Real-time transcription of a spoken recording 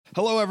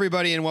Hello,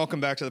 everybody, and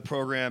welcome back to the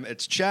program.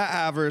 It's Chat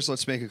Havers.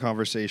 Let's make a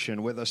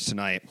conversation. With us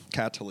tonight,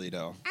 Kat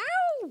Toledo.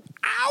 Ow!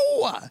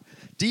 Ow!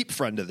 Deep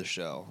friend of the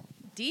show.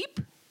 Deep?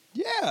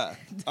 Yeah,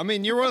 I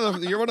mean you're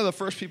one of the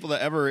first people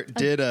that ever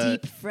did a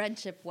deep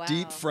friendship. Wow.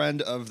 Deep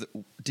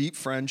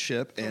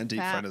friendship and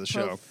deep friend of the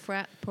show.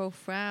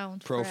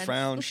 Profundity.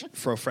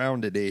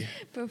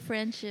 Pro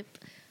friendship.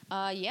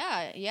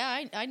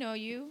 I know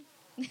you.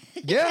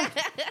 Yeah,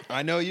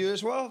 I know you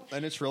as well,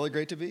 and it's really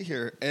great to be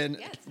here. And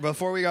yes.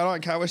 Before we got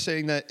on, Kat was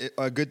saying that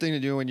a good thing to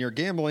do when you're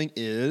gambling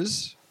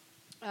is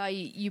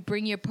you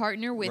bring your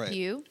partner with Right.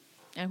 you,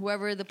 and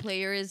whoever the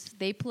player is,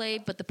 they play,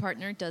 but the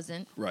partner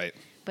doesn't. right.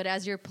 But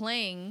as you're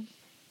playing,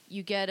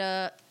 you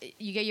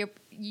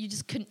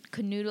just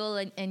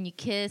canoodle and you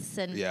kiss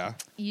and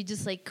you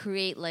just like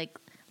create like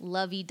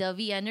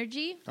lovey-dovey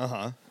energy.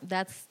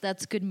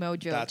 That's good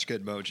mojo. That's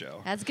good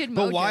mojo. That's good mojo.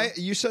 But why?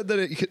 You said that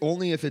it could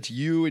only if it's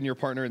you and your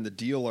partner and the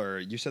dealer.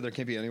 You said there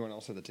can't be anyone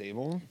else at the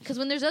table? Because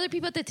when there's other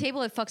people at the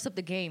table, it fucks up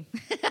the game.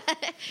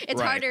 It's Right.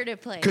 harder to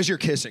play. Because you're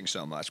kissing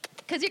so much.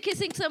 Because you're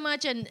kissing so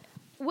much. And,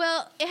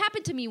 well, it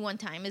happened to me one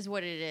time is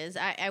what it is.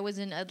 I was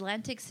in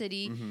Atlantic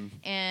City,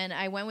 and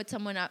I went with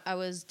someone I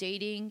was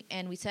dating,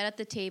 and we sat at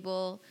the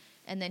table,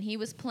 and then he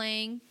was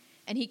playing,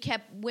 and he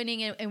kept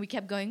winning, and we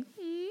kept going,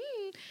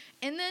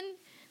 and then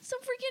some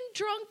freaking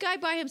drunk guy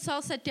by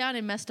himself sat down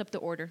and messed up the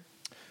order.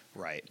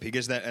 Right.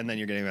 Because and then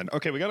you're getting in.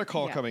 Okay, we got a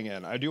call coming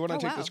in. I do want to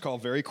take this call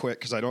very quick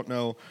because I don't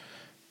know.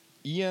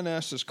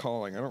 ENS is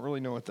calling. I don't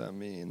really know what that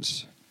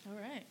means. All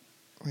right.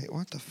 Wait,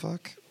 what the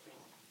fuck?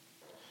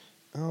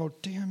 Oh,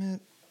 damn it.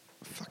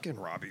 Fucking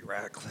Robbie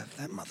Ratcliffe,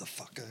 that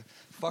motherfucker.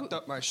 Fucked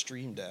up my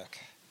stream deck.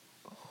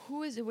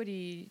 Who is it? What did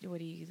he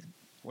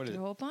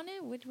throw up on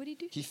it? What did he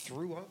do? He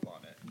threw up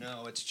on it.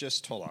 No, it's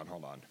just, hold on.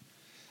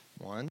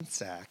 One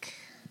sec.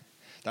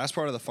 That's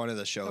part of the fun of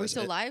the show. Are we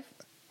still live?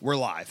 We're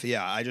live,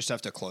 yeah. I just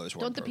have to close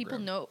one Don't the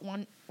program.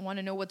 people want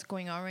to know what's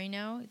going on right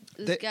now?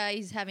 This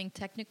guy's having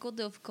technical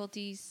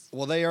difficulties.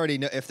 Well, they already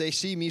know. If they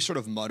see me sort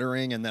of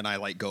muttering and then I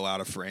like go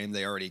out of frame,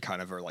 they already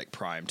kind of are like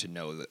primed to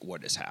know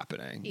what is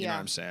happening. You know what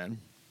I'm saying?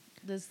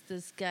 This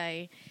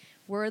guy,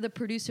 where are the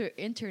producer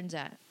interns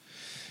at?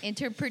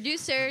 Intern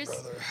producers,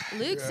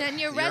 Luke, send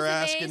your resumes. You're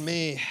asking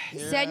me.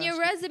 Send your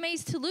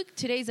resumes to Luke.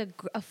 Today's a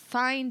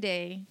fine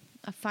day.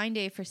 A fine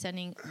day for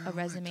sending a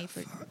resume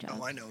for jobs.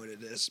 Oh, I know what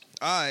it is.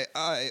 All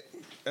right.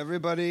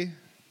 Everybody.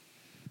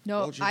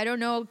 No, I don't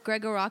know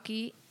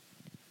Gregoraki,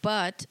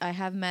 but I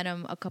have met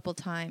him a couple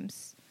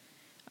times.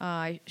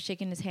 I've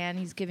shaken his hand.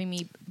 He's giving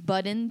me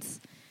buttons,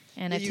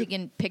 and I've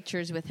taken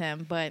pictures with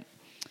him. But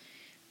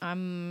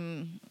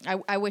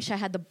I wish I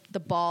had the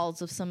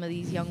balls of some of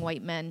these young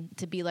white men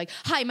to be like,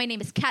 "Hi, my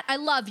name is Kat. I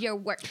love your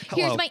work.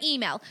 Hello. Here's my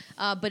email."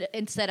 But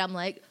instead, I'm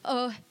like,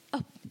 "Oh,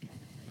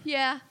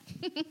 yeah."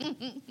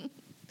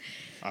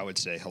 I would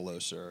say hello,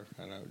 sir,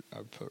 and I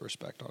would put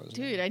respect on his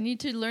name. Dude, I need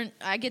to learn.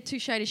 I get too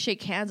shy to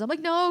shake hands. I'm like,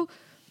 no,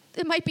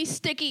 it might be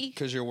sticky.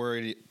 Because you're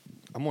worried.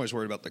 I'm always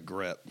worried about the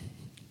grip.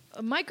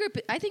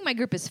 I think my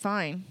grip is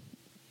fine.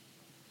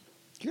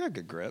 You got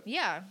good grip.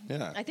 Yeah.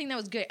 Yeah. I think that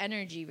was good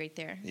energy right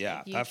there.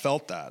 Yeah, I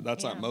felt that.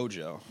 That's not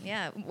mojo.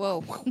 Yeah.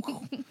 Whoa.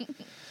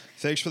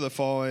 Thanks for the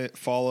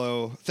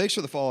follow. Thanks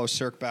for the follow,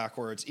 Cirque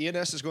backwards.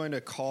 ENS is going to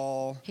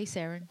call. Hey,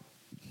 Saren.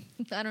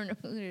 I don't know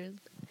who it is.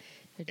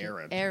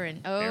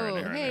 Aaron. Oh,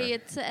 Aaron. Hey,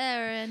 it's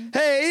Aaron.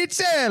 Hey, it's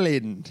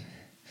Aaron.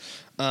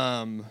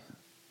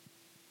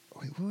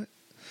 Wait, what?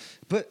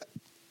 But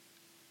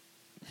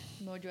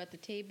Mojo at the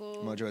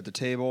table. Mojo at the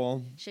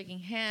table. Shaking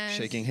hands.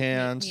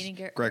 Meeting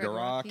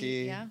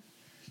Gregoraki. Yeah.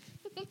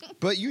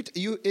 But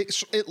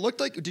it looked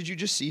like. Did you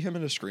just see him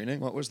in a screening?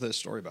 What was the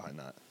story behind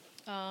that?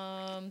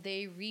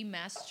 They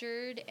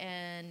remastered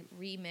and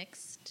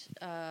remixed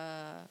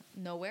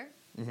Nowhere.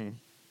 Mm-hmm.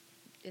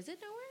 Is it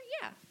Nowhere?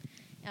 Yeah.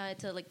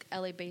 It's a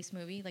LA-based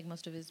movie, like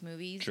most of his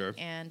movies. Sure.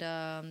 And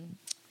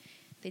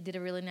they did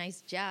a really nice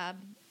job.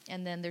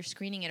 And then they're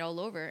screening it all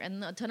over.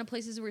 And a ton of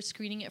places were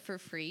screening it for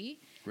free.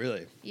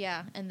 Really?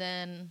 Yeah. And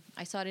then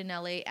I saw it in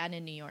LA and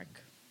in New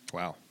York.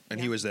 Wow.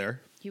 And he was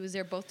there? He was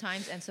there both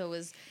times. And so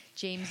was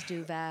James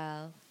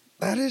Duval.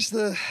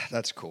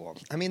 That's cool.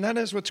 I mean, that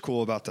is what's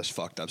cool about this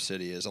fucked up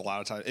city is a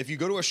lot of times, if you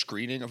go to a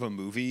screening of a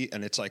movie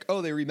and it's like,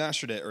 oh, they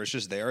remastered it or it's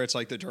just there, it's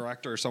like the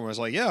director or someone is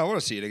like, yeah, I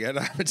want to see it again.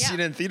 I haven't seen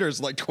it in theaters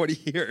in like 20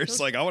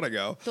 years. I want to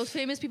go. Those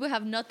famous people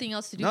have nothing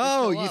else to do.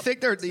 No, you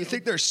think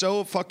they're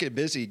so fucking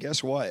busy.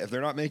 Guess what? If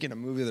they're not making a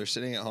movie, they're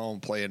sitting at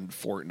home playing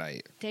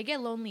Fortnite. They get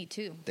lonely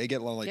too.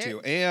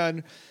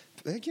 And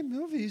making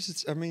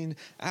movies,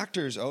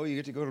 actors, you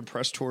get to go to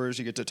press tours,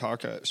 you get to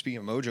talk, speaking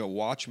of Mojo,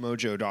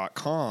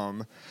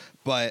 watchmojo.com,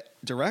 but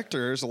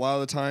directors, a lot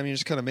of the time, you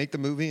just kind of make the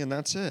movie and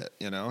that's it,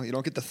 you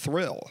don't get the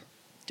thrill.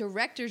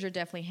 Directors are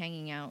definitely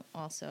hanging out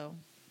also.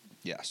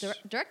 Yes.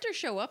 Directors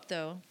show up,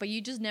 though, but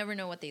you just never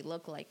know what they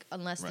look like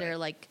unless they're,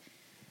 like,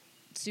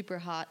 super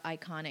hot,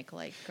 iconic,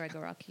 like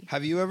Gregoraki.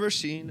 Have you ever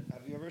seen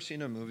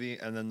a movie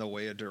and then the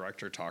way a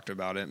director talked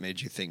about it made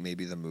you think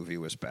maybe the movie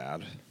was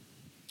bad?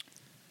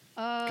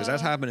 Because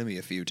that's happened to me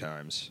a few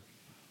times.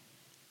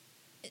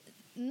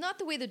 not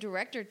the way the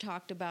director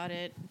talked about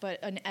it, but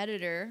an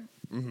editor.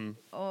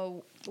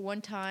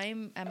 One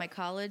time at my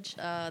college,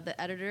 the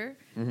editor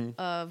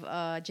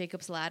of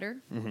Jacob's Ladder,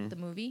 the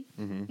movie,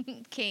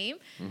 came,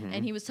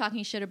 and he was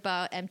talking shit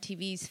about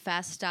MTV's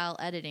fast style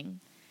editing.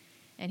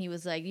 And he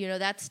was like,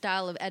 that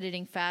style of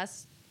editing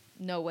fast,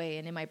 no way.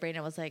 And in my brain,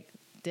 I was like,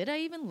 did I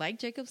even like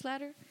Jacob's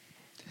Ladder?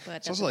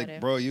 But So I was like,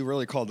 bro, you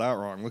really called that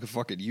wrong. Look at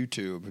fucking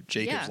YouTube.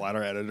 Jacob's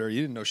Ladder editor.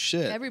 You didn't know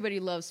shit. Everybody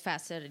loves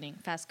fast editing,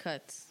 fast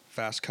cuts.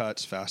 Fast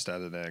cuts, fast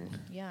editing.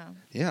 Yeah.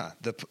 Yeah,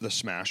 the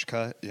smash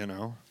cut,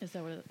 Is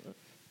that what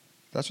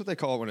That's what they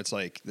call it when it's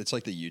like the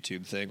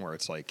YouTube thing where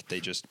it's like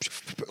they just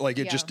like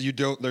it Yeah. just you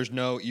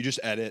just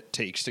edit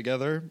takes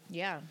together.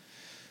 Yeah.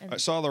 I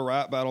saw the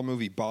rap battle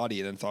movie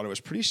Body and thought it was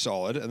pretty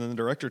solid, and then the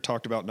director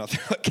talked about nothing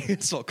but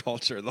cancel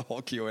culture the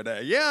whole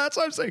Q&A. Yeah, that's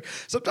what I'm saying.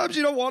 Sometimes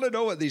you don't want to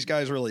know what these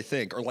guys really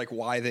think or like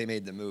why they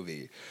made the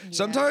movie. Yeah.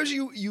 Sometimes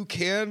you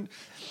can.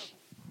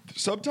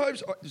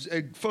 Sometimes,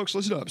 folks,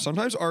 listen up.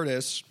 Sometimes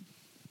artists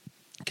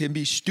can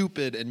be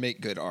stupid and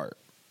make good art,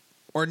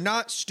 or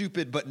not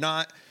stupid, but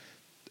not.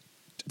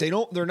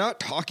 They're not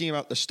talking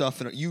about the stuff,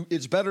 and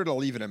it's better to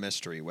leave it a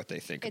mystery what they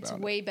think about it.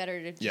 It's way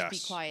better to just be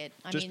quiet.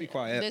 I mean, be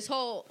quiet.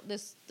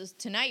 This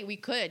tonight we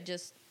could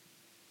just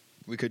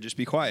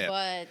be quiet,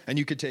 but and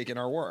you could take in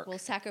our work. We'll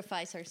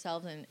sacrifice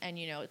ourselves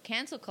and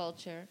cancel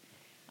culture.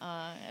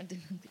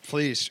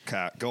 Please,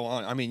 Kat, go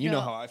on. I mean, you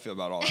know how I feel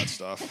about all that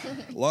stuff.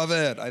 Love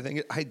it. I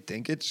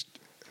think it's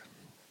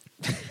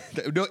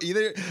no,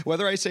 either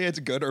whether I say it's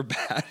good or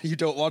bad, you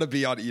don't want to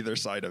be on either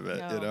side of it.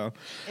 No.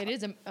 It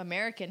is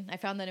American. I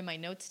found that in my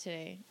notes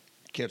today.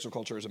 Cancel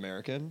culture is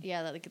American.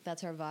 Yeah,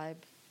 that's our vibe.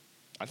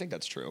 I think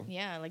that's true.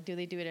 Yeah, like do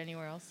they do it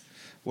anywhere else?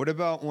 What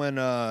about when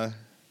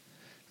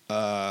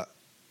yeah,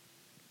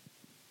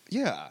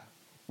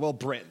 well,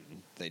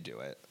 Britain they do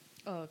it.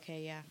 Oh,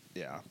 okay, yeah.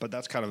 Yeah, but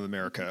that's kind of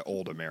America,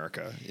 old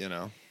America,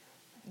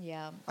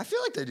 Yeah. I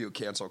feel like they do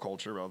cancel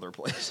culture in other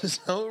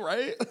places, though,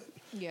 right?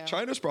 Yeah.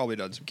 China's probably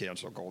done some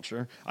cancel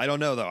culture. I don't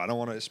know, though. I don't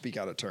want to speak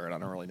out of turn. I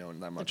don't really know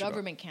that much. The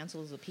government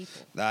cancels the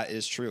people. That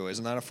is true.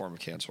 Isn't that a form of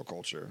cancel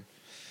culture?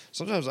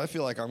 Sometimes I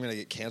feel like I'm going to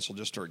get canceled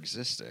just for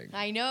existing.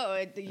 I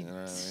know. You know what I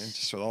mean?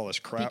 Just with all this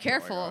crap. Be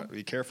careful.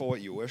 Be careful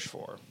what you wish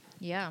for.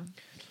 Yeah.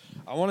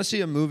 I want to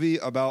see a movie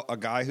about a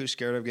guy who's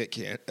scared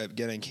of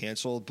getting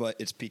canceled, but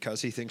it's because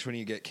he thinks when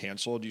you get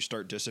canceled, you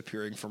start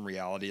disappearing from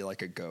reality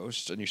like a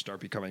ghost, and you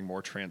start becoming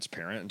more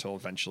transparent until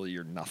eventually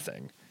you're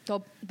nothing.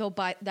 They'll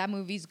buy that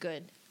movie's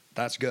good.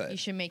 That's good. You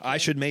should make it. I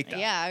should make that.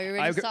 Yeah, I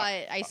already saw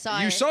it. I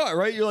saw it. You saw it,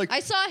 right? You're like, I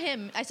saw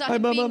him. I saw Hi,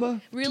 him being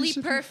mama. really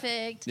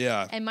perfect.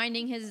 Yeah. And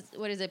minding his,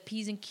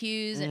 P's and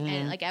Q's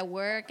and like at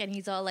work. And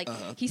he's all like,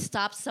 he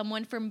stops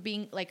someone from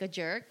being like a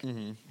jerk.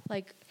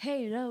 Like,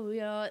 hey,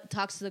 no,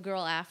 talks to the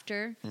girl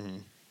after.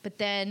 But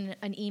then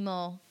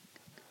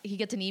he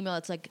gets an email.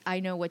 It's like,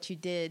 I know what you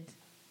did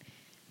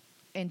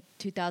in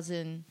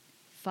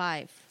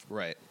 2005.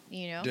 right.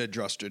 Did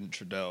Justin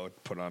Trudeau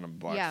put on a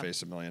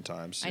blackface a million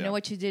times? I know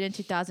what you did in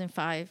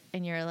 2005.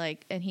 And you're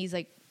like, and he's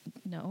like,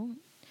 no.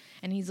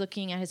 And he's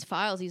looking at his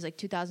files. He's like,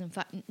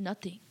 2005,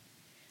 nothing.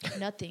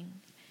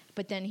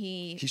 But then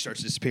he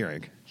starts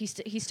disappearing. He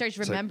starts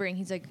remembering.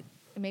 He's like,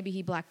 maybe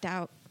he blacked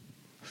out.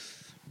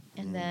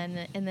 And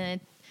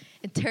then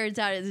it turns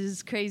out it's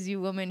this crazy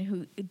woman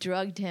who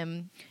drugged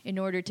him in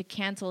order to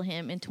cancel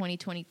him in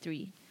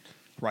 2023.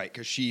 Right,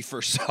 because she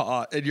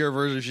foresaw, in your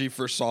version,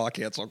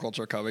 cancel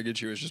culture coming, and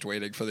she was just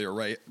waiting for the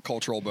right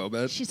cultural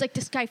moment. She's like,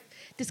 this guy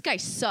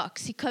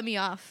sucks. He cut me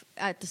off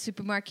at the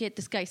supermarket.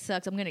 This guy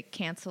sucks. I'm going to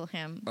cancel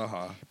him.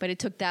 But it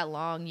took that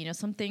long.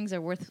 Some things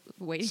are worth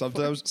waiting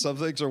for. Some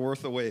things are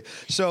worth the wait.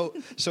 So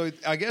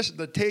I guess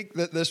the take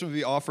that this would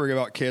be offering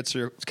about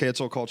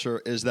cancel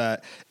culture is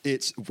that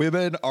it's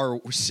women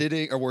we're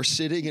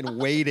sitting and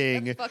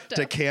waiting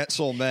to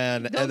cancel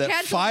men. Don't and that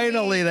cancel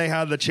finally me. they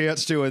had the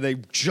chance to, and they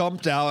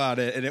jumped out at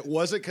it. And it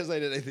wasn't because they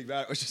did anything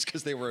bad. It was just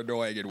because they were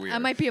annoying and weird. I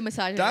might be a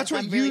misogynist. That's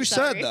what I'm you really said,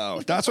 sorry.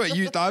 though. That's what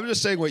you. I'm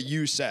just saying what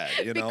you said.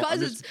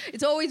 Because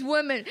it's always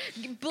women.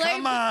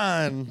 Come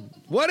on.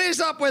 What is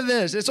up with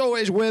this? It's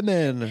always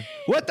women.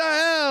 What the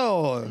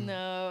hell?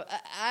 No,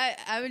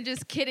 I'm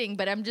just kidding.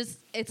 But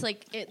it's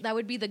like that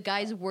would be the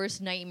guy's worst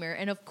nightmare.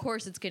 And of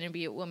course, it's going to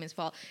be a woman's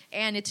fault.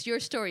 And it's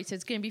your story, so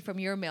it's going to be from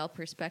your male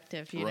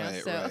perspective.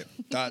 Right, So. right.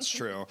 That's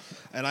true.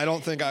 And I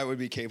don't think I would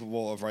be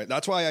capable of writing.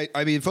 That's why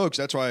I mean, folks,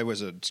 that's why I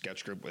was a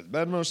sketch group with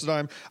men most of the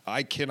time.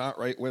 I cannot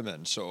write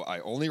women, so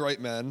I only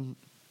write men.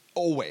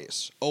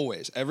 Always.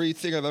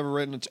 Everything I've ever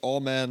written, it's all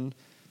men.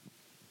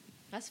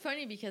 That's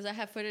funny because I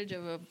have footage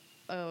of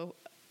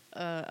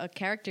a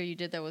character you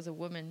did that was a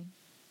woman.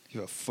 You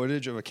have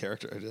footage of a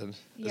character I did.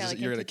 Yeah, like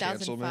you're in gonna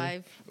cancel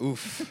me? 2005.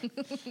 Oof.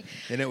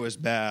 And it was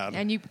bad.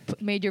 And you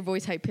made your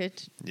voice high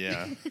pitched.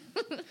 Yeah.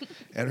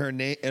 And her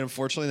name, and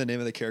unfortunately, the name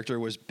of the character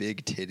was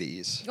Big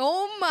Titties.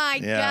 Oh my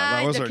God!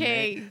 That was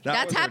okay, her name.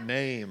 That was her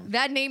name.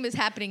 That name is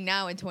happening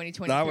now in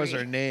 2023. That was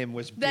her name.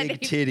 Was Big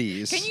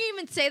Titties. Can you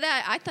even say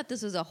that? I thought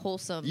this was a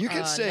wholesome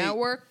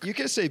network. You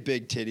can say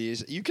Big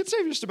Titties. You can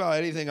say just about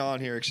anything on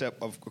here,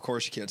 except of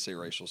course you can't say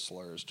racial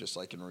slurs, just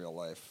like in real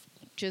life.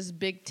 Just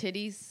big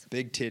titties.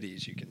 Big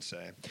titties, you can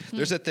say.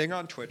 There's a thing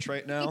on Twitch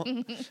right now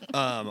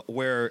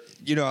where,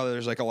 how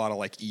there's like a lot of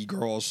like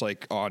e-girls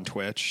like on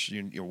Twitch.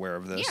 You're aware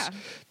of this? Yeah.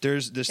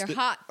 There's this They're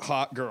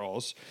hot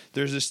girls.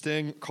 There's this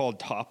thing called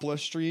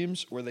topless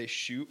streams where they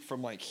shoot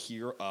from like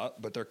here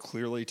up, but they're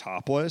clearly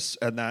topless,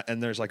 and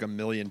there's like 1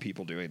 million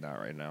people doing that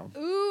right now.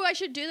 Ooh, I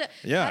should do that.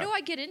 Yeah. How do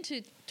I get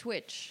into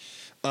Twitch?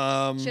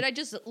 Should I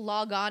just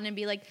log on and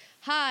be like,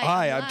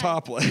 "Hi, I'm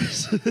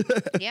topless."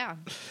 Yeah.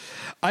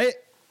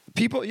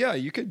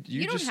 You could.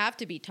 You don't have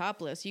to be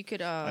topless. You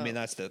could. I mean,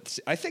 I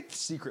think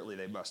secretly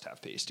they must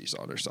have pasties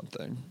on or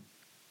something.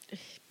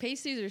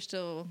 Pasties are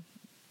still.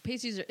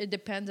 It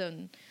depends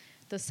on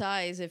the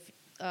size.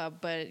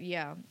 But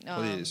yeah.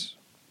 Please.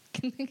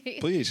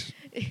 Please.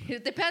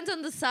 It depends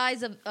on the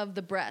size of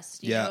the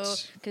breast. You know,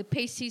 because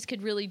pasties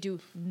could really do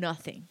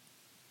nothing.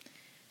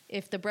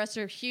 If the breasts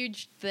are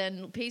huge,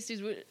 then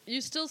pasties you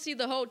still see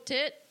the whole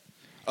tit.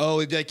 Oh,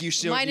 like you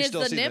still Minus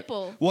the see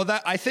nipple. Well,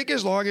 I think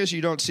as long as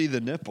you don't see the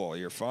nipple,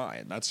 you're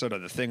fine. That's sort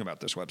of the thing about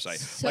this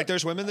website. Like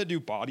there's women that do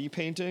body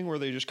painting where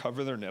they just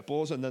cover their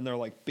nipples and then they're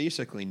like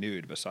basically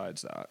nude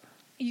besides that.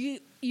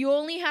 You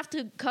only have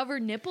to cover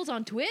nipples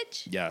on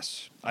Twitch?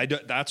 Yes,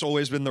 that's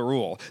always been the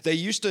rule. They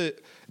used to.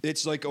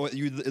 It's like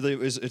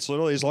it's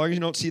literally as long as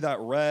you don't see that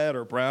red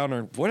or brown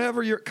or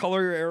whatever your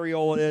color your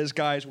areola is,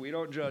 guys. We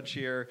don't judge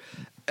here.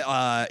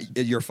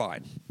 You're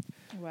fine.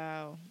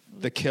 Wow.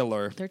 The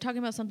killer. They're talking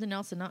about something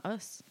else and not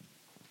us.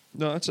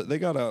 No, they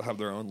gotta have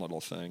their own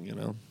little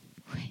thing,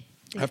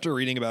 After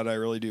reading about it, I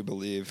really do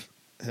believe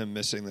him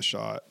missing the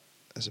shot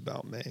is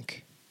about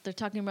Mank. They're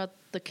talking about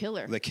The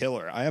Killer. The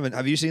Killer.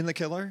 Have you seen The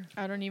Killer?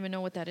 I don't even know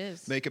what that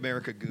is. Make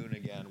America Goon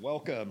Again.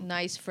 Welcome.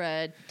 Nice,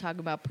 Fred. Talk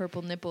about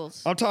purple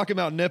nipples. I'm talking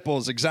about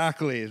nipples.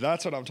 Exactly.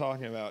 That's what I'm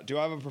talking about. Do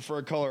I have a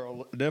preferred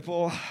color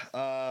nipple?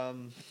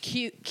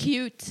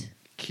 Cute.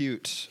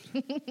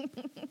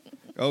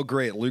 Oh,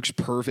 great. Luke's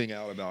perving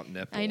out about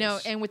nipples. I know.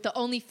 And with the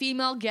only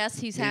female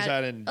guest he's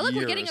had in look,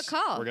 years. we're getting a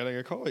call. We're getting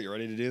a call. You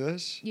ready to do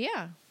this?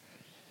 Yeah.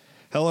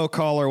 Hello,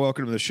 caller.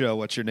 Welcome to the show.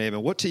 What's your name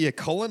and what are you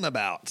calling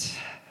about?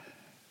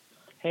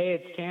 Hey,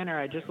 it's Tanner.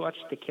 I just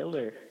watched The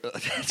Killer.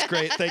 That's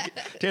great. Thank you.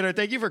 Tanner,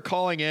 thank you for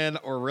calling in.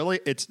 Or really,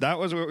 that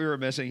was what we were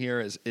missing here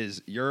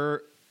is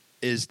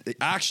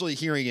actually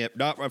hearing it,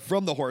 not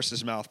from the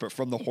horse's mouth, but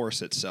from the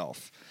horse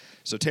itself.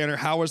 So, Tanner,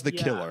 how was The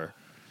Killer?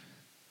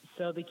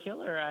 So The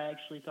Killer I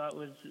actually thought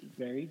was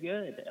very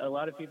good. A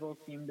lot of people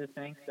seem to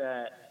think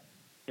that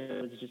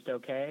it was just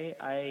okay.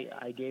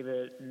 I gave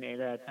it an 8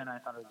 out of 10. I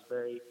thought it was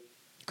very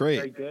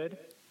good.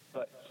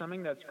 But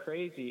something that's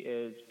crazy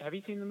is, have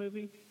you seen the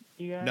movie?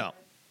 You guys? No.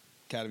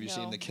 Kat, have you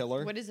seen The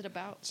Killer? What is it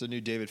about? It's a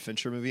new David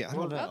Fincher movie. I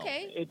don't know.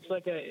 Okay. It's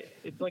like a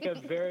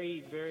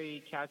very,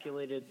 very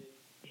calculated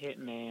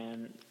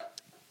hitman,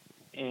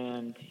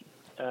 and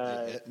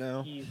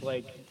he's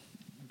like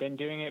been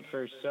doing it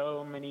for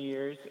so many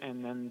years,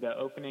 and then the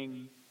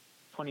opening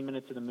 20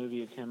 minutes of the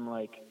movie is him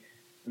like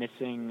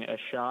missing a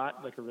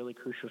shot, like a really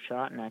crucial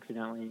shot, and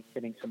accidentally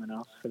hitting someone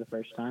else for the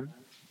first time.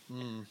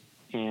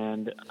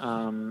 And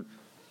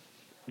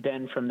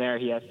then from there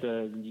he has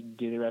to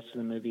do the rest of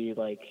the movie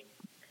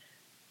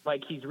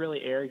like he's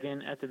really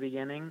arrogant at the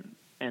beginning,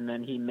 and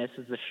then he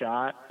misses the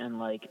shot, and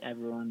like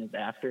everyone is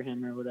after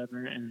him or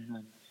whatever, and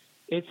then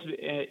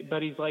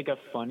but he's like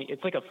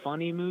it's like a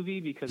funny movie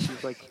because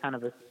he's like kind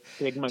of a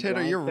Sigma.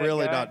 Tanner, you're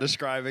really not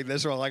describing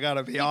this well. I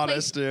gotta be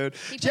honest, dude.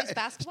 He plays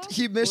basketball?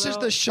 He misses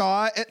the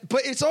shot,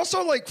 but it's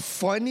also like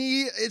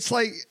funny. It's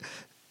like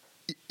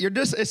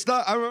it's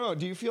not. I don't know.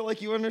 Do you feel like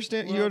you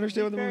understand? You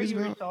understand what the movie's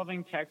about? You were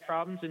solving tech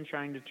problems and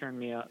trying to turn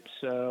me up,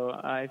 so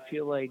I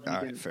feel like you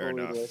didn't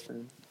fully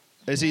listen.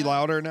 Is he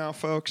louder now,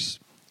 folks?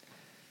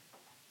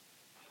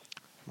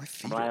 My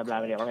feet.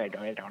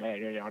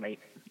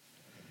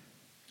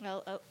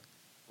 Well,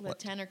 let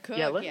Tanner cook.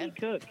 Yeah, let me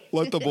cook.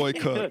 Let the boy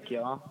cook,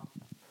 y'all.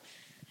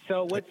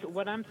 So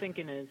what I'm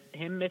thinking is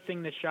him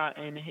missing the shot,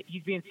 and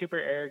he's being super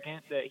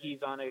arrogant that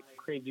he's on a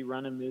crazy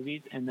run of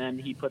movies, and then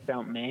he puts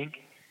out Mank,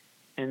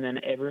 and then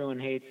everyone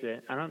hates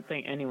it. I don't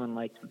think anyone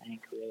likes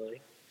Mank,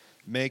 really.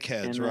 Mank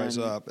heads, rise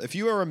up. If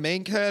you are a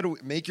Mank head,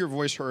 make your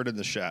voice heard in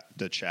the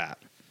chat.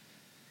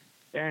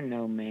 There are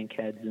no Mank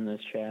heads in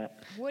this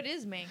chat. What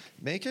is Mank?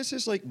 Mank is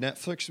this like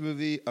Netflix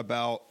movie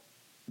about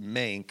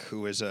Mank,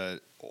 who is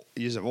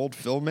he's an old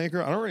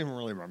filmmaker. I don't even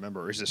really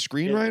remember. He's a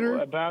screenwriter.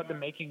 It's about the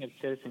making of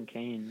Citizen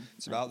Kane.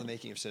 It's about the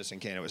making of Citizen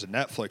Kane. It was a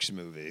Netflix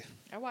movie.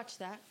 I watched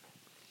that.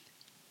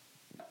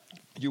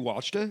 You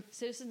watched it?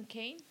 Citizen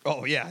Kane?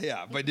 Oh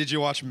yeah. But did you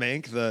watch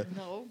Mank?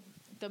 No.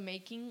 The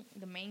manking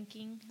of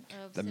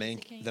Citizen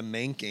Kane. The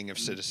manking of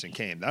Citizen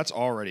Kane. That's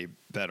already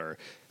better.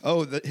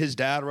 Oh, his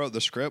dad wrote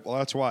the script? Well,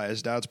 that's why.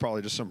 His dad's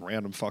probably just some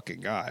random fucking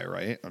guy,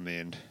 right? I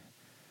mean,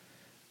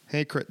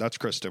 hey, that's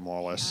Kristen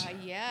Wallace.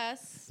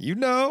 Yes. You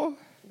know.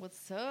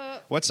 What's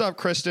up? What's up,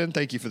 Kristen?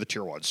 Thank you for the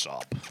tier 1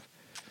 sub.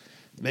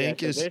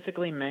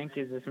 Basically, Mank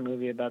is this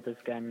movie about this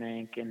guy,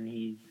 Mank, and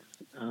he's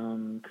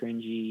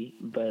cringy,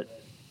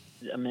 but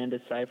Amanda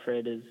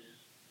Seyfried is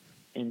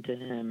into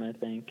him, I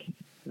think.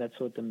 That's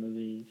what the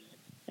movie's.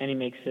 And he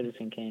makes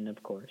Citizen Kane,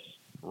 of course.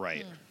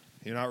 Right.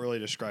 You're not really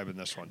describing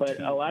this one.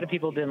 But a lot of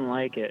people didn't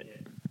like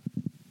it.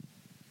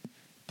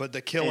 But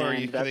the killer,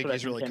 and you think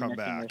he's really come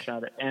back?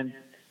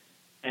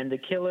 And the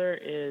killer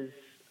is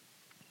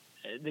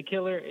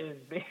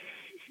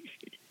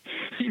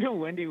you know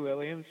Wendy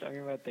Williams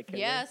talking about the killer?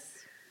 Yes.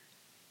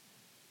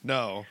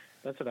 No.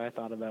 That's what I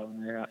thought about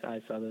when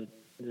I saw the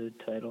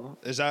title.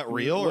 Is that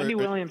real? Wendy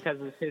Williams has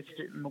this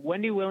history.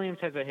 Wendy Williams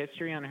has a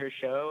history on her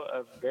show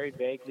of very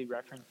vaguely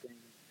referencing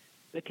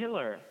the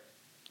killer.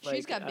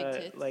 She's got big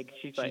tits.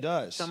 She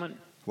does.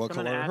 What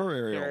color her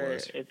aerial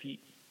was?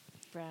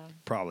 Brown.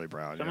 Probably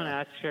brown. Someone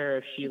asked her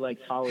if she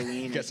likes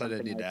Halloween. Guess I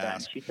didn't need to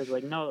ask. She says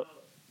no.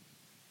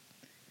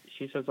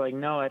 She says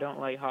no, I don't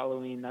like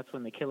Halloween. That's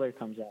when the killer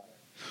comes out.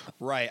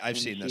 Right, I've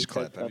seen this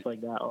clip. Stuff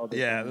like that all the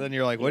time. and then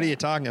you're like, "What are you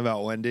talking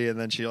about, Wendy?" And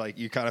then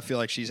you kind of feel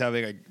like she's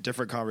having a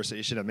different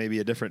conversation at maybe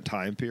a different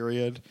time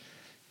period.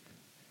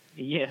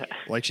 Yeah,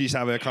 like she's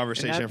having a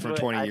conversation from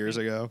 20 years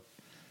ago.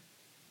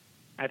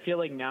 I feel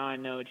like now I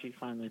know what she's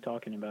finally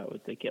talking about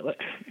with the killer.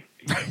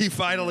 you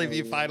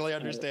finally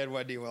understand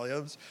Wendy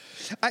Williams.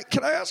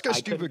 Can I ask a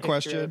stupid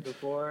question?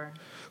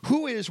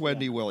 Who is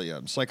Wendy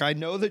Williams? Like, I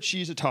know that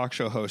she's a talk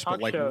show host,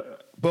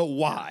 but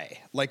why?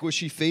 Like, was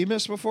she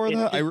famous before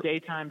that? It's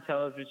daytime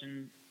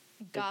television.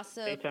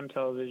 Gossip. Daytime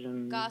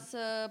television.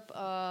 Gossip,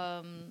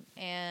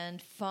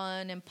 and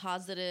fun and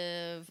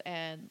positive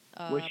and.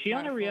 Was she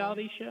on a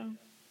reality show?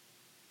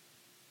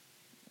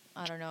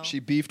 I don't know. She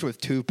beefed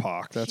with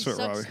Tupac. That's what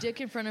sucks dick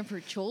in front of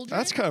her children.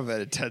 That's kind of an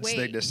intense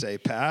thing to say,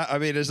 Pat. I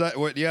mean, is that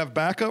what you have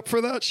backup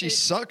for that? She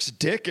sucks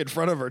dick in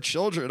front of her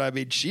children. I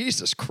mean,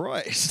 Jesus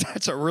Christ,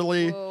 that's a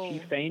really. Whoa.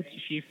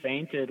 She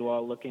fainted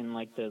while looking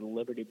like the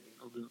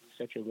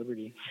Statue of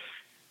Liberty.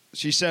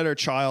 She said her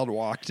child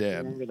walked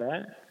in. Remember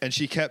that? And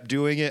she kept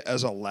doing it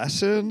as a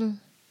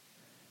lesson.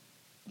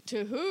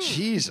 To who?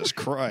 Jesus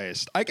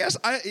Christ. I guess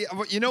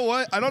you know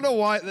what? I don't know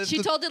why. She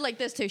told it like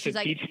this too. She's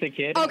like, teach the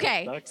kid.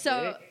 Okay,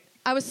 so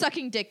I was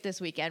sucking dick this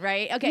weekend,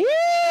 right? Okay. Woo!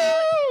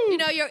 You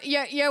know,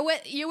 you're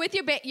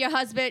with your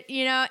husband,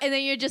 you know, and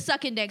then you're just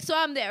sucking dick. So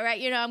I'm there, right?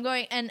 You know, I'm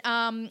going, and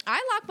I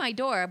lock my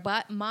door,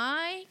 but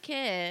my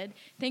kid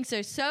thinks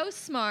they're so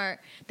smart.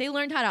 They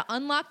learned how to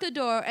unlock the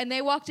door, and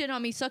they walked in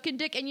on me sucking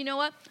dick. And you know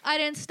what? I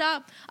didn't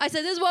stop. I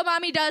said, "This is what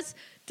mommy does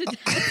to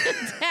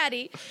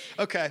daddy."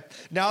 Okay.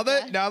 Now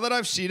that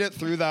I've seen it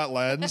through that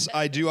lens,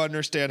 I do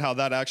understand how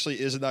that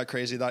actually isn't that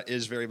crazy. That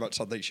is very much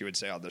something she would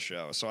say on the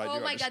show. So oh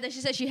my God, that she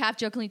said she half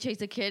jokingly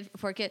chased a kid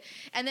for a kid,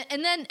 and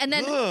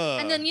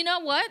then you know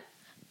what?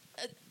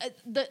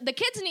 The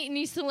kids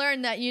needs to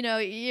learn that, you know,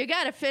 you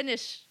got to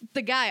finish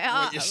the guy.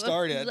 What you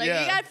started. Like, you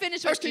got to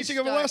finish. I was teaching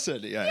him a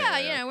lesson.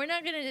 Yeah. We're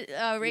not going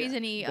to raise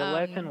any. The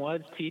lesson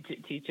was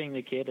teaching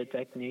the kid a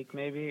technique,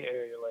 maybe,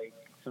 or like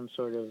some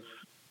sort of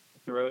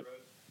throat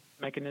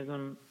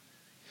mechanism.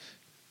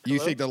 You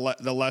think the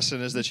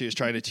lesson is that she was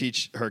trying to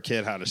teach her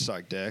kid how to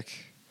suck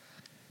dick?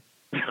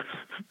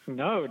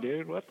 No,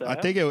 dude. What the? I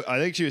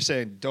think she was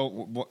saying,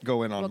 "Don't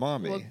go in on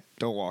mommy.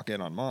 Don't walk in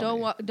on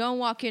mommy. Don't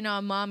walk in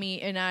on mommy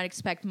and not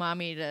expect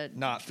mommy to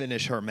not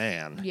finish her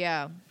man."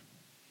 Yeah.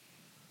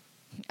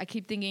 I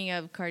keep thinking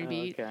of Cardi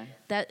B. Okay.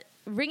 That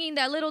ringing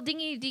that little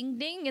dingy ding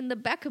ding in the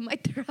back of my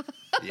throat.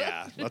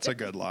 Yeah, that's a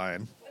good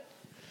line.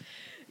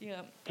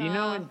 Yeah. Do you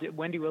know when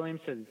Wendy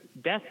Williams says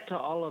 "death to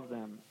all of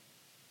them"?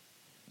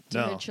 To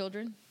their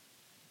children.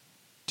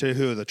 To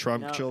who? The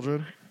Trump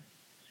children.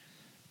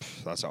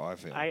 That's how I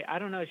feel. I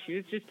don't know. She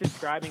was just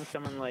describing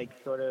someone like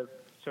sort of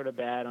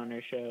bad on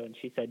her show, and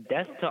she said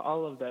 "death to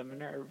all of them,"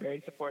 and her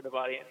very supportive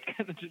audience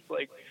kind of just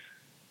like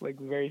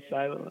very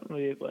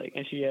silently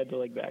and she had to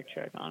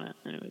backtrack on it,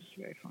 and it was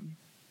very funny.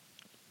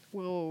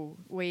 Whoa,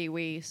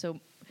 wait. So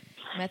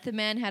Method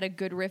Man had a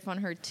good riff on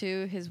her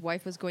too. His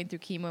wife was going through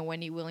chemo, and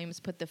Wendy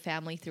Williams put the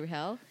family through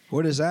hell.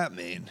 What does that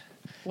mean?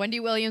 Wendy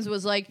Williams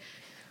was like,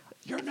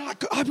 I'm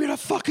going to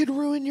fucking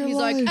ruin your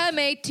life. He's like,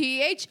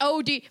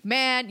 MATHOD,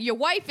 man, your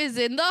wife is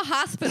in the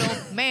hospital,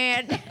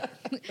 man.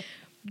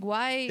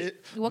 Why?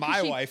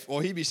 My wife, well,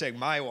 he'd be saying,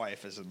 my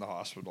wife is in the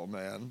hospital,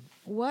 man.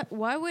 What?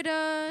 Why would,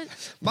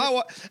 my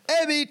wife,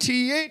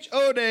 METHOD,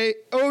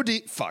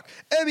 fuck.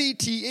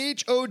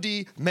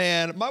 METHOD,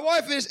 man, my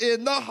wife is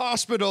in the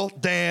hospital,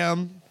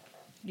 damn.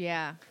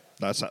 Yeah.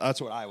 That's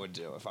what I would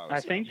do if I was.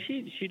 I think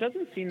she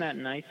doesn't seem that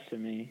nice to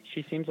me.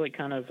 She seems like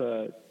kind of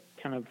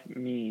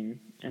mean.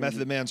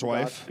 Method Man's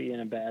wife? Be in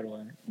a bad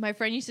way. My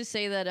friend used to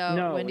say that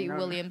Wendy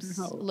Williams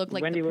looked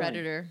like Wendy the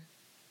Predator.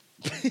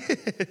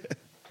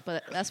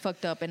 But that's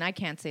fucked up, and I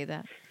can't say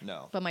that.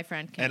 No. But my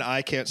friend can. And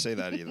I can't say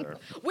that either.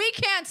 We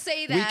can't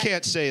say that. We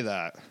can't say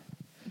that.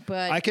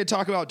 But I could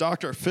talk about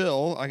Dr.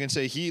 Phil. I can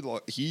say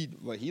what he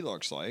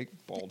looks like.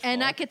 Bald and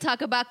fuck. I could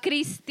talk about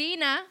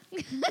Christina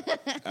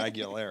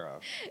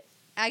Aguilera,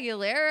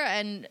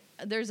 and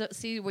there's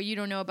what you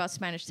don't know about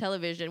Spanish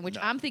television, which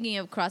I'm thinking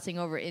of crossing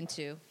over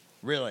into.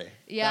 Really?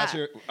 Yeah.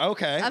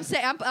 Okay.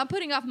 I'm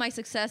putting off my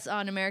success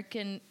on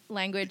American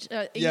language,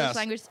 English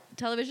language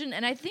television,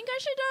 and I think I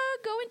should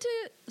go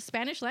into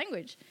Spanish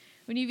language.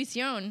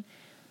 Univision,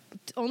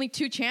 only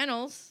 2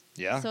 channels.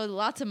 Yeah. So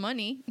lots of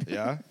money.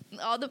 Yeah.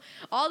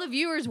 all the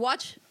viewers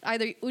watch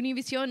either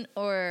Univision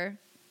or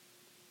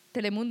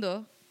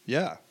Telemundo.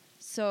 Yeah.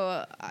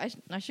 So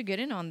I should get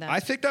in on that. I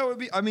think that would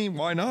be. I mean,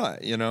 why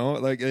not? You know,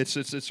 like it's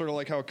sort of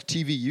like how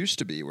TV used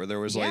to be, where there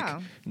was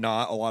like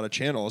not a lot of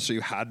channels, so you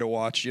had to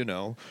watch,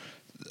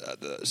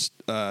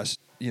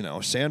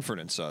 Sanford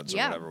and Sons or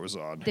whatever was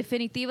on.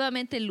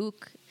 Definitivamente,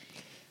 Luke,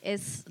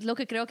 es lo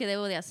que creo que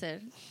debo de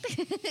hacer.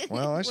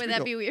 Well, would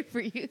that be weird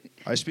for you?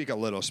 I speak a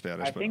little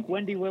Spanish. I think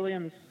Wendy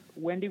Williams.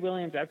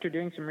 After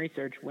doing some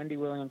research, Wendy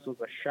Williams was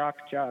a shock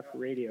jock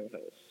radio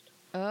host.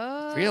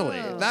 Oh, really?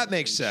 That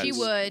makes sense. She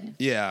would.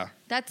 Yeah.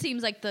 That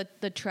seems like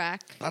the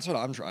track. That's what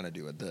I'm trying to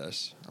do with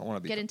this. I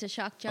want to get into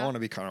shock jock. I want to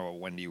be kind of a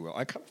Wendy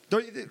Williams.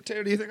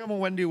 Taylor, do you think I'm a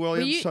Wendy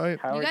Williams type?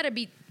 You got to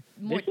be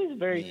more. This is a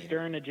very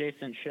Stern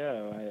adjacent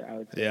show. I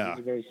would say it's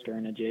very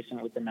Stern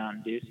adjacent with the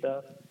Mountain Dew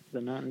stuff. The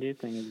Mountain Dew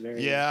thing is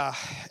very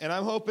and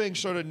I'm hoping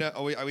sort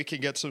of we can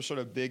get some sort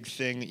of big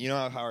thing. You know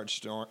how Howard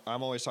Stern.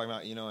 I'm always talking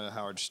about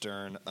Howard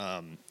Stern.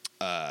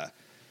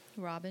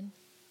 Robin.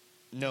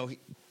 No,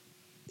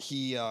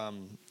 he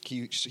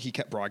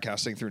kept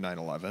broadcasting through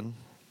 9/11.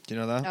 Do you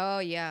know that? Oh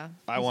yeah.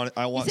 I want.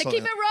 He said,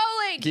 "Keep it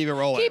rolling. Keep it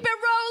rolling. Keep it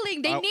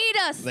rolling. They need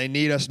us. They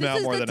need us now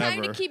more than ever. This is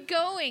the time to keep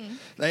going."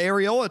 The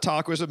Areola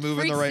talk was a move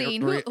in the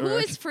right direction. Who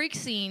is Freak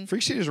Scene?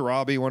 Freak Scene is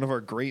Robbie, one of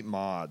our great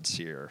mods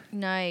here.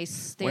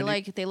 Nice. They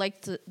like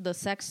the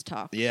sex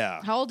talk.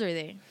 Yeah. How old are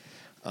they?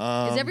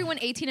 Is everyone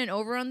 18 and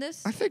over on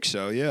this? I think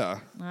so. Yeah.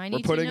 I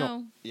need to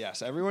know.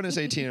 Yes, everyone is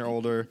 18 or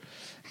older.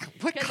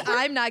 Because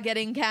I'm not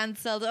getting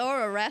canceled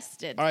or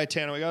arrested. All right,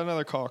 Tanner, we got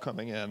another call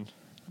coming in.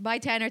 Bye,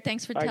 Tanner.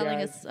 Thanks for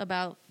telling us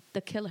about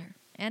The Killer.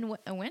 And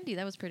Wendy,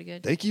 that was pretty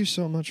good. Thank you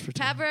so much for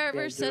telling me.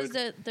 Ever says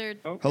that they're...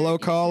 Hello,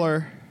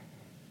 caller.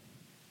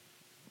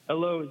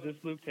 Hello, is this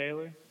Luke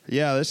Taylor?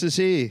 Yeah, this is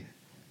he.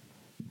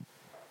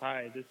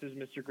 Hi, this is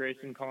Mr.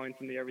 Grayson calling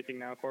from the Everything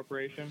Now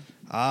Corporation.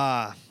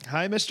 Hi,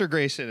 Mr.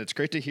 Grayson. It's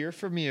great to hear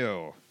from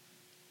you.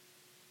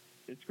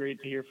 It's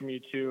great to hear from you,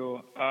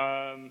 too.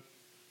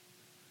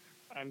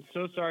 I'm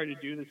so sorry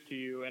to do this to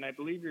you, and I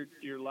believe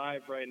you're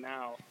live right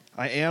now.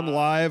 I am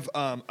live.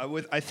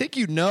 I think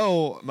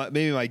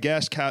maybe my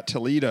guest, Kat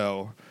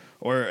Toledo,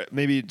 or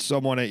maybe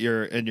someone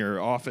in your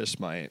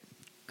office might.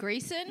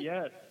 Grayson?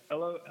 Yes.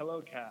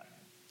 Hello, Kat.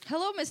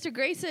 Hello, Mr.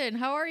 Grayson.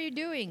 How are you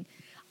doing?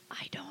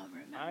 I don't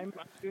remember. I'm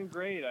doing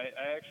great. I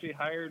actually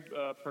hired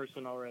a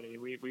person already.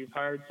 We've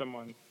hired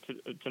someone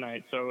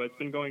tonight, so it's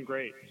been going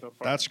great so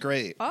far. That's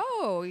great.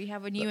 Oh, you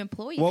have a new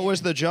employee. What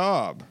was the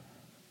job?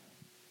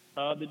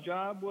 The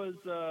job was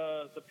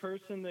the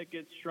person that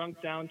gets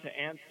shrunk down to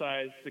ant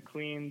size to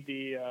clean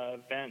the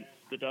vents,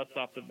 the dust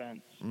off the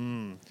vents.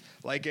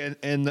 Like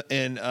in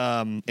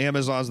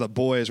Amazon's The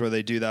Boys, where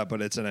they do that,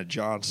 but it's in a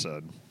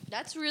Johnson.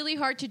 That's really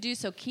hard to do,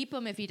 so keep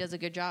him if he does a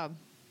good job.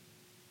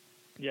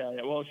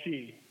 Yeah. Well,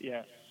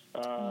 yes.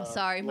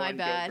 Sorry, my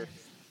bad.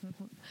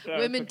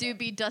 Women do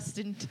be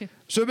dusting too.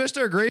 So,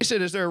 Mr.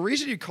 Grayson, is there a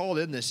reason you called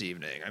in this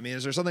evening? I mean,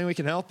 is there something we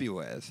can help you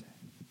with?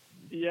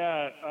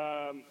 Yeah,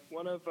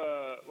 one of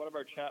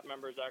our chat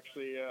members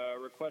actually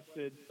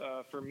requested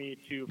for me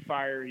to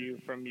fire you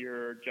from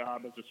your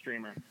job as a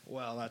streamer.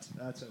 Well,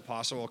 that's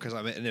impossible because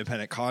I'm an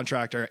independent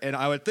contractor, and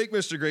I would think,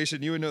 Mr.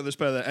 Grayson, you would know this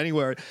better than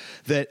anywhere,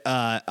 that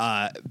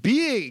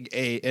being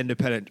a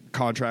independent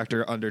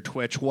contractor under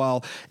Twitch,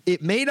 while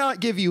it may not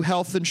give you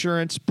health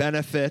insurance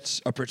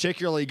benefits, a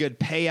particularly good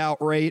payout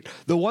rate,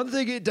 the one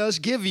thing it does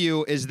give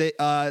you is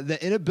the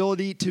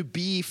inability to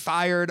be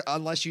fired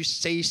unless you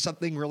say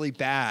something really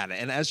bad.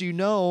 And as you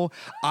know,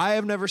 I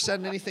have never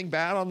said anything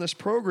bad on this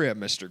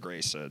program, Mr.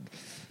 Grayson.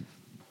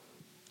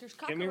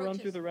 Can we run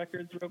through the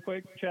records real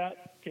quick,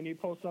 chat? Can you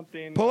pull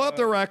something? Pull up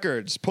the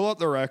records. Pull up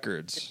the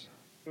records.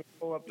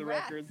 Pull up the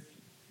records.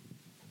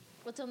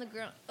 What's on the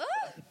ground?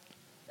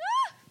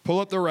 Pull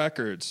up the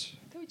records.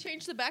 Can we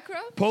change the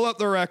background? Pull up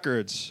the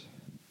records.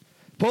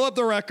 Pull up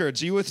the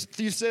records. You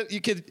said you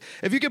could,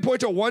 if you could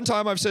point to one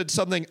time I've said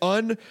something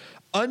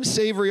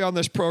unsavory on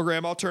this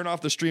program, I'll turn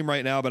off the stream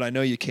right now, but I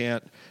know you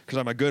can't because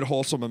I'm a good,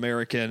 wholesome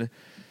American.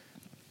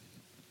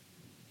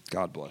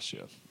 God bless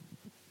you.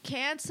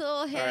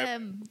 Cancel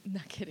him. Right.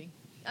 Not kidding.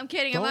 I'm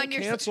kidding. Don't I'm on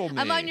your cancel me.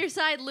 I'm on your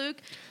side, Luke.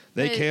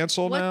 They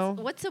cancel now?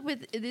 What's up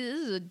with this?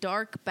 Is a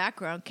dark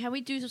background. Can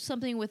we do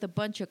something with a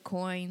bunch of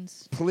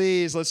coins?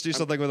 Please, let's do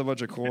something with a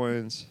bunch of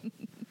coins.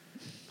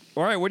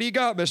 All right, what do you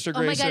got, Mr. Grayson?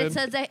 Oh my God, it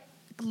says that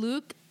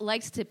Luke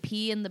likes to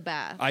pee in the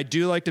bath. I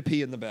do like to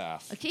pee in the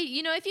bath. Okay,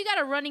 if you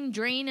got a running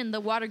drain and the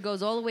water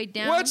goes all the way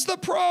down. What's the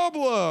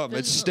problem?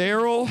 It's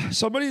sterile.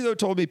 Somebody though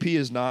told me pee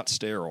is not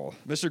sterile.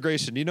 Mr.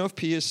 Grayson, do you know if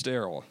pee is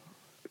sterile?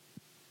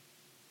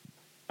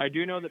 I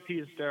do know that pee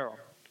is sterile.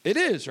 It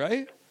is,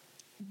 right?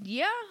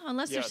 Yeah,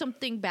 unless there's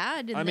something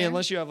bad in there. I mean,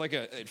 unless you have like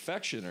an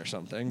infection or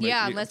something.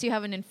 Yeah, unless you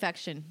have an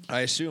infection.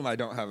 I assume I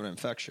don't have an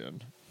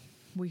infection.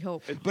 We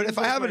hope. But if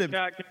I have an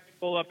can you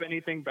pull up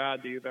anything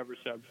bad that you've ever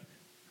said?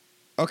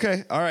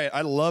 Okay, all right.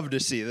 I'd love to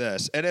see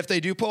this. And if they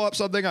do pull up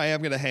something, I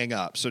am going to hang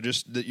up. So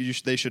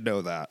they should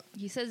know that.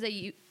 He says that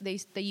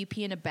you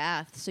pee in a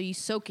bath, so you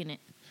soak in it.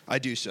 I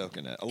do soak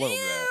in it a little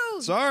Ew.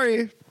 bit.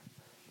 Sorry.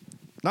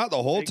 Not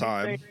the whole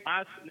time.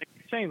 They're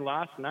saying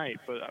last night,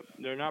 but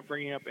they're not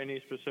bringing up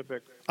any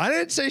specific. I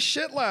didn't say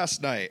shit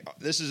last night.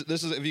 This is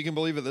if you can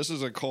believe it. This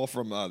is a call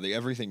from the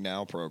Everything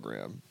Now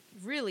program.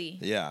 Really?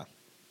 Yeah.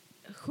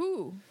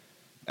 Who?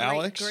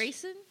 Alex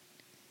Grayson?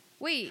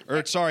 Wait.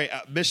 Or sorry,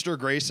 Mr.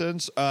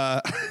 Grayson's.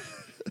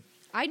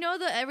 I know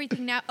the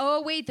Everything Now.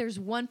 Oh wait, there's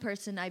one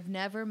person I've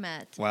never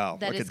met. Wow,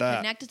 that look is at that.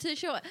 connected to the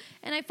show,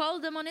 and I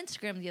followed them on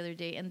Instagram the other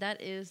day, and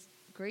that is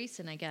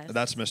Grayson, I guess.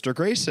 That's Mr.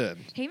 Grayson.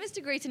 Hey,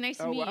 Mr. Grayson, nice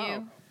to meet wow.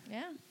 you.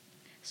 Yeah.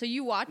 So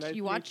you watch Nice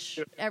to meet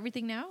you.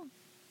 Everything Now?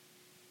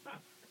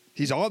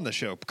 He's on the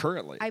show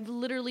currently. I've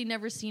literally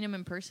never seen him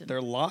in person. They're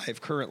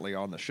live currently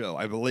on the show,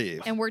 I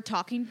believe. And we're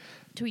talking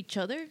to each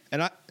other.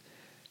 And I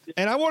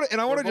want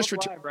to just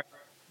Live, right?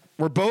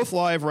 We're both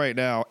live right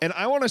now, and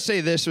I want to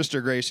say this,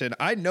 Mr. Grayson.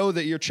 I know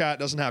that your chat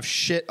doesn't have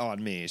shit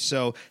on me,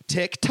 so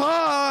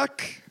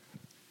TikTok.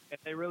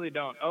 They really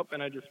don't. Oh,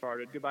 and I just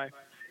farted. Goodbye.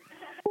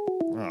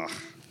 Ugh.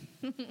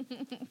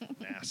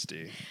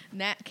 Nasty.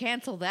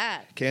 Cancel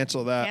that.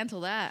 Cancel that.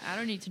 Cancel that. I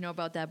don't need to know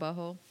about that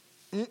butthole.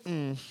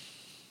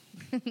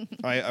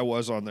 I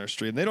was on their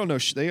stream. They don't know.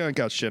 They ain't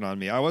got shit on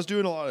me. I was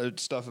doing a lot of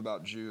stuff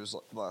about Jews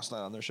last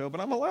night on their show,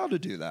 but I'm allowed to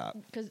do that.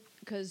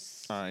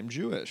 Because I'm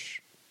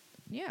Jewish.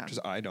 Yeah. Because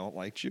I don't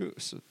like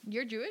Jews.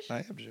 You're Jewish? I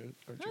am Jewish.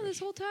 Oh, this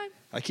whole time?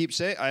 I keep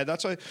saying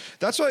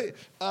that's why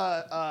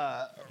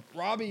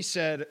Robbie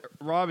said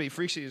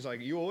Freaksy is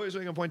like, you always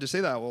make a point to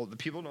say that. Well, the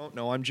people don't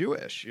know I'm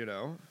Jewish, you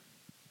know.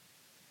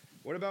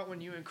 What about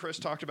when you and Chris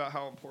talked about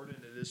how important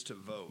it is to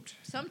vote?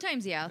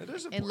 Sometimes, yeah. It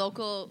is in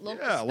local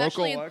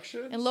local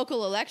elections. In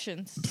local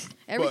elections.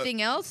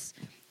 Everything else,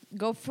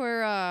 go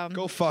for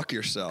go fuck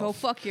yourself. Go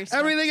fuck yourself.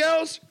 Everything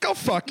else, go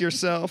fuck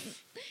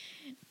yourself.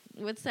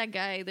 What's that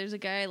guy? There's a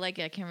guy I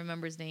can't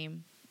remember his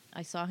name.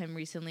 I saw him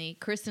recently.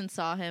 Kristen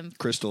saw him.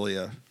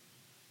 Crystalia.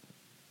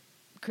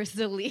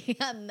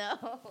 Crystalia, no.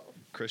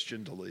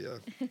 Christian D'Elia.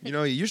 You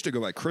know, he used to go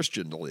by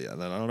Christian D'Elia,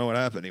 and then I don't know what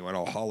happened. He went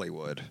all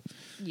Hollywood.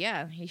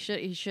 Yeah, he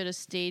should have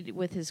stayed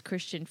with his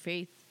Christian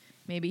faith.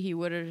 Maybe he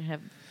would have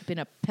been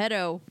a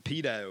pedophile.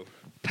 Pedophile.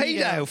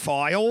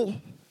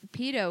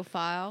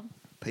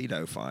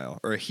 Pedophile.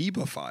 Or a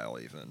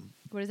hebophile, even.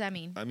 What does that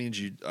mean? That means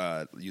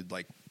you'd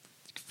like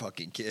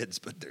fucking kids,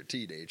 but they're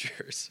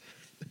teenagers.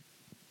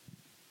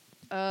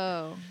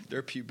 Oh.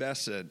 They're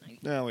pubescent.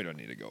 No, we don't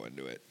need to go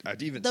into it.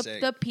 I'd even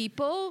say the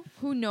people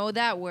who know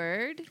that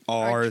word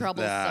are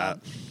troublesome.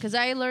 Because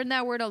I learned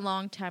that word a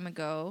long time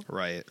ago.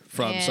 Right.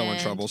 From someone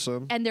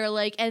troublesome. And they're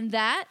like, and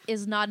that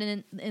is not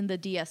in the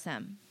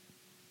DSM,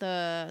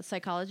 the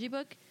psychology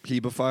book.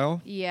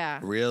 Hebophile?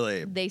 Yeah.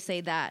 Really? They say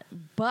that.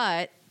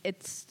 But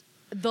it's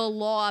the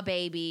law,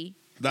 baby.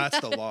 That's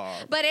the law.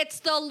 But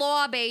it's the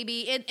law,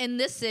 baby, in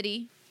this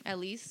city, at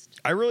least.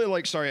 I really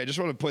like, I just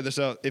want to point this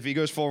out. If he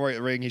goes full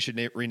right ring, he should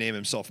rename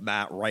himself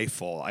Matt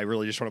Rifle. I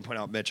really just want to point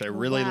out, Mitch, I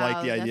really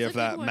like the idea of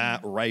that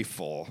Matt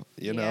Rifle.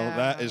 You know,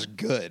 that is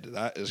good.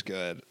 That is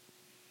good.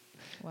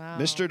 Wow.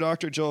 Mr.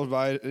 Dr. Joe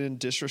Biden,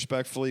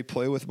 disrespectfully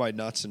play with my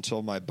nuts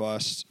until my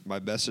bust. My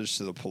message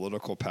to the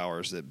political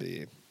powers that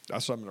be.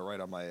 That's what I'm going to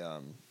write on my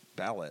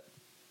ballot.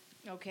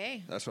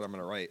 Okay. That's what I'm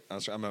going to write.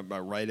 I'm going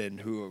to write in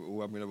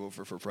who I'm going to vote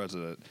for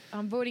president.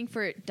 I'm voting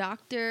for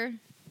Dr.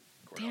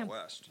 Cornel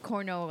West.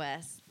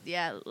 West.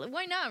 Yeah,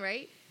 why not,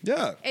 right?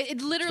 Yeah.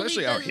 It literally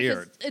especially out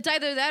here. It's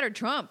either that or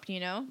Trump, you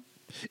know?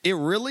 It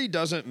really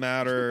doesn't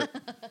matter.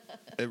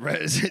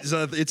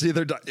 It's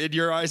either, in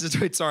your eyes,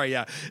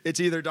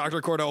 it's either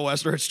Dr. Cornel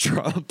West or it's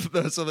Trump.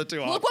 Those are the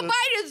two options. Look what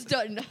Biden's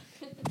done.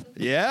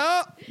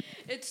 Yeah.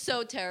 It's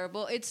so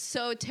terrible. It's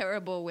so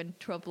terrible when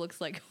Trump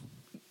looks like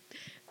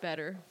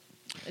better.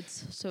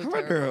 It's so terrible.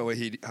 I wonder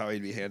how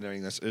he'd be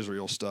handling this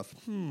Israel stuff.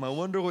 I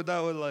wonder what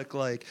that would look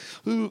like.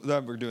 Ooh,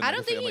 that we're doing. I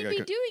don't think he'd be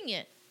doing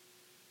it.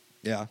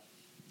 Yeah,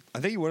 I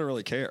think he wouldn't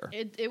really care.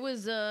 It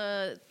was.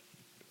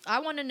 I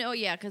want to know,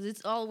 because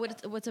it's all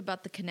what's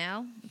about the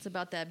canal. It's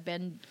about that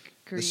Ben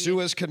Gurion. The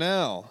Suez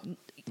Canal.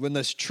 When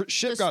the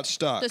ship got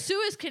stuck. The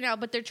Suez Canal,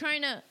 but they're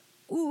trying to.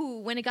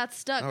 When it got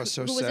stuck, was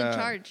so who was in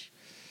charge?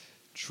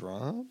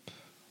 Trump.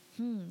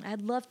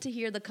 I'd love to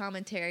hear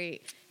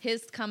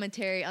his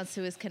commentary on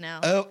Suez Canal.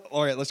 Oh,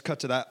 all right, let's cut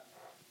to that.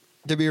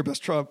 Give me your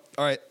best Trump.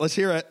 All right, let's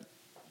hear it.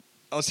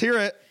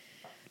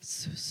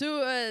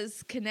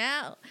 Suez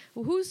Canal.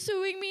 Who's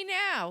suing me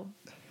now?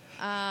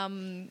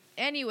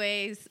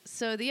 Anyways,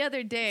 so the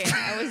other day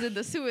I was in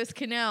the Suez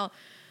Canal,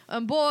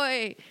 and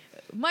boy,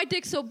 my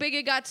dick's so big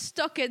it got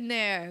stuck in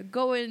there.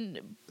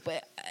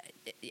 But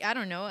I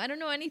don't know. I don't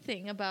know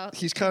anything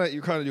about. You're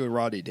kind of doing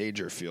Rodney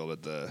Dangerfield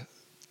at the.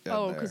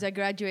 Oh, because I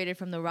graduated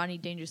from the Rodney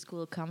Danger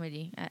School of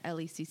Comedy at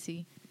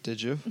LECC. Did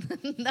you?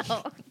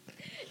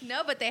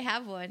 No, but they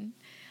have one.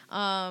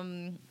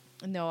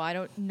 No, I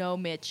don't know,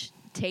 Mitch.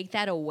 Take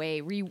that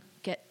away.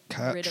 Get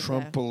rid of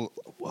that.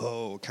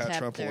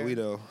 Cat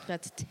Trumpoloito.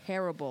 That's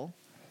terrible.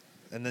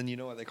 And then you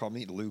know what they call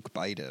me? Luke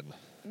Biden.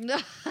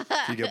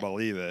 If you can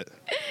believe it.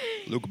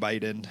 Luke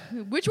Biden.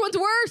 Which one's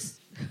worse?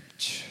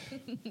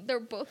 They're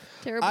both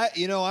terrible. I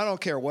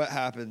don't care what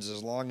happens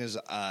as long as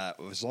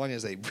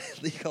they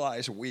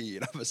legalize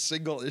weed. I'm a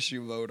single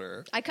issue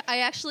voter. I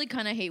actually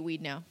kind of hate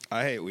weed now.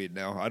 I hate weed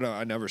now.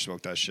 I never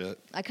smoked that shit.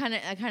 I kind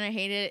of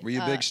hate it. Were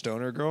you a big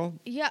stoner girl?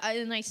 Yeah,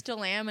 and I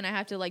still am, and I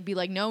have to be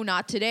like, no,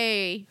 not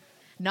today,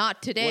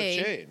 not today.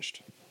 What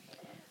changed?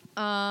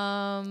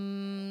 I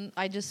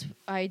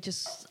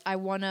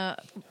wanna.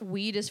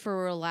 Weed is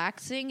for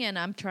relaxing, and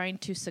I'm trying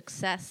to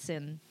success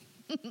in.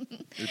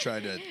 You're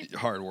trying to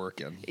hard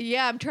work in.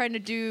 Yeah, I'm trying to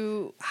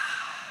do.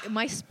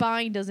 My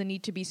spine doesn't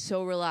need to be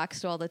so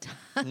relaxed all the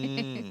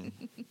time.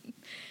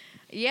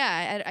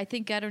 Yeah, I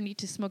think I don't need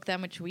to smoke that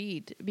much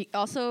weed.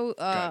 Also,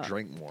 gotta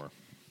drink more.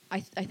 I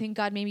think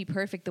God made me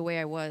perfect the way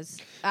I was.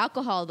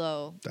 Alcohol,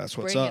 though, that's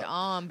what's bring up. It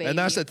on, baby. And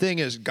that's the thing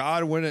is,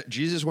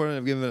 Jesus wouldn't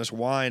have given us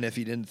wine if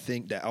he didn't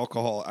think that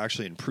alcohol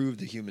actually improved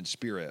the human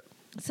spirit.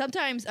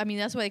 Sometimes,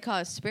 that's why they call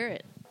it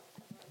Spirit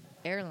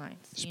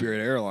Airlines. Spirit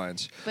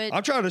Airlines. But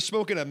I'm trying to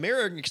smoke an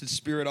American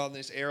spirit on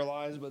these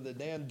airlines, but the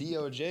damn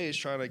DOJ is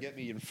trying to get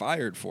me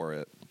fired for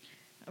it.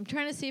 I'm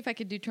trying to see if I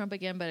could do Trump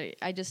again, but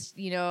I just,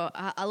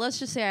 let's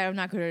just say I'm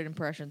not good at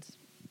impressions.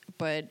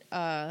 But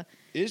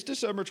is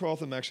December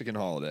 12th a Mexican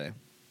holiday?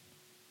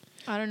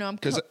 I don't know.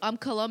 I'm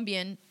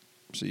Colombian.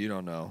 So you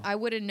don't know. I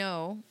wouldn't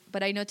know,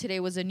 but I know today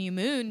was a new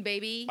moon,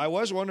 baby. I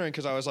was wondering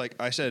because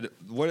I said,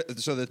 what?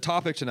 So the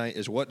topic tonight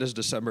is, what does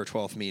December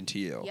 12th mean to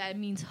you? Yeah, it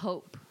means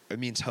hope. It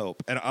means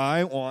hope. And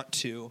I want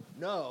to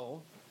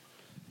know,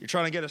 you're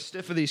trying to get a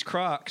stiff of these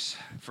Crocs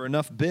for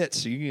enough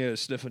bits so you can get a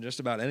sniff of just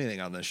about anything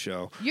on this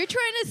show. You're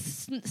trying to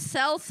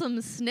sell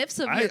some sniffs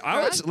of your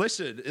Crocs?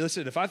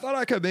 Listen, if I thought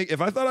I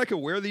could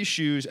wear these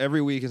shoes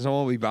every week and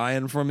someone would be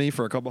buying from me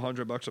for a couple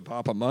 $100 a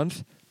pop a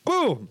month,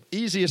 boom,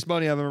 easiest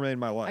money I've ever made in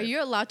my life. Are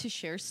you allowed to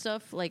share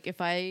stuff? Like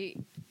if I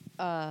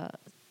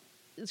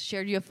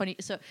shared you a funny...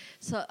 So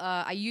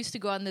I used to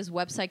go on this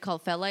website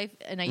called FetLife,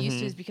 and I used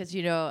to is because,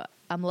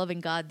 I'm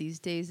loving God these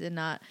days and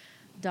not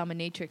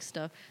dominatrix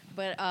stuff.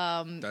 But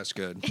that's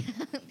good.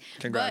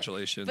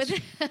 Congratulations.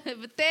 But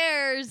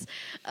there's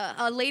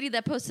a lady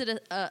that posted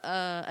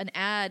an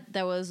ad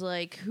that was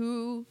like,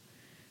 who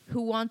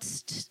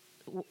wants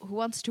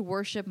to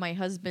worship my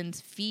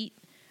husband's feet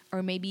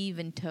or maybe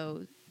even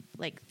toes,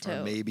 like toe.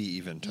 Or maybe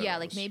even toes. Yeah,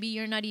 like maybe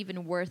you're not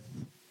even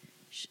worth.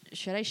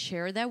 Should I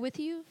share that with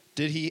you?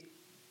 Did he?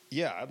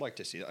 Yeah, I'd like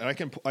to see that. And I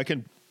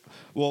can.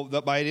 Well,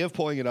 my idea of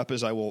pulling it up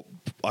is I will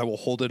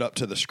hold it up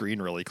to the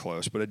screen really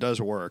close, but it does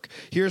work.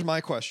 Here's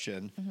my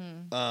question: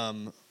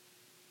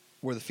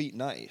 were the feet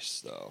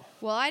nice though?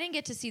 Well, I didn't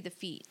get to see the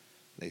feet.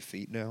 They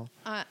feet now?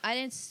 I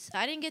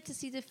didn't get to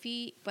see the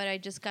feet, but I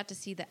just got to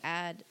see the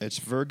ad. It's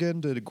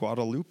Virgen de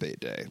Guadalupe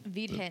Day.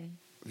 Virgen.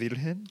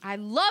 Virgen? I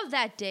love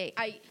that day.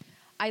 I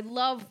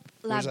love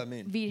what does that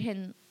mean?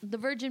 Virgen, the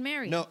Virgin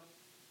Mary. No.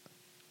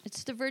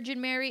 It's the Virgin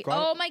Mary.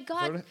 Oh my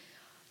God.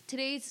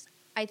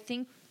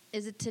 Virgen?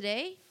 Is it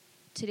today?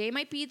 Today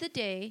might be the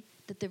day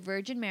that the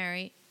Virgin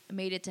Mary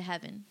made it to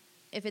heaven.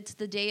 If it's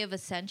the day of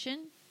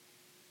Ascension,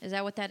 is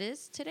that what that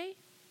is today?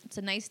 It's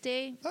a nice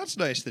day. That's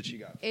nice that you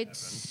got. It's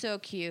so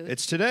cute.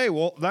 It's today.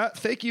 Well,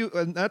 thank you,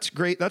 and that's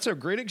great. That's a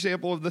great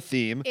example of the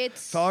theme.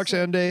 It's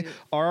Alexander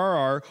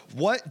RRR.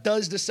 What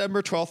does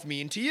December 12th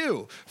mean to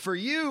you? For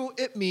you,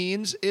 it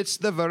means it's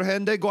the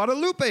Virgen de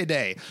Guadalupe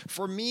Day.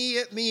 For me,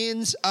 it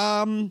means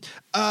we're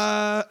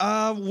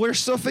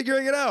still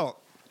figuring it out.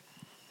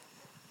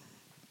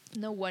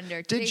 No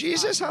wonder. Did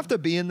Jesus have to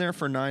be in there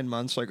for 9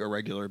 months like a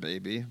regular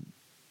baby?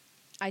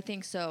 I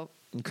think so.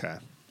 Okay.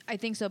 I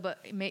think so,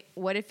 but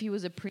what if he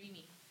was a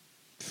preemie?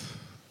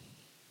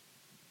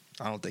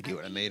 I don't think he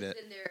would have made it.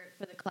 He was in there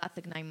for the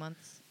classic 9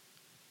 months.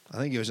 I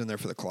think he was in there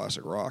for the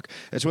classic rock.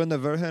 It's when the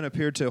Virgen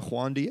appeared to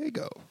Juan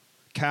Diego.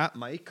 Cat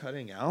Mike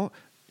cutting out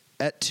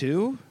at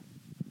 2?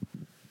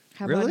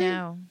 How Really?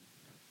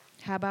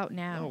 about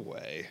now? No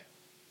way.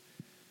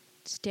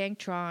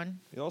 Stanktron.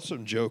 Y'all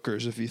some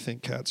jokers if you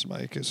think Cat's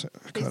Mike is They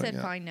cutting said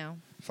out. fine now.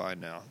 Fine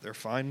now. They're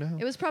fine now?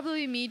 It was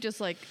probably me just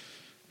like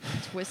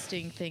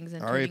twisting things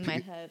and turning my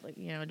head, like,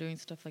 doing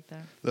stuff like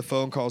that. The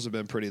phone calls have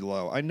been pretty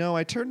low. I know.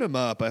 I turned them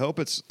up. I hope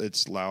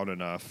it's loud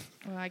enough.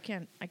 Well, I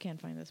can't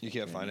find this. You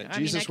can't find it. I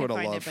Jesus mean, would have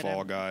find loved it, but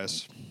Fall I'm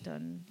Guys.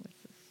 Done with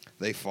this.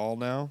 They fall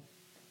now.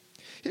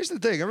 Here's the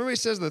thing. Everybody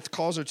says that the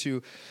calls are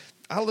too.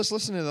 I was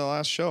listening to the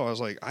last show. I was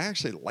like, I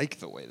actually like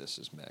the way this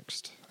is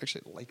mixed.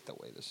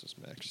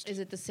 Is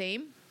it the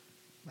same?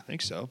 I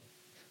think so.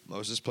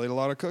 Moses played a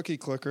lot of cookie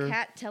clicker.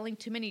 Cat telling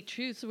too many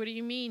truths. What do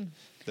you mean?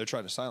 They're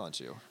trying to silence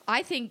you.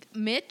 I think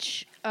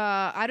Mitch,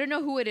 I don't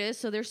know who it is.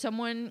 So there's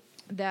someone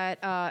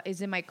that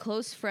is in my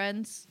close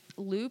friends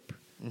loop.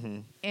 Mm-hmm.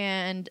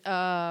 And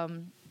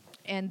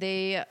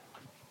they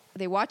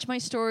watch my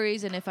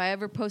stories. And if I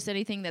ever post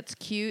anything that's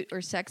cute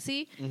or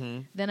sexy,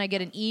 then I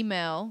get an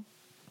email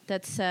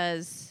that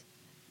says,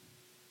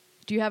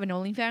 do you have an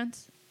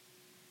OnlyFans?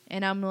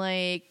 And I'm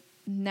like,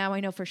 now I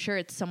know for sure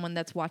it's someone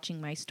that's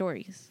watching my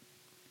stories.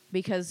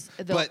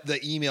 But the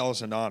email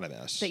is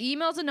anonymous. The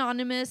email's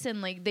anonymous,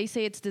 and like they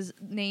say it's this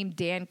name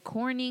Dan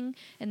Corning,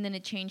 and then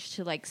it changed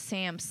to like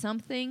Sam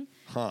something.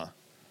 Huh.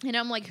 And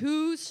I'm like,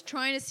 who's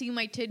trying to see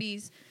my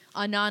titties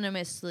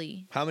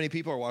anonymously? How many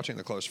people are watching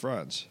The Close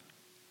Friends?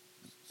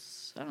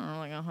 I don't know,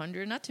 like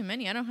 100. Not too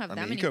many. I don't have that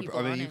many people. people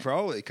on you it.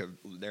 probably could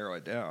narrow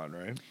it down,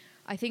 right?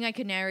 I think I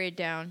could narrow it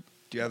down.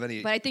 Do you have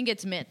any? But I think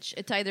it's Mitch.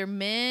 It's either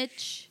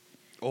Mitch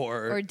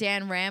or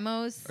Dan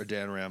Ramos. Or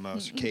Dan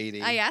Ramos,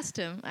 Katie. I asked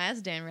him. I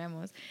asked Dan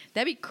Ramos.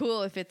 That'd be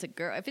cool if it's a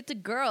girl. If it's a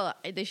girl,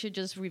 they should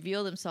just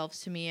reveal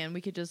themselves to me, and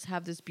we could just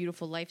have this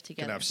beautiful life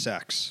together. Can have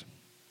sex,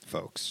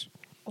 folks.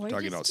 Or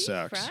Talking just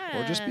about be sex, friends.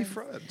 or just be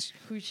friends.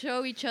 Who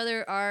show each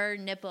other our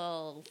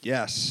nipples.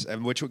 Yes,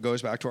 and which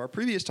goes back to our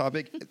previous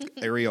topic,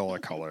 areola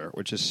color,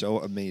 which is so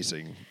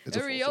amazing. It's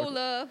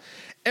Areola.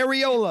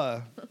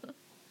 Areola.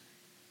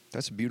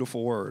 That's a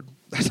beautiful word.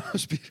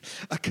 That's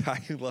a guy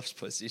who loves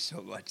pussy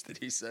so much that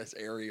he says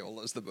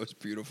areola is the most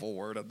beautiful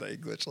word in the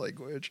English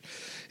language.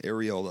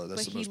 Areola,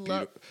 that's But the most he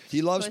beautiful.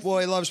 He loves. pussy. Well,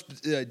 he loves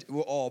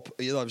all.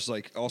 He loves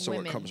like also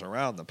Women. what comes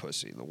around the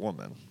pussy, the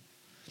woman.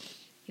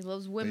 He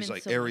loves But women. he's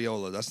like so much.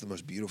 areola. That's the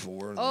most beautiful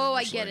word. In the Oh, I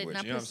English get language. it.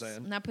 Not You know what I'm pussy,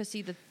 saying? not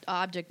pussy, the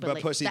object, but, But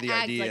like pussy, the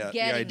act, idea. like The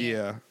getting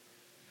idea. It.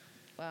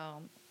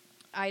 Well,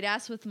 I'd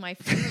ask with my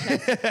free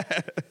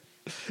chest.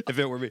 If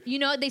it were me. You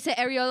know, they say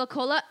areola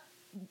cola.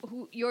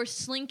 Your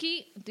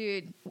Slinky,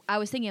 dude. I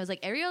was thinking, I was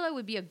like, areola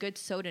would be a good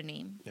soda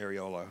name.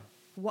 Areola.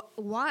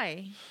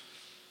 Why?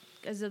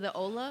 Because of the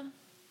Ola,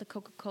 the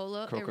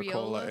Coca-Cola,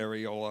 Coca-Cola,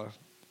 areola.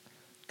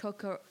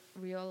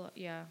 Coca-Riola,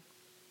 yeah.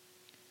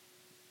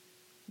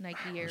 Nike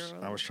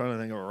areola. I was trying to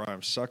think of a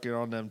rhyme. Sucking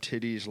on them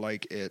titties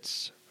like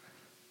it's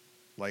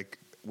like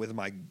with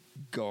my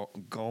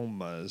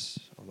gomas,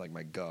 like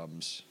my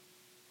gums.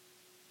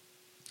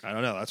 I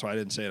don't know. That's why I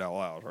didn't say it out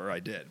loud, or I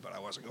did, but I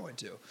wasn't going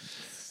to.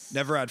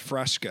 Never had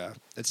Fresca.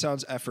 It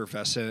sounds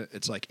effervescent.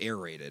 It's like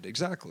aerated.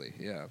 Exactly.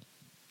 Yeah.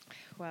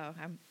 Wow,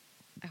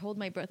 I hold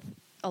my breath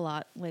a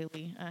lot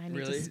lately. I need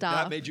Really? to stop.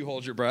 That made you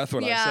hold your breath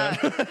when yeah.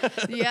 I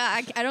said.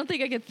 Yeah, I don't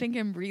think I could think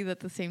and breathe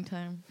at the same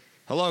time.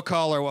 Hello,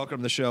 caller. Welcome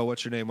to the show.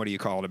 What's your name? What are you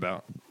calling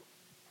about?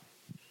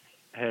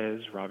 Hey,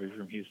 it's Robbie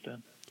from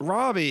Houston.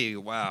 Robbie.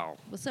 Wow.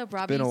 What's up,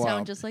 Robbie? been a You while.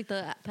 sound just like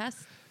the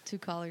past two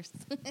callers.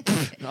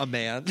 A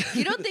man.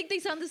 You don't think they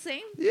sound the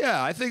same?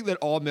 Yeah, I think that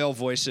all male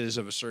voices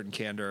of a certain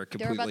candor are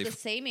They're completely. about the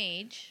same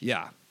age.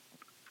 Yeah.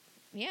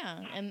 Yeah,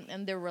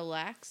 and they're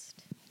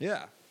relaxed.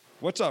 Yeah.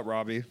 What's up,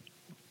 Robbie?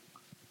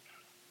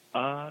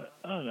 Oh,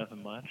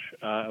 nothing much.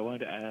 I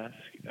wanted to ask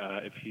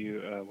if you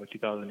what you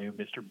thought of the new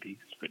Mr.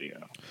 Beast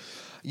video.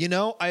 You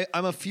know,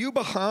 I'm a few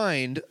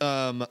behind.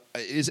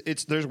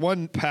 There's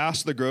one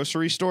past the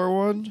grocery store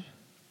one.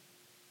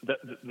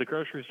 The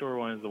grocery store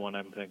one is the one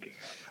I'm thinking.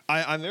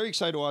 I'm very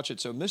excited to watch it.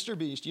 So, Mr.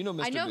 Beast, you know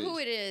Mr. Beast. I know who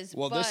it is.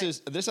 Well, but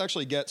this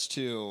actually gets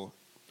to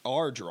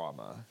our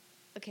drama.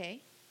 okay.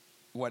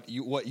 What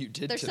you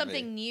did There's to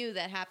something me. new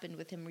that happened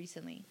with him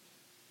recently.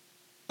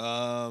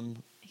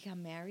 He got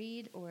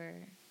married, or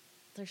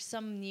there's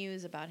some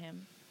news about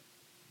him.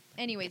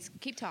 Anyways,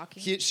 keep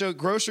talking. So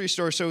grocery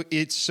store. So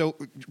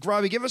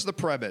Robbie, give us the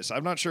premise.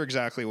 I'm not sure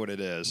exactly what it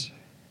is.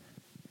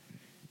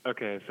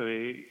 Okay, so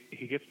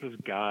he gets this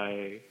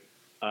guy,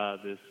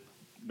 this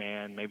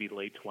man, maybe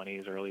late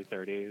 20s, early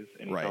 30s,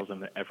 and he Right. tells him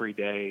that every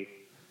day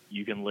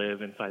you can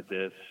live inside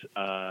this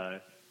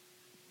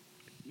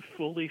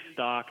fully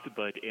stocked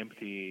but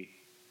empty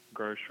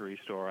grocery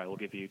store. I will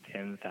give you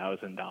 $10,000.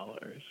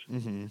 Mm-hmm. To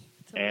live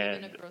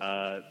in a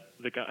grocery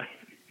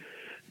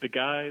The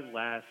guy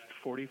lasts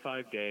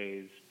 45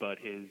 days, but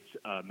his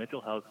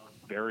mental health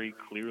very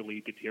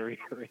clearly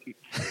deteriorates,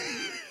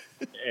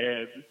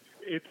 and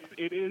it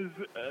is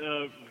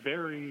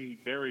very,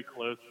 very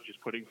close to just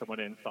putting someone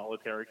in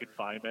solitary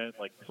confinement.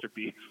 Like Mr.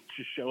 Beast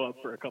just show up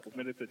for a couple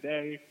minutes a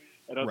day,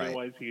 and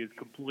otherwise he is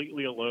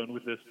completely alone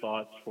with his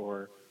thoughts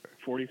for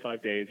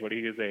 45 days. When he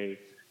is a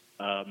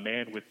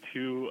man with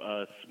two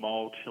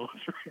small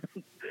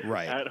children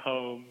Right. at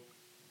home.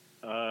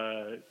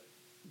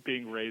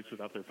 Being raised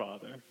without their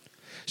father.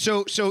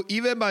 So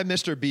even by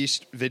Mr.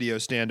 Beast video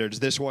standards,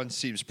 this one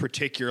seems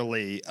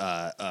particularly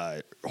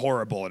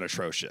horrible and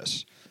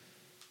atrocious.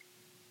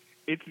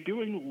 It's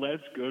doing less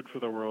good for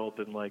the world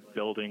than like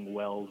building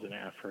wells in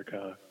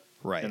Africa,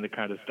 Right. And the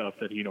kind of stuff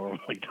that he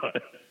normally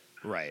does.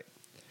 Right.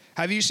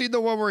 Have you seen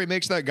the one where he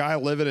makes that guy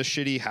live in a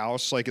shitty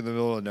house, like in the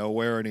middle of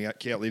nowhere, and he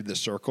can't leave the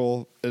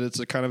circle? And it's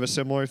a kind of a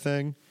similar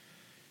thing.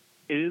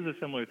 It is a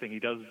similar thing. He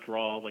does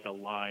draw like a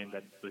line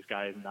that this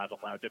guy is not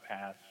allowed to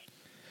pass.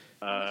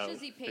 How much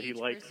does he pay that he each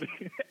likes.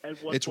 person?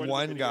 At one It's point in the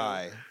one video-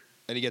 guy,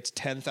 and he gets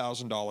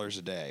 $10,000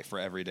 a day for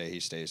every day he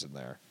stays in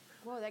there.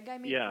 Whoa, that guy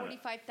made Yeah.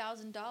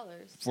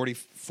 $45,000.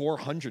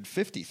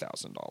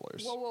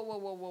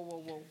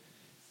 $450,000.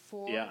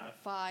 Whoa. Yeah.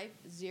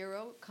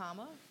 450,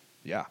 comma.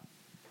 Yeah.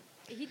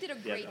 He did a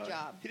great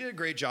job. He did a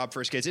great job for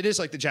his kids. It is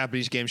like the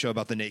Japanese game show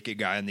about the naked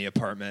guy in the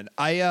apartment.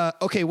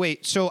 Okay,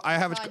 wait. So I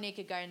have I saw a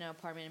naked guy in an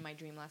apartment in my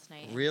dream last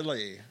night.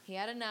 Really? He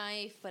had a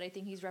knife, but I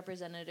think he's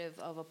representative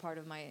of a part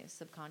of my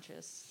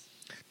subconscious.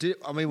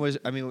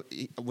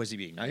 Was he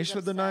being nice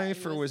with the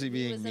knife, or was he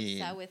being mean? He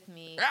was upset with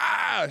me.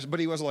 But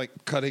he wasn't like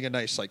cutting a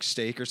nice like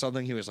steak or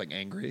something. He was like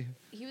angry.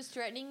 He was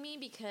threatening me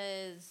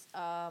because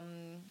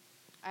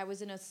I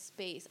was in a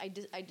space.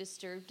 I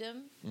disturbed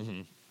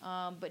him.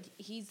 But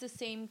he's the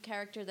same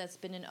character that's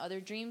been in other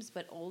dreams,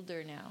 but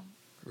older now.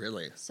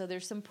 Really? So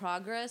there's some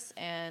progress,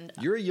 and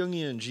you're a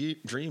Jungian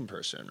dream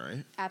person,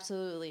 right?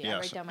 Absolutely. Yes. I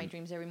write down my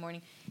dreams every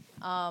morning,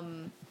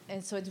 and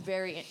so it's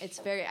very.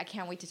 I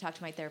can't wait to talk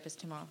to my therapist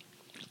tomorrow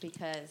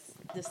because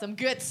there's some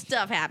good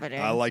stuff happening.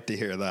 I like to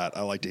hear that.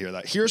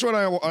 Here's what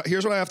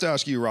I have to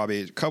ask you,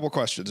 Robbie. A couple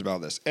questions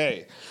about this.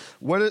 A,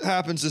 what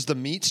happens? Does the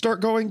meat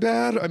start going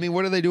bad? I mean,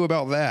 what do they do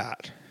about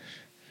that?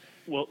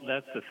 Well,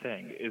 that's the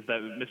thing, is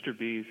that Mr.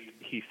 Beast,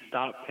 he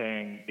stopped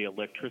paying the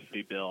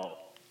electricity bill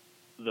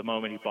the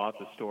moment he bought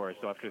the store.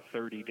 So after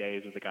 30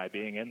 days of the guy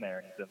being in there,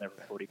 and he's in there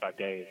for 45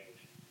 days,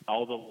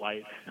 all the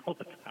lights, all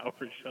the power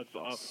shuts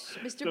off.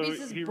 Mr.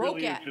 Beast is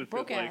broke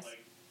ass.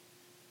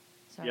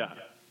 Sorry. Yeah,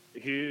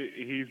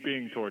 he's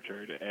being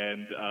tortured,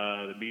 and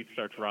the meat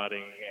starts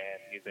rotting,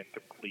 and he's in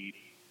complete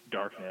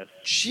darkness.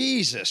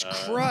 Jesus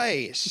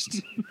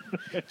Christ.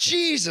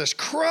 Jesus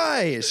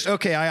Christ.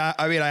 Okay,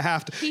 I mean, I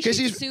have to. He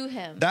should sue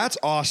him. That's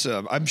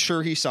awesome. I'm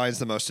sure he signs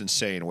the most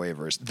insane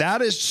waivers.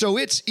 That is, so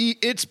it's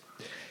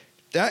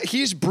that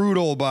he's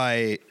brutal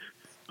by,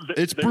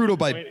 it's brutal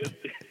by.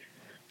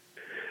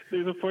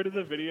 There's a point in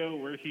the video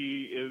where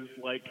he is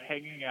like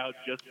hanging out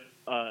just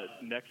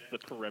next to the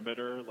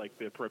perimeter, like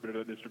the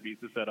perimeter that Mr.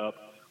 Beast has set up.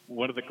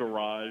 One of the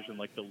garage and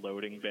like the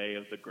loading bay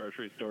of the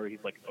grocery store,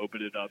 he's like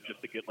opened it up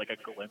just to get like a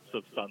glimpse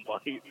of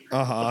sunlight.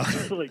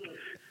 Like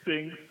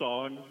sing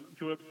songs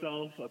to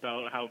himself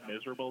about how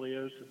miserable he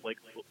is, just like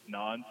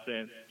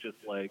nonsense, just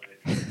like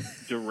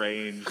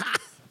deranged,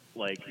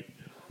 like.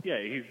 Yeah,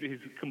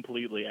 he's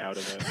completely out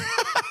of it.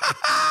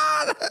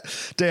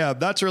 Damn,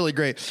 that's really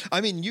great.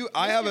 I mean,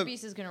 Mr.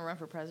 Beast is going to run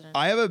for president.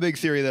 I have a big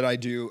theory that I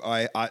do.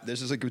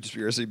 This is a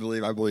conspiracy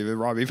belief. I believe in.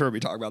 Robbie, you've heard me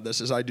talk about this.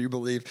 Is I do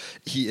believe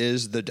he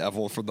is the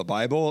devil from the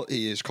Bible.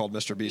 He is called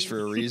Mr. Beast for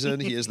a reason.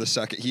 He is the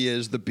second. He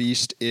is the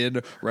beast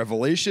in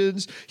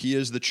Revelations. He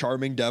is the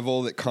charming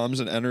devil that comes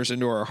and enters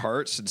into our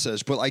hearts and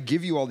says, "But I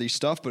give you all these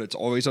stuff, but it's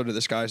always under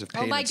the guise of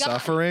pain and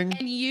suffering."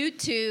 And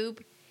YouTube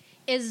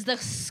is the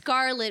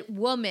Scarlet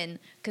Woman,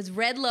 because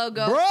Red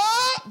Logo,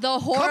 Bruh! the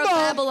Whore of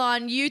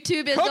Babylon.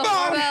 YouTube is the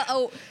Whore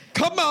of...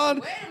 Come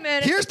on. Wait a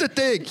minute. Here's the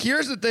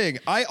thing.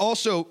 I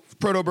also,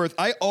 Proto-Birth,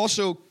 I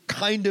also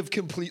kind of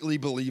completely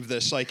believe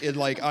this.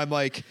 I'm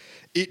like,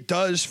 it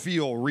does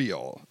feel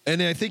real.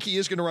 And I think he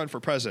is going to run for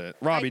president.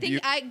 Robbie,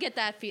 I get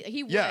that feeling.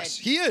 He would. Yes,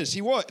 he is.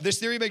 He would. This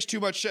theory makes too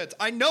much sense.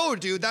 I know,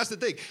 dude. That's the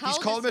thing. He's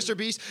called Mr.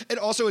 Beast. And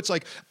also it's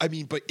like, I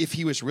mean, but if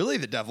he was really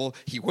the devil,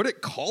 he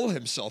wouldn't call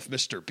himself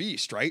Mr.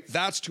 Beast, right?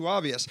 That's too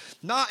obvious.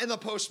 Not in the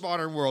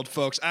postmodern world,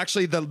 folks.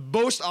 Actually, the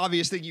most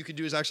obvious thing you can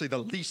do is actually the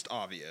least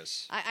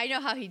obvious. I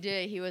know how he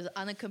did it. He was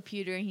on a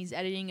computer and he's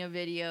editing a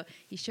video.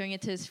 He's showing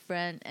it to his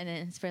friend. And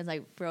then his friend's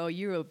like, bro,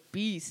 you're a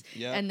beast.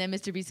 Yeah. And then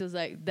Mr. Beast was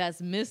like,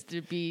 that's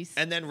Mr. Beast.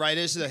 And then right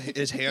as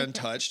his hand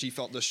touched, he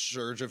felt the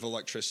surge of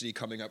electricity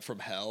coming up from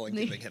hell and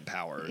giving him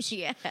powers.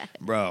 Yeah.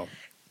 Bro.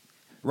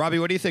 Robbie,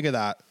 what do you think of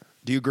that?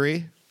 Do you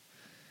agree?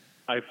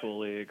 I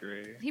fully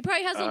agree. He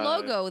probably has a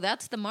logo.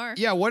 That's the mark.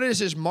 Yeah, what is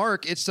his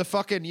mark? It's the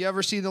fucking, you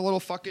ever seen the little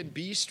fucking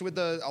beast with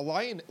the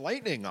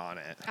lightning on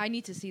it? I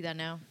need to see that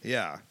now.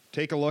 Yeah,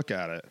 take a look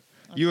at it.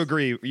 You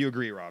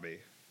agree, Robbie?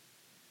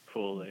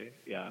 Fully,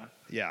 yeah.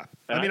 Yeah.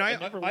 And I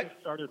never would have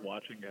started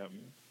watching him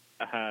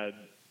had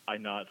I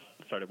not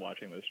started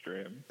watching this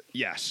stream.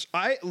 Yes.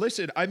 I'm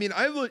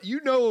glad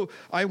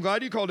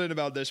you called in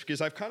about this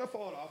because I've kind of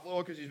fallen off a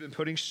little because he's been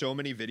putting so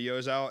many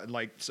videos out and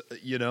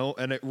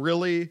and it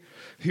really,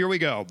 here we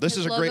go. This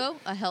is a great.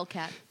 A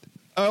Hellcat.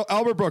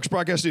 Albert Brooks,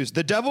 Broadcast News.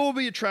 The devil will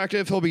be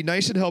attractive. He'll be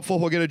nice and helpful.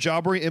 He'll get a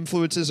job where he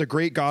influences a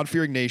great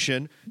God-fearing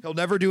nation. He'll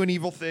never do an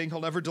evil thing. He'll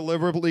never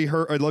deliberately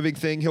hurt a living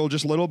thing. He'll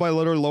just little by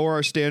little lower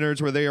our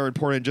standards where they are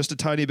important just a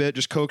tiny bit,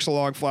 just coax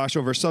along, flash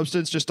over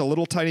substance just a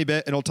little tiny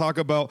bit, and he'll talk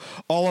about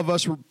all of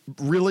us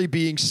really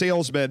being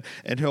salesmen,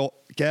 and he'll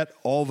get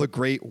all the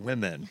great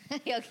women.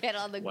 He'll get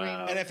all the great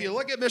women. And if you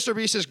look at Mr.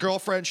 Beast's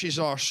girlfriend, she's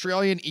an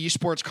Australian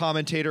esports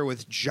commentator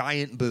with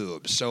giant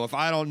boobs. So if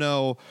I don't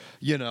know,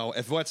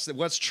 if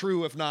what's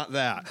true, if not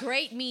that.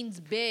 Great means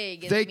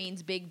big, and it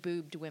means big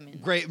boobed women.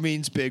 Great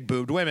means big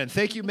boobed women.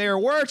 Thank you, Mayor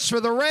Wirtz, for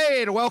the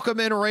raid.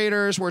 Welcome in,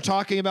 Raiders. We're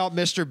talking about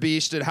Mr.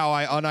 Beast and how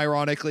I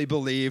unironically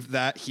believe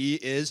that he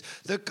is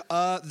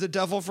the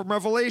devil from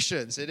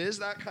Revelations. It is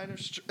that kind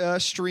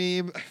of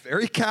stream,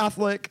 very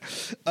Catholic.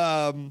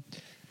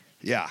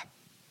 Yeah.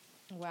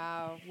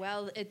 Wow.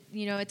 Well,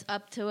 it's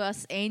up to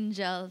us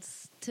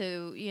angels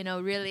to,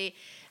 really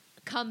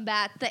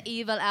combat the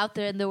evil out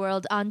there in the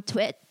world on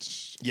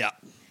Twitch. Yeah.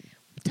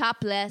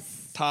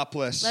 Topless.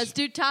 Let's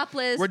do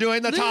topless. We're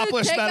doing the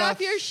topless take meta. Take off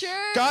your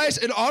shirt. Guys,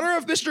 in honor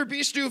of Mr.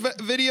 Beast's new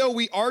video,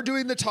 we are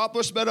doing the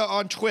topless meta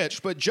on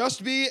Twitch. But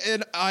just me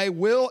and I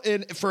will,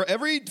 for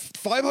every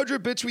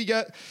 500 bits we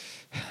get,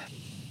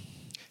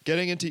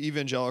 getting into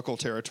evangelical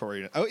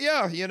territory. Oh,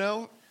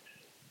 yeah,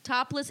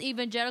 Topless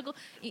evangelical.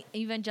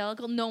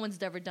 No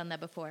one's ever done that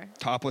before.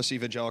 Topless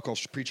evangelical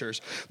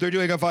preachers. They're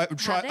doing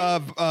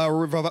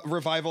a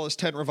revivalist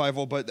tent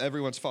revival, but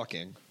everyone's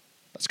fucking.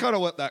 That's kind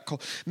of what that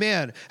cult.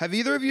 Man, have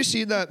either of you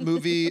seen that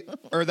movie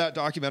or that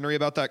documentary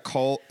about that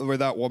cult where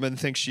that woman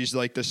thinks she's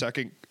like the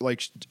second,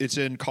 like it's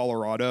in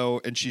Colorado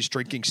and she's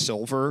drinking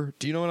silver?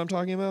 Do you know what I'm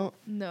talking about?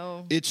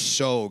 No. It's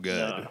so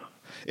good.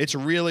 It's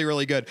really,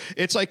 really good.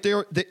 It's like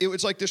it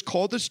was like this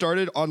cult that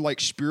started on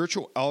like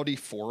spirituality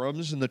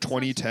forums in the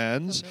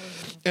 2010s,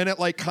 and it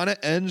like kind of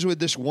ends with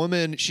this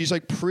woman. She's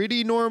like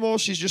pretty normal.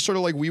 She's just sort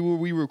of like wee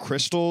woo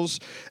crystals,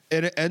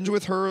 and it ends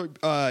with her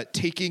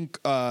taking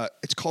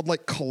it's called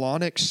like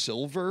colonic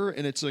silver,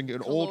 and it's like an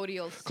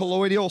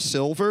colloidal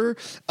silver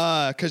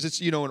because it's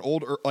an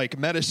old like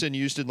medicine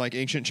used in like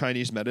ancient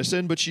Chinese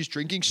medicine. But she's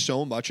drinking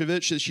so much of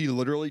it that she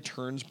literally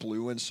turns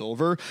blue and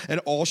silver,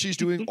 and all she's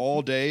doing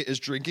all day is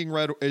drinking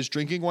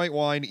white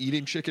wine,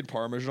 eating chicken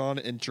parmesan,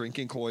 and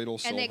drinking colloidal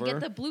silver. And they get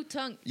the blue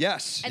tongue.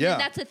 Yes, and then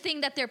that's a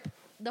thing that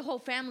the whole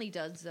family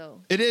does,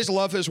 though. It is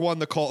Love Has Won,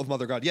 the Cult of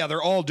Mother God. Yeah,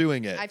 they're all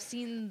doing it. I've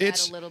seen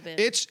that a little bit.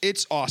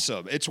 It's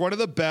awesome. It's one of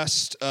the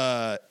best.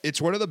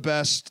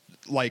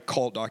 Like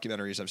cult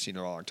documentaries I've seen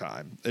in a long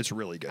time. It's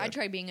really good. I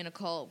tried being in a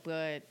cult,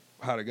 but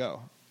how'd it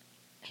go?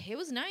 It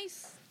was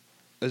nice.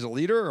 As a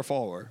leader or a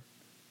follower?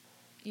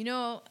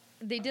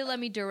 They did let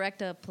me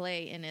direct a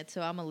play in it,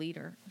 so I'm a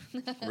leader.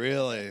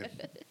 Really?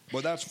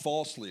 Well, that's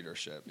false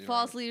leadership.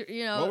 False leader,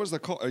 What was the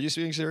cult? Are you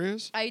being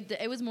serious?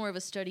 It was more of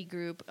a study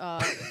group,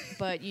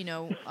 but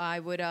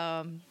I would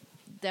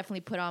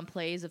definitely put on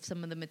plays of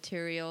some of the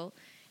material,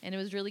 and it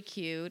was really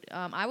cute.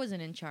 I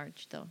wasn't in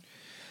charge though.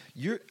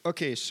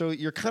 So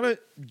you're kind of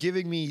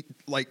giving me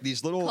like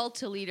these little Cult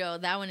Toledo.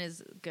 That one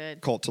is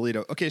good. Cult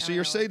Toledo. Okay, so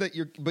you're saying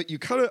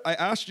that I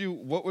asked you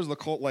what was the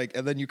cult like,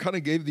 and then you kind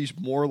of gave these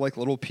more like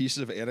little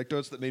pieces of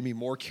anecdotes that made me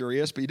more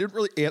curious, but you didn't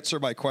really answer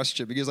my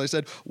question because I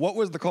said, what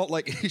was the cult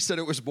like? And you said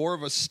it was more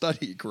of a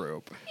study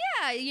group.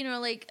 Yeah,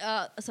 like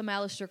some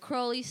Aleister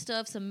Crowley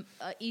stuff, some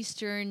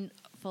Eastern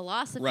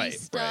philosophy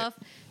stuff,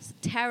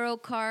 tarot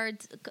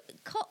cards.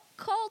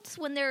 Cults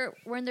when they're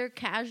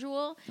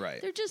casual,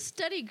 they're just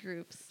study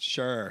groups.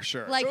 Sure.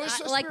 Like so it's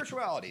a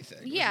spirituality thing.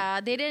 Yeah,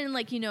 they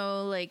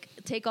didn't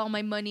take all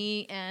my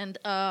money and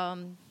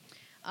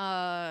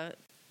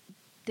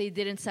they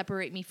didn't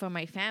separate me from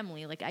my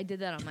family. Like I did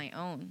that on my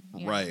own.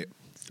 Right.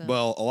 So.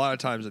 Well, a lot of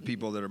times the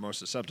people that are most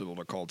susceptible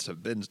to cults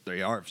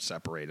they are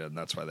separated, and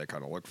that's why they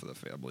kind of look for the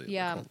family.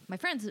 Yeah, my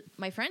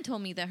friend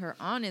told me that her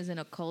aunt is in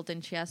a cult,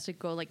 and she has to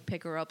go like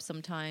pick her up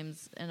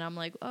sometimes. And I'm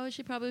like, oh,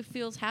 she probably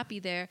feels happy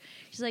there.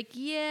 She's like,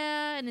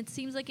 yeah, and it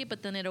seems like it,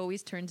 but then it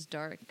always turns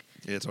dark.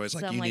 Yeah, it's always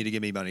like, you need to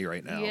give me money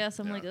right now. Yeah,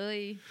 so I'm like,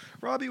 oy.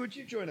 Robbie, would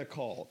you join a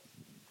cult?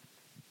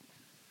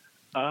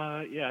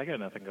 Yeah, I got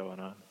nothing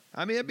going on.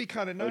 I mean, it'd be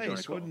kind of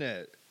nice, wouldn't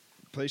it?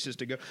 Places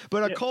to go,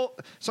 but a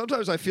cult.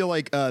 Sometimes I feel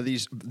like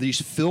these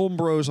film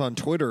bros on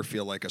Twitter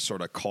feel like a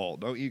sort of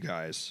cult, don't you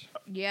guys?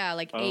 Yeah,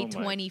 like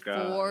A24,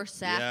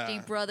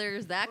 Safdie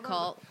Brothers, that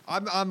cult.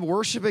 I'm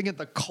worshiping at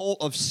the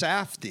cult of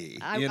Safdie.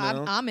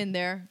 I'm in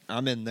there.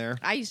 I'm in there.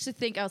 I used to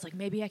think I was like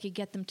maybe I could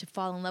get them to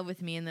fall in love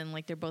with me, and then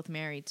like they're both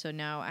married, so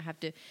now I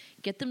have to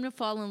get them to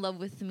fall in love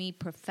with me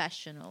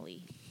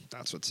professionally.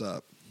 That's what's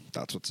up.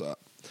 All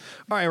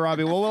right,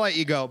 Robbie. Well, we'll let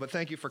you go, but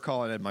thank you for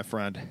calling in, my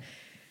friend.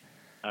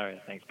 All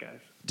right, thanks, guys.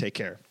 Take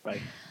care. Bye.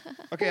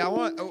 Okay, I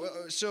want.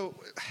 So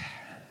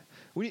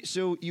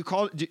you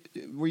called?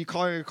 Were you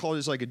calling it a cult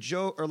as like a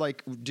joke, or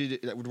like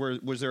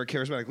was there a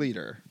charismatic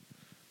leader?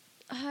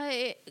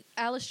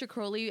 Aleister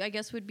Crowley, I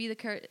guess, would be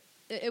the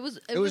It was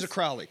a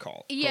Crowley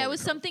cult. Yeah, it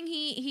was something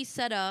he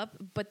set up,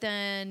 but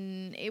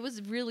then it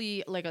was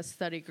really like a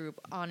study group.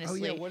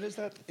 Honestly. Oh yeah, what is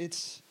that?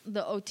 It's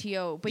the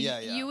OTO. But yeah.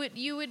 you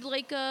would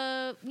like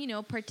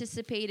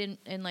participate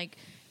in like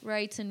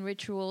rites and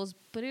rituals,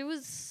 but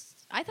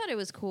I thought it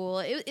was cool.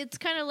 It's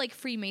kind of like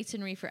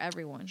Freemasonry for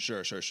everyone.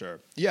 Sure.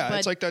 Yeah,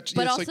 it's like that. It's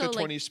like the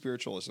 20s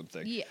spiritualism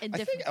thing. Yeah,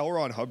 I think L.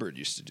 Ron Hubbard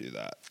used to do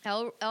that.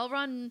 L.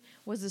 Ron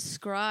was a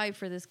scribe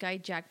for this guy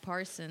Jack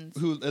Parsons,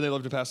 and they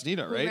lived in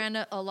Pasadena, right? Who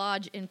ran a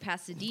lodge in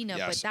Pasadena,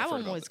 yes, but that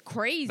one was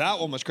crazy. That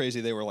one was crazy.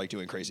 They were like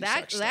doing crazy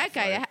sex that stuff,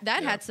 guy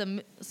right? had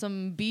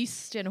some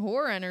beast and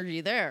horror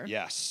energy there.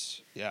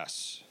 Yes.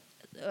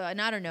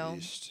 And I don't know.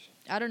 Beast.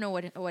 I don't know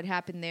what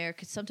happened there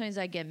because sometimes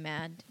I get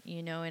mad,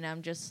 and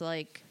I'm just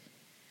like.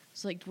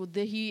 It's like, well,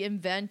 did he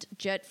invent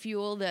jet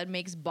fuel that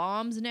makes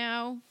bombs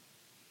now?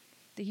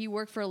 Did he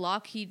work for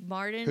Lockheed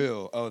Martin?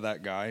 Who? Oh,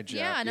 that guy?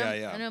 Jack.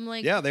 Yeah. And I'm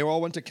like... Yeah, they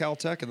all went to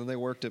Caltech, and then they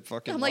worked at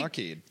fucking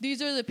Lockheed. Like,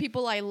 these are the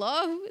people I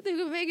love.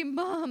 They're making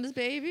bombs,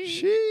 baby.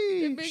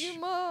 Sheesh. They're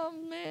making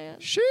bombs, man.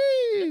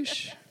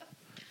 Sheesh.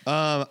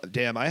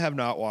 Damn, I have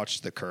not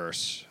watched The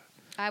Curse.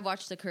 I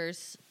watched The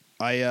Curse.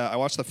 I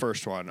watched the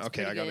first one. It's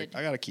okay, I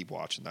gotta keep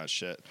watching that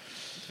shit.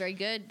 It's very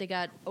good. They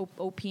got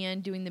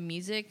OPN doing the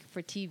music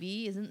for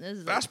TV.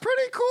 That's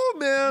pretty cool,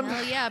 man.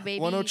 Hell yeah,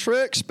 baby. 10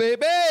 Tricks,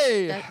 baby.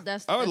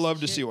 I would love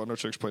to see 10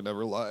 Tricks play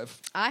Never live.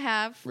 I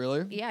have.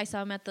 Really? Yeah, I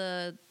saw him at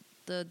the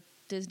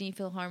Disney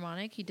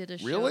Philharmonic. He did a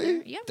show. Really?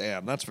 There. Yeah.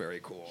 Damn, that's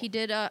very cool. He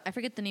did. I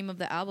forget the name of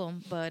the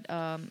album, but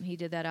he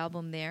did that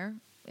album there.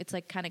 It's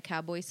like kind of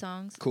cowboy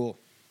songs. Cool.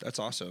 That's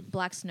awesome.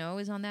 Black Snow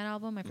is on that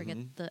album. I forget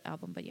the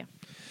album, but yeah.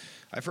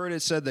 I've heard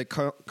it said that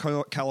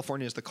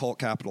California is the cult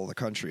capital of the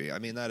country. I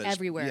mean, that is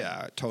everywhere.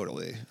 Yeah,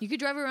 totally. You could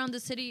drive around the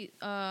city,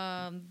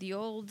 the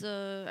old,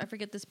 I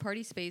forget this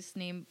party space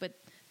name, but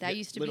that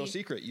used to Little be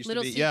Secret used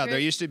Little to be. Secret. Yeah, there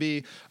used to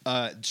be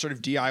sort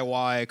of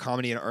DIY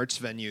comedy and arts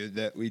venue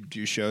that we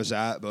do shows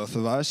at, both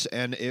of us,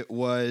 and it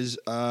was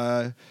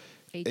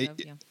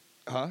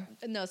Huh?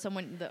 No,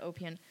 someone the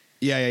OPN.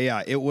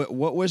 Yeah.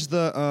 What was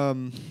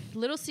the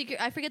Little Secret?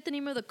 I forget the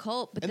name of the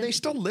cult, but and they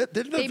still live.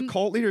 Didn't the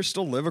cult leaders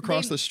still live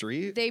across the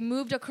street? They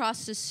moved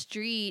across the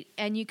street,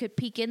 and you could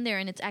peek in there,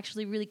 and it's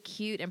actually really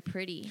cute and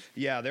pretty.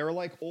 Yeah, they were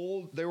like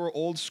old. They were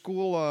old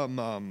school.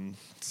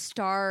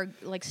 Star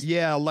like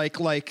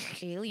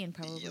Alien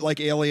probably. Like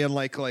Alien,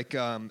 like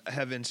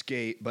Heaven's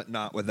Gate, but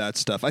not with that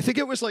stuff. I think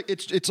it was like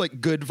it's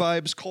like Good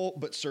Vibes cult,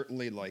 but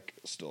certainly like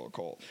still a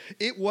cult.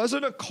 It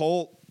wasn't a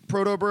cult.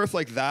 Proto Birth,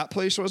 like that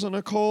place wasn't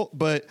a cult,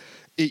 but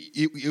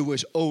it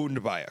was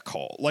owned by a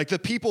cult. Like the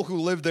people who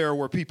lived there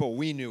were people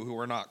we knew who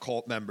were not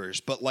cult members,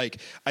 but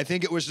like I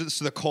think it was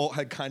just the cult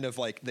had kind of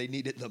like they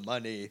needed the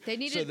money. They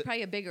needed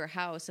probably a bigger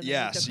house. And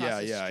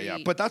Yeah.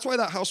 But that's why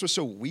that house was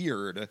so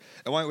weird and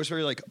why it was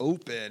very like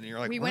open. And you're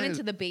like, we went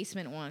into the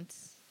basement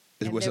once.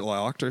 Was it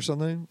locked or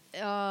something?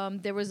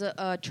 There was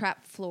a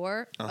trap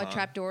floor, a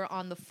trap door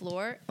on the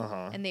floor,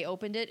 and they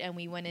opened it, and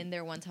we went in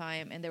there one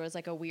time, and there was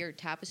like a weird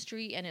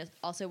tapestry, and it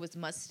also was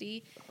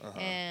musty,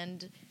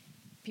 and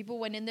people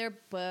went in there,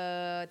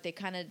 but they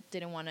kind of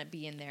didn't want to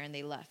be in there, and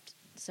they left.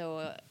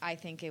 So I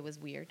think it was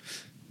weird.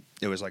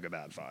 It was like a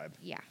bad vibe.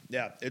 Yeah.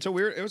 Yeah, it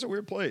was a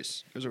weird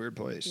place. It was a weird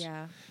place.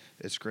 Yeah.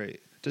 It's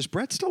great. Does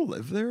Brett still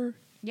live there?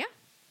 Yeah.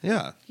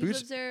 Yeah. He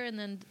lives there, and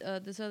then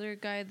this other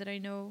guy that I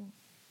know,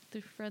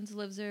 the friends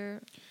lives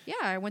there. Yeah,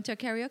 I went to a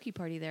karaoke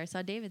party there. I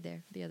saw David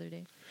there the other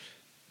day.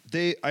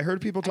 I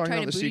heard people talking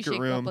about the secret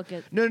room.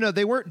 No,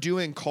 they weren't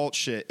doing cult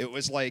shit. It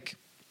was like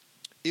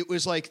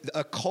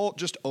a cult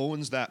just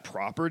owns that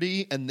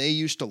property, and they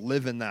used to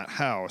live in that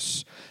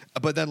house.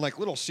 But then, like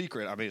Little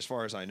Secret, I mean, as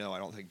far as I know, I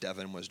don't think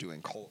Devin was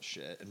doing cult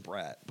shit and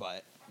Brett,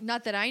 but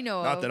not that I know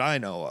of. Not that I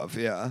know of.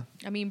 Yeah.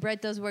 I mean,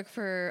 Brett does work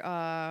for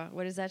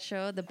what is that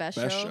show? The Best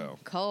Show.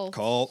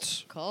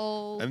 Cult.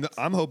 And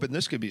I'm hoping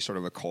this could be sort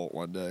of a cult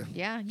one day.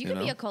 Yeah, you could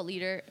be a cult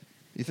leader.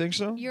 You think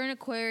so? You're an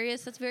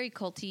Aquarius. That's very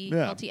culty.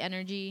 Yeah. Culty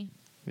energy.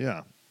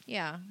 Yeah.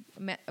 Yeah,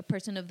 a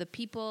person of the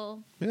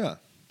people. Yeah.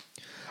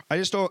 I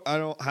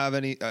don't have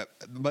any,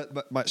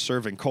 but my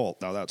serving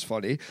cult. Now that's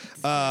funny.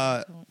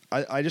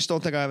 I just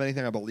don't think I have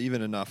anything I believe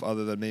in enough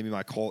other than maybe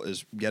my cult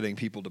is getting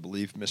people to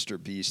believe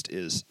Mr. Beast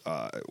is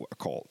a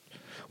cult.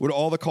 Would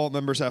all the cult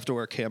members have to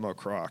wear camo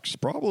Crocs?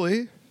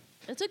 Probably.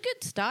 It's a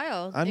good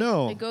style. I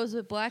know. It goes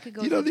with black. It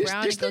goes with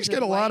brown. These things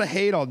get a lot of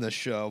hate on this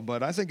show,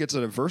 but I think it's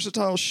a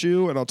versatile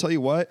shoe. And I'll tell you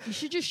what, you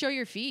should just show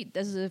your feet.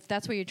 If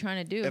that's what you're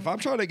trying to do. If I'm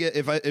trying to get,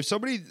 if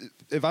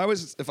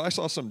I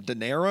saw some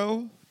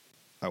dinero,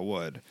 I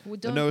would. Well,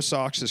 the no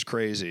socks is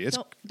crazy.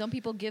 Don't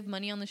people give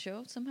money on the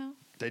show somehow?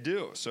 They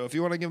do. So if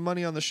you want to give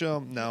money on the show,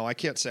 no, I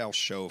can't say I'll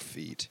show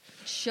feet.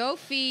 Show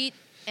feet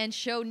and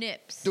show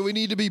nips. Do we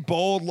need to be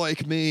bald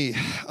like me?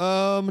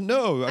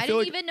 No. I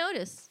didn't even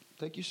notice.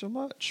 Thank you so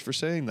much for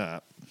saying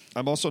that.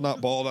 I'm also not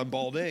bald. I'm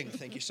balding.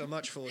 Thank you so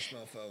much, foolish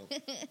mofo.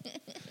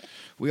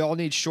 We all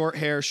need short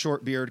hair,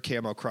 short beard,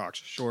 camo Crocs.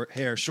 Short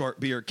hair,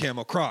 short beard,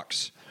 camo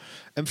Crocs.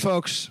 And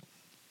folks,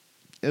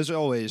 as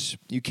always,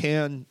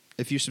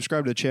 if you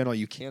subscribe to the channel,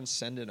 you can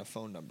send in a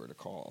phone number to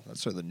call.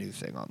 That's sort of the new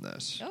thing on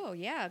this. Oh,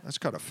 yeah. That's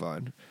kind of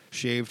fun.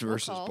 Shaved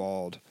versus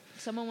bald.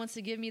 Someone wants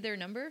to give me their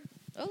number?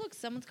 Oh, look,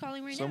 someone's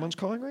calling right now. Someone's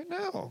calling right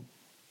now.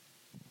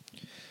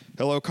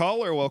 Hello,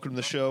 caller. Welcome to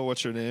the show.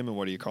 What's your name and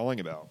what are you calling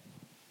about?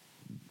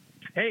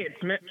 Hey,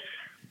 it's Mitch.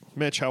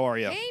 Mitch, how are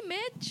you? Hey,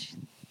 Mitch.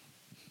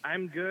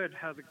 I'm good.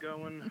 How's it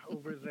going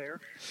over there?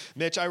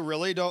 Mitch, I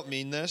really don't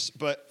mean this,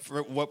 but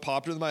for what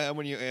popped into my head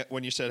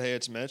when you said, "Hey,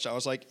 it's Mitch," I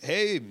was like,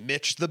 "Hey,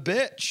 Mitch the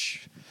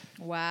bitch."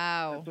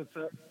 Wow.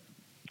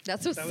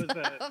 That's what's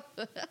up.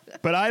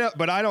 But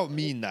I don't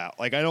mean that.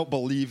 Like, I don't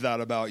believe that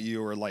about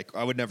you, or like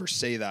I would never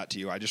say that to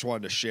you. I just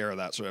wanted to share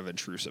that sort of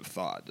intrusive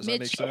thought. Does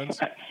Mitch, that make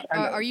sense?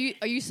 Are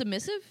you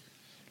submissive?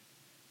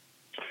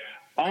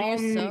 Are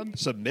you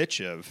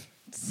submissive?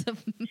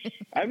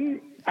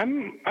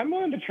 I'm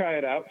willing to try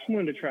it out. I'm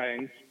willing to try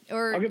and.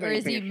 Or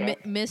is he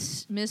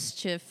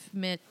mischief?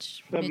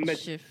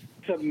 Submissive.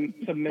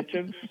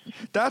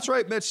 That's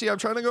right, Mitch. See, I'm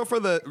trying to go for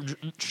the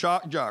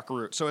shock jock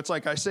route. So it's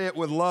like I say it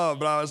with love,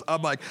 but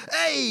I'm like,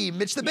 "Hey,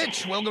 Mitch the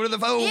bitch, welcome to the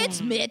phone."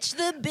 It's Mitch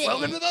the bitch.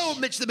 Welcome to the phone,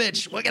 Mitch the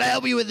bitch. What can I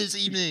help you with this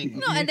evening?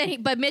 No, and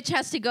then but Mitch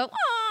has to go.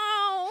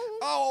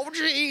 Oh,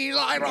 jeez,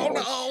 I don't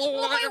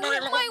know.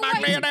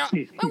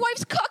 My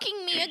wife's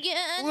cocking me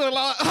again.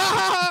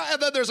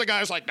 And then there's a guy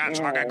who's like, "That's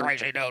fucking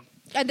crazy, dude."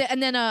 And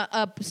then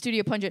a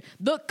studio pundit,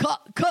 the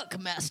cook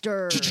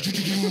master.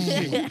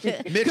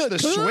 Mitch the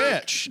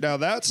switch. Now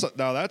that's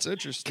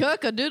interesting.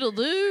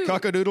 Cock-a-doodle-doo.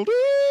 Cock-a-doodle-doo.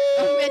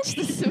 Mitch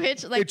the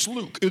switch. Like, it's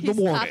Luke in the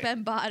morning. Top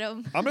and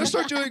bottom. I'm gonna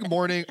start doing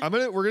morning.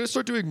 We're gonna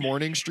start doing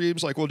morning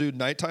streams. Like we'll do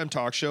nighttime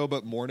talk show,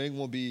 but morning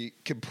will be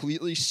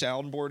completely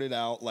soundboarded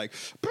out. Like.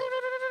 And then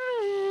there's a guy who's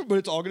like, "That's fucking crazy, dude." And then there's a guy who's like, "That's fucking crazy, dude." And then a studio pundit, the cook master. Mitch the switch. Now that's interesting. I'm gonna start doing morning. I'm gonna start doing morning streams. Like we'll do nighttime talk show, but morning will be completely soundboarded out. Like. but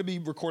it's all going to be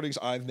recordings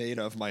I've made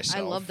of myself.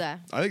 I love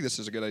that. I think this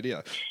is a good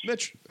idea.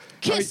 Mitch.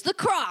 Kiss the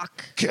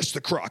croc. Kiss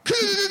the croc.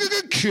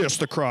 Kiss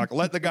the croc.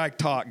 Let the guy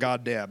talk,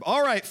 goddamn.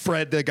 All right,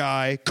 Fred the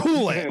guy.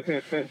 Cool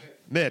it.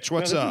 Mitch,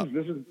 what's up?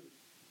 This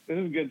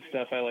is good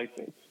stuff. I like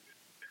this.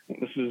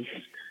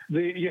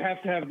 You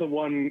have to have the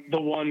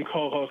one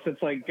co-host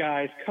that's like,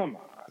 guys, come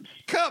on.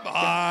 Come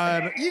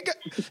on.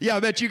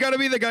 Mitch, you got to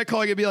be the guy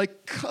calling and be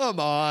like, come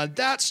on,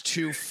 that's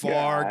too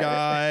far,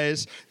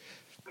 guys.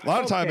 A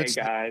lot of times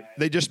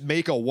they just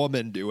make a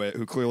woman do it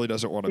who clearly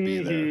doesn't want to be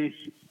there.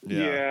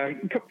 Yeah.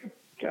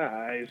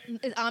 Guys.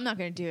 I'm not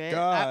going to do it.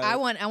 I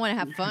want to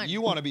have fun.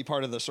 You want to be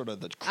part of the sort of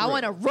the crew. I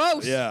want to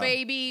roast,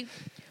 baby.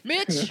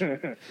 Mitch,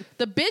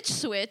 the bitch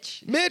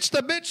switch. Mitch,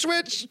 the bitch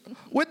switch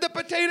with the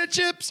potato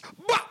chips.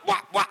 Wah, wah,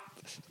 wah.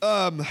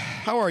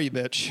 How are you,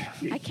 Mitch?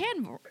 I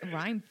can't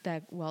rhyme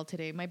that well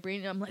today. My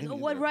brain, I'm like,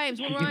 what rhymes?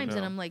 What rhymes?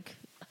 And I'm like,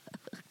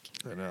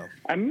 I know.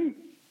 I'm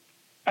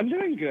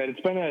doing good.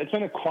 It's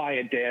been a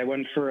quiet day. I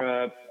went for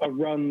a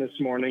run this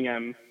morning.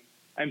 I'm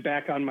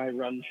back on my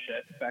run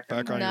shit. Back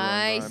on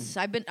nice.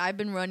 I've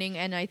been running,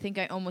 and I think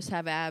I almost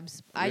have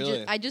abs.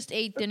 Really? I just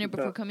ate dinner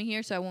before coming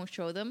here, so I won't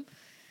show them.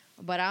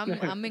 But I'm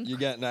You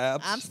getting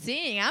abs? I'm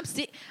seeing. I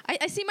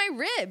see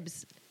my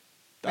ribs.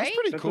 That's right?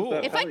 pretty cool.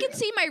 If I can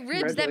see my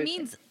ribs, that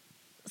means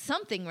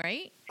something,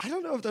 right? I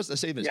don't know if that's the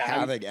same as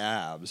having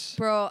abs.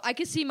 Bro, I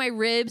can see my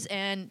ribs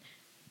and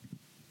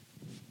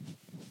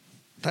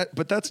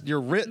but that's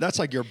your that's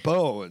like your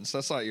bones.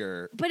 That's not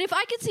your. But if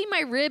I can see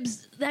my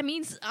ribs, that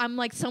means I'm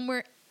like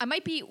somewhere. I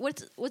might be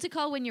what's it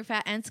called when you're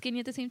fat and skinny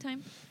at the same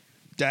time?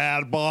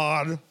 Dad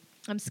bod.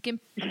 I'm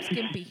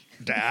skimpy.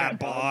 Dad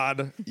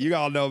bod. You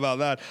all know about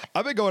that.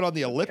 I've been going on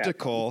the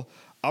elliptical.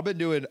 I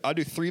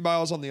do 3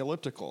 miles on the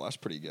elliptical. That's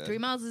pretty good. 3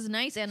 miles is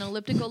nice, and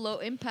elliptical low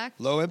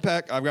impact. Low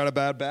impact. I've got a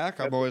bad back.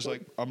 I'm always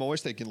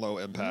thinking low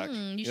impact.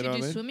 You should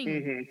do swimming.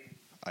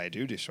 Mm-hmm. I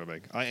do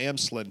swimming. I am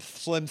slim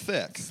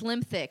thick.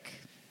 Slim thick.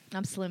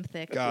 I'm slim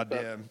thick. God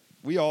damn.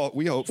 We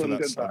hope for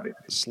that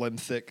slim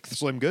thick,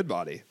 slim good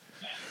body.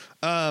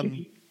 How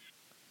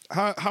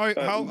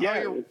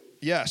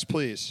yes,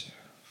 please.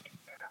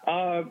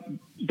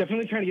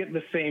 Definitely trying to get in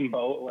the same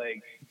boat.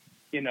 Like,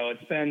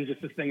 it's been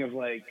just this thing of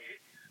like,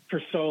 for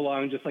so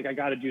long, just like I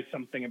got to do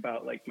something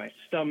about like my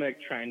stomach,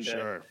 trying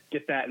to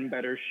get that in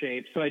better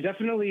shape. So I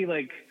definitely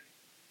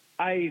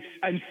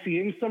I'm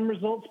seeing some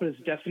results, but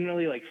it's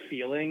definitely like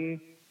feeling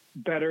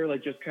better,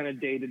 like just kind of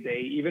day to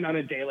day, even on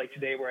a day like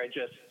today where I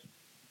just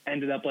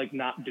ended up like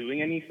not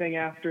doing anything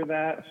after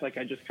that. It's like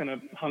I just kind of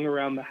hung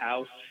around the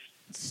house.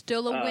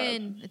 Still a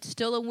win. It's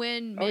still a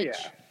win, Mitch.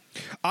 Oh,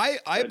 yeah. I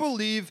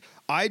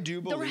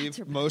do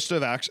believe most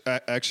of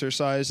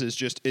exercise is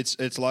just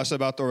it's less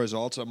about the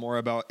results and more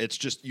about it's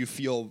just you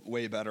feel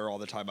way better all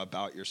the time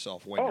about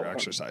yourself when you're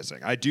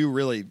exercising. I do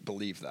really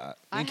believe that.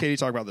 Me and Katie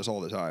talk about this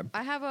all the time.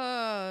 I have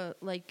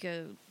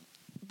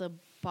the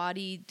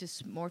body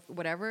dysmorphia,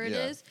 whatever it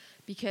is,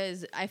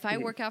 because if I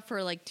work out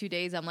for like 2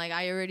 days, I'm like,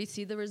 I already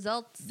see the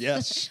results.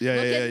 Yes. Look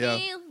at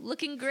me,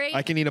 looking great.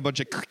 I can eat a bunch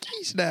of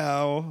cookies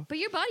now. But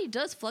your body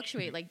does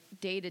fluctuate like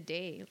day to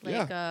day,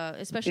 like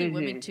especially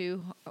women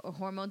too.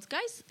 Hormones,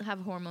 guys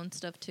have hormone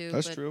stuff too.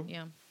 That's true.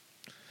 Yeah,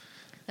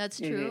 that's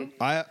true.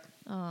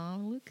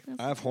 Look,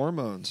 I have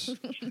hormones.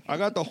 I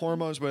got the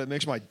hormones, but it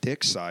makes my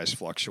dick size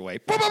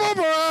fluctuate.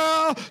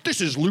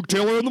 This is Luke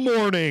Taylor in the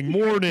morning.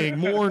 Me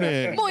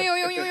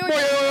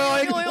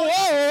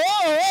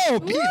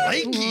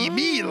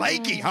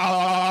likey.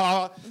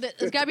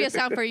 There's gotta be a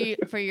sound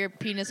for your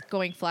penis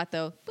going flat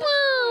though.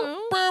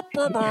 What's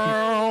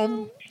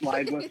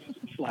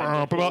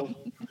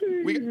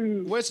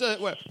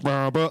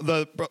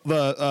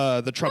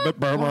the trumpet?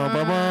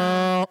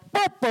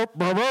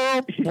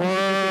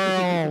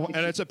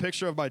 And it's a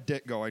picture of my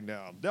dick going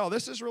down. No,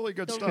 this is really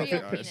good stuff,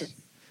 guys.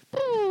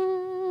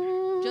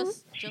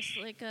 Just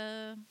like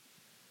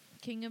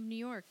King of New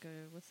York.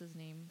 What's his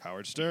name?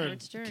 Howard Stern.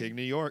 King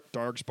New York.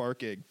 Dogs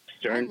barking.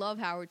 I love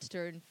Howard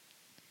Stern.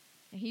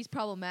 He's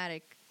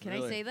problematic. Can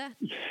I say that?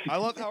 I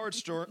love Howard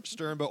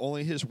Stern, but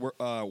only his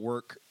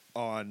work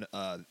on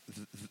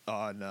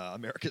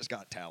America's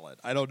Got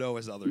Talent. I don't know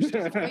his other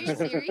stuff. Are you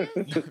serious? No,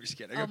 I'm just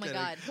kidding. Oh my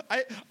God.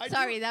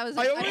 Sorry, that was.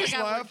 I always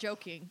laugh. We're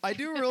joking. I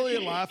do really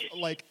laugh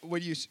like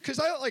when you because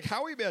I like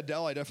Howie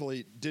Mandel. I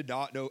definitely did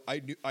not know.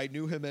 I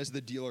knew him as the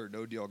Deal or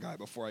No Deal guy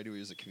before I knew he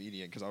was a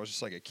comedian because I was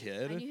just like a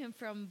kid. I knew him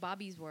from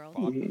Bobby's World.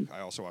 I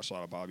also watched a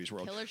lot of Bobby's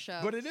World. Killer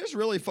show. But it is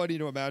really funny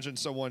to imagine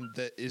someone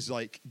that is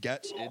like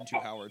gets into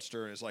Howard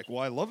Stern is like, well,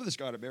 I love this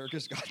guy on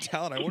America's Got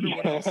Talent. I wonder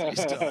what else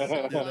he's done.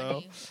 So you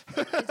know?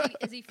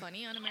 Is he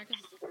funny on America's?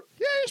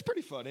 Yeah, he's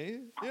pretty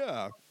funny.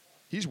 Yeah.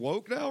 He's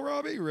woke now,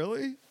 Robbie?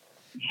 Really?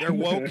 They're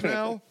woke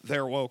now?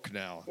 They're woke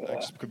now.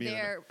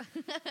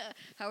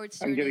 Howard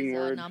Stern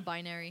is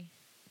non-binary.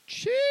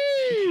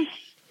 Jeez.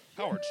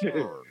 Howard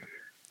Stern.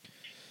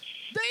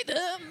 They,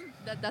 them.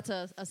 That's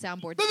a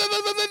soundboard. They,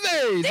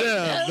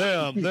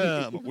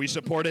 them. We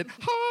support it.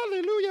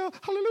 Hallelujah,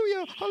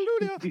 hallelujah,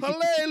 hallelujah,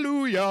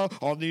 hallelujah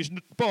on these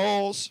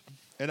balls.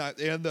 And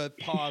the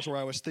pause where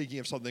I was thinking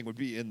of something would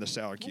be in the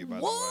sound cue, by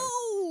the way.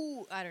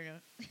 I don't know.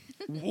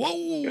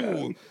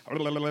 Whoa!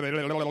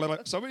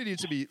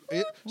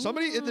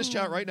 Somebody in this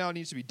chat right now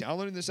needs to be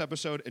downloading this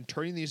episode and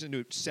turning these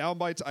into sound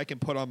bites I can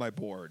put on my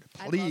board.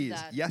 Please.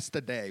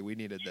 Yesterday we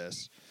needed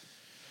this.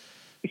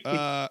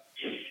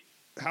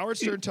 Howard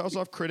Stern tells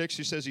off critics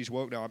who says he's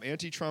woke now. I'm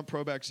anti-Trump,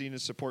 pro-vaccine,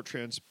 and support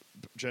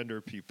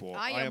transgender people.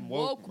 I am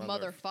woke,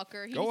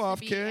 motherfucker. He Go needs off,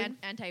 to be kid.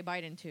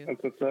 Anti-Biden, too.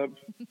 That's what's up.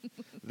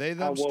 They,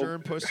 them,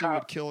 Stern pussy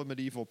would kill a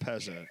medieval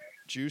peasant.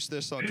 Juice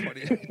this on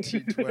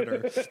 2018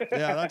 Twitter.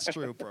 Yeah, that's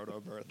true,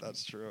 Proto-Birth.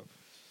 That's true.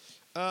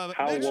 How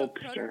woke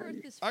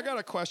Stern? I got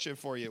a question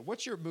for you.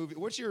 What's your movie?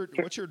 What's your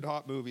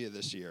top movie of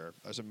this year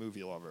as a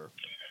movie lover?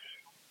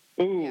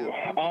 Ooh,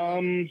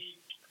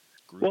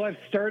 well, I've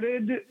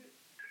started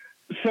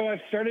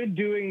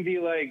doing the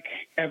like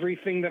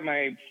everything that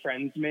my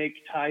friends make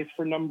ties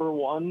for number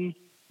one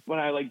when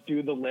I like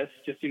do the list.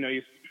 Just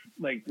you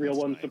like real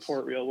ones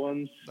support real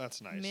ones.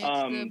 That's nice. Mitch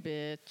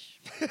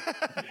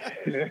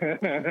the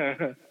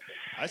bitch.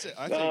 I say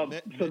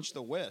Mitch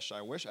the wish.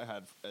 I wish I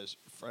had as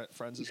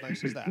friends as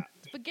nice as that.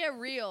 But get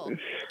real.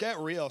 Get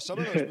real. Some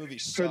of those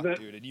movies suck,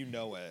 dude, and you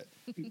know it.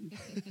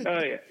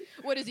 Oh yeah.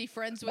 What is he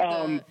friends with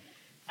the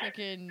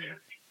fucking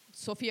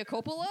Sofia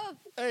Coppola?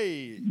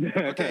 Hey.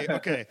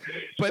 Okay.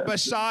 But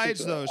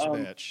besides those,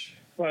 Mitch.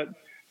 But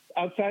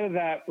outside of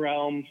that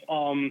realm,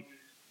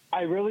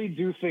 I really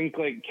do think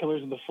like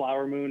Killers of the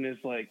Flower Moon is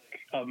like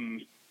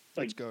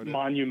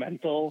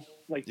monumental.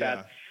 Like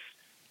that's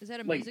is that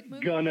a music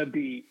movie? Gonna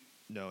be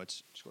no,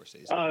 it's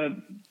Scorsese.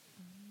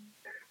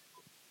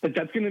 But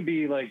that's gonna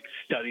be like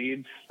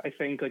studied. I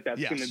think like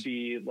that's gonna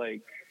be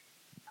like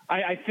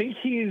I think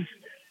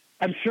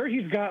I'm sure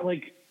he's got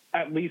like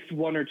at least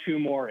one or two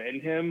more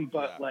in him,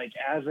 but like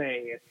as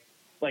a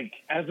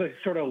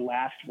sort of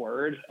last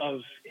word of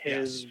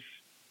his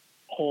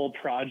whole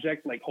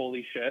project, like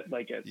holy shit,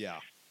 like it's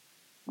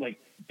like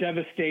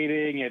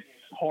devastating, it's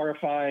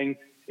horrifying.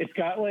 It's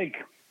got like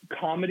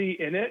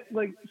comedy in it,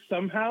 like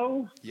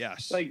somehow.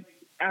 Yes. Like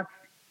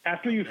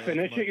after you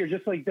finish it, you're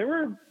just like there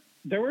were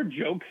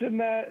jokes in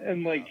that,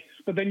 and like,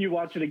 but then you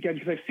watch it again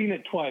because I've seen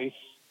it twice,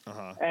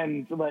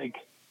 and like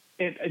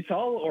it's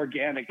all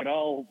organic, it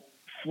all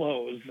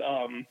flows.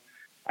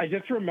 I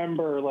just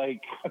remember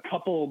like a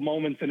couple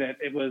moments in it.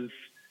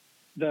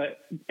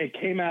 It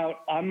came out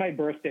on my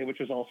birthday, which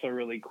was also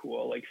really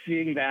cool. Like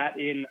seeing that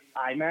in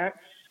IMAX,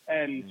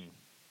 and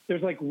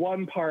there's like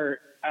one part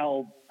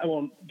I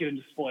won't get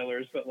into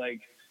spoilers, but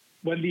like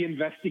when the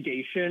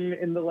investigation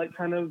in the like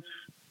kind of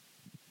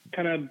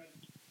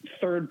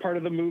third part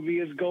of the movie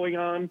is going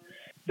on,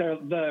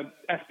 the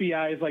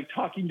FBI is like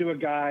talking to a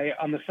guy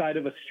on the side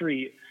of a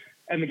street.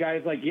 And the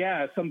guy's like,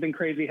 yeah, something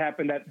crazy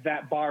happened at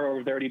that bar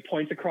over there. And he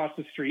points across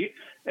the street,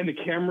 and the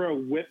camera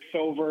whips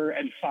over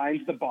and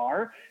finds the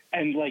bar.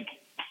 And, like,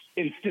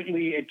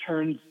 instantly it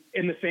turns,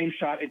 in the same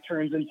shot, it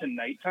turns into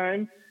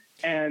nighttime.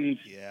 And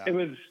it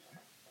was,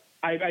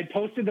 I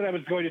posted that I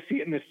was going to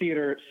see it in the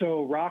theater.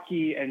 So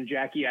Rocky and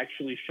Jackie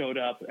actually showed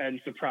up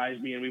and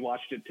surprised me, and we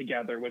watched it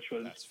together, which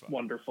was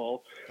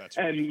wonderful.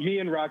 And me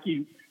and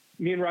Rocky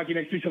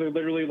next to each other,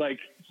 literally like,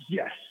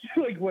 yes,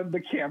 like when the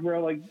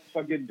camera like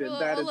fucking did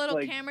that. A little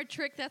like, camera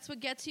trick. That's what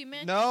gets you,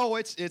 Mitch. No,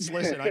 it's.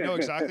 Listen, I know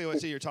exactly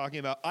what you're talking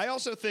about. I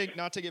also think,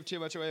 not to give too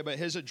much away, but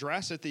his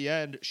address at the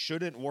end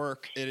shouldn't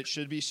work, and it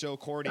should be so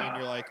corny. And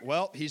you're like,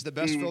 well, he's the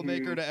best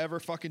filmmaker to ever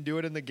fucking do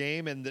it in the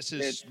game, and this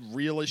is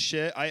real as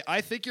shit.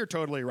 I think you're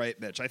totally right,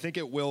 Mitch. I think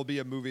it will be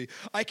a movie.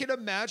 I can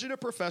imagine a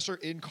professor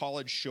in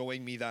college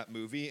showing me that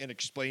movie and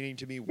explaining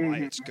to me why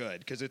it's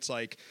good, because it's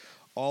like.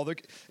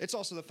 It's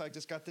also the fact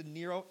it's got De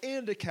Niro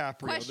and DiCaprio.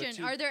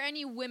 Question: are there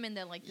any women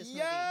that like this movie?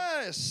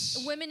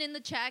 Yes. Women in the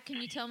chat,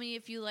 can you tell me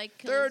if you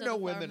like? There are no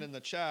women in the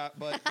chat,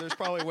 but there's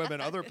probably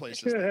women other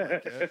places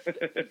that like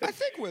it. I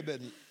think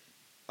women.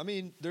 I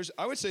mean,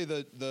 I would say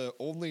the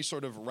only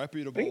sort of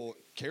reputable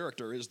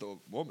character is the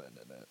woman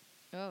in it.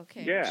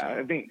 Okay. Yeah,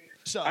 I think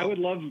so. I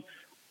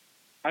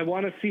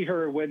want to see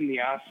her win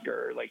the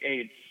Oscar. Like,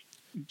 A,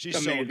 she's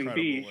amazing. So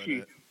incredible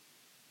in it.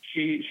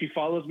 She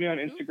follows me on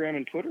Instagram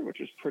and Twitter, which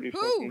is pretty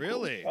fucking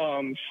really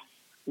cool.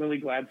 Lily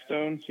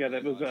Gladstone. Yeah,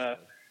 that was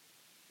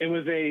it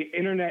was a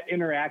internet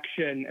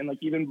interaction, and like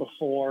even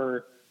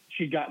before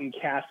she'd gotten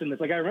cast in this,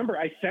 like I remember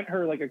I sent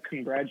her like a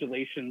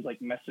congratulations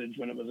like message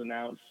when it was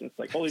announced. And it's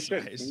like, holy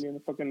shit, you're in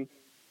the fucking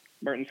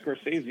Martin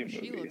Scorsese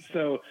movie.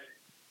 So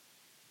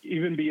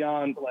even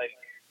beyond like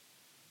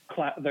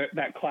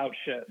that clout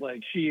shit,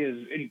 like she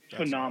is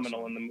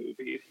phenomenal in the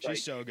movie.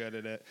 She's so good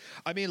at it.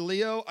 I mean,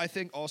 Leo, I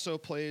think also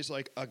plays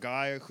like a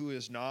guy who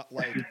is not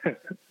like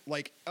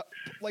like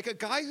a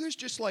guy who's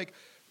just like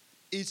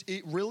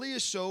it really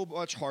is so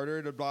much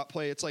harder to not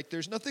play. It's like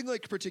there's nothing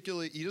like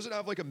particularly. He doesn't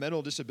have like a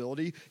mental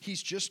disability.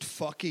 He's just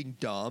fucking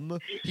dumb.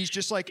 He's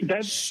just like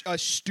a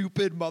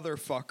stupid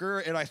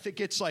motherfucker. And I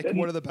think it's like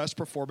one of the best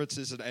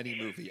performances in any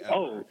movie ever.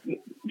 Oh,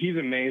 he's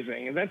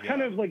amazing. And that's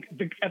kind of like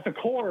at the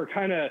core,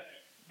 kind of.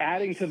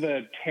 Adding to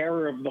the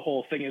terror of the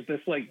whole thing is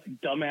this like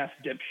dumbass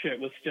dipshit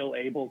was still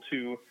able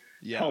to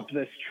help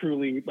this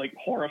truly like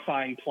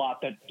horrifying plot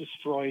that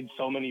destroyed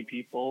so many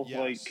people.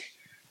 Yes.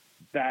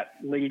 that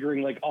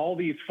lingering, like all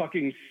these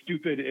fucking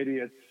stupid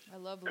idiots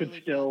could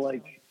Lily still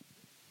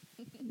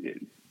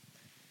Gladstone.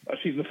 Oh,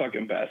 she's the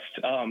fucking best.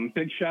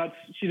 Big shots.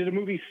 She did a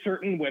movie,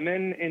 Certain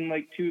Women, in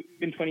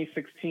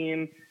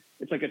 2016.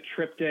 It's like a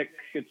triptych.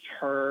 It's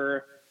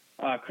her,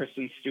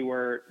 Kristen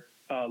Stewart,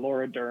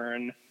 Laura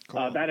Dern.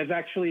 Cool. That is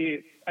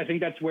actually, I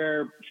think that's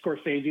where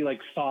Scorsese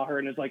like saw her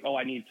and is like, oh,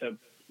 I need to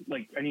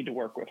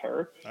work with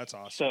her. That's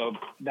awesome. So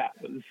that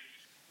was,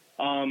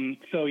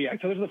 so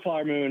there's the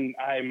Flower Moon.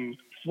 I'm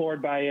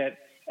floored by it.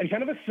 And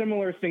kind of a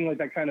similar thing, like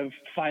that kind of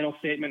final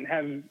statement.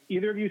 Have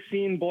either of you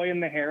seen Boy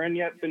and the Heron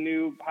yet? The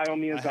new Hayao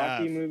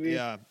Miyazaki movie?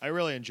 Yeah, I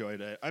really enjoyed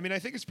it. I mean, I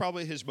think it's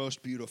probably his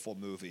most beautiful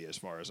movie as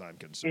far as I'm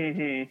concerned.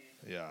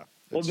 Mm-hmm. Yeah.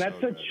 Well,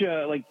 that's so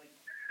such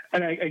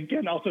and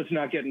again, also to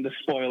not get into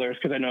spoilers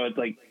because I know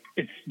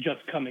it's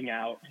just coming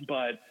out,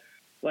 but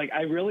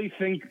I really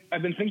think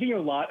I've been thinking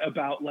a lot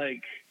about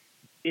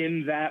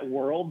in that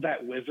world,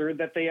 that wizard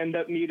that they end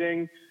up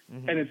meeting,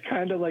 and it's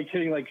kind of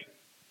hitting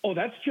oh,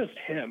 that's just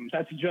him.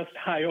 That's just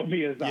Hayao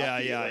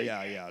Miyazaki.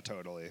 Yeah.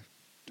 Totally.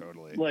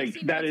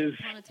 That is.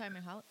 Upon a Time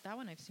in that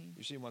one I've seen.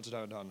 You seen Once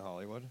Upon a Time in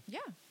Hollywood? Yeah.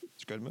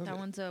 It's a good movie. That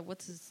one's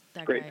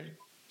that Great. guy?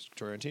 It's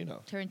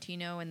Tarantino.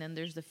 Tarantino, and then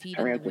there's the feet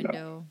on the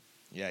window.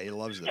 Yeah, he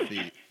loves the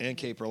feet. And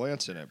Kate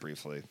Berlant's in it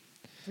briefly.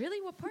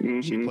 Really? What part?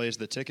 Mm-hmm. She plays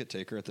the ticket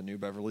taker at the New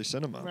Beverly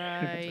Cinema.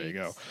 Right. There you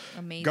go.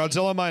 Amazing.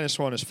 Godzilla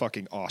 -1 is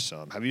fucking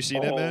awesome. Have you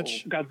seen it,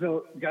 Mitch?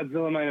 Godzilla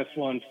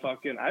 -1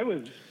 fucking.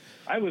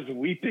 I was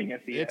weeping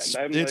at the end.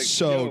 It's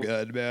so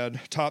good, man.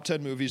 Top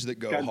 10 movies that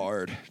go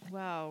hard.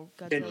 Wow.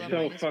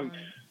 Godzilla It's so fun.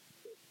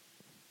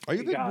 Are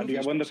you a big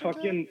movies when the person,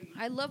 fucking Kat?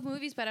 I love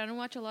movies, but I don't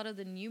watch a lot of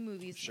the new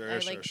movies. Sure.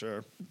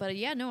 But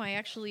yeah, no, I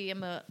actually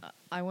am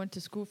I went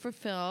to school for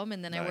film,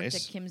 and then I worked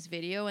at Kim's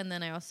Video, and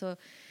then I also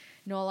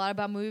know a lot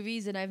about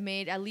movies, and I've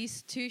made at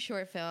least 2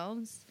 short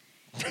films.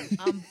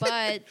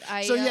 But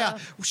I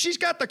she's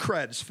got the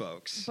creds,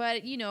 folks.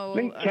 But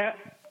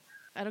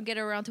I don't get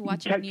around to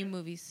watching new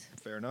movies.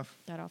 Fair enough.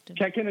 That often.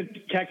 Kat can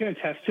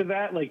attest to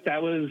that.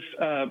 That was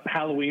a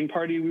Halloween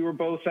party we were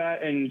both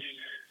at, and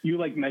you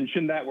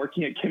mentioned that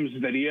working at Kim's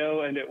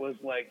Video, and it was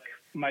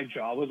my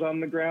jaw was on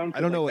the ground.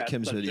 I don't know what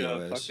Kim's Video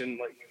is. Fucking,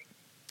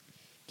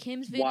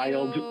 Kim's Video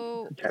wild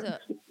was a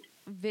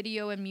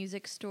video and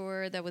music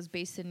store that was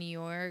based in New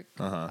York,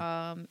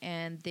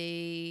 and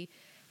they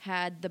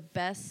had the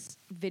best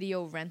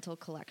video rental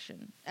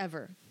collection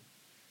ever.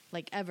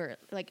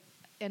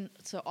 And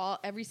so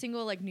every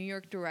single New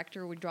York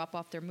director would drop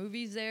off their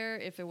movies there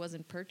if it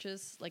wasn't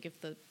purchased, if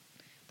the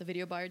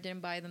video buyer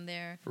didn't buy them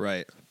there.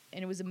 Right.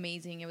 And it was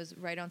amazing. It was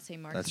right on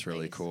St. Mark's. That's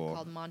really cool.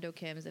 Called Mondo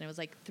Kim's, and it was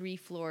 3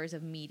 floors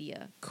of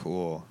media.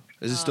 Cool.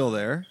 Is it still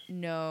there?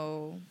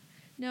 No,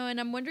 and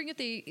I'm wondering if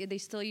they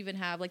still even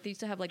have they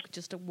used to have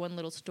just one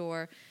little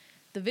store.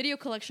 The video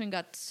collection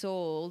got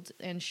sold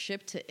and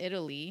shipped to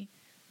Italy,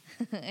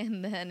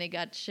 and then it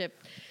got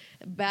shipped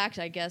back,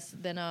 I guess.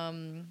 Then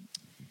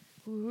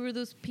who are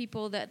those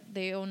people that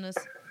they own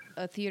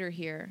a theater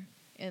here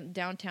in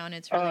downtown?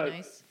 It's really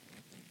nice.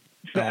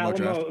 The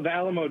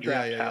Alamo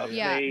Draft House.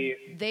 Yeah,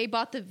 they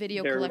bought the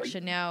video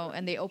collection now,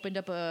 and they opened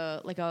up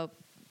a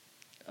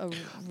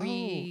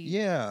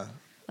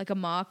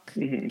mock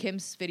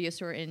Kim's Video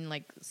store in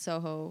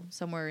Soho,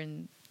 somewhere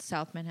in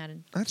South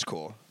Manhattan. That's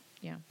cool.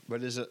 Yeah.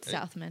 But is it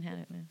South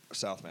Manhattan?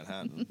 South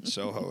Manhattan,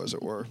 Soho, as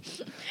it were.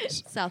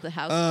 South of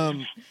House.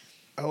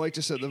 I like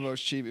to set the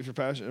votes cheap. If you're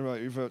passionate about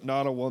your vote,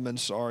 not a woman.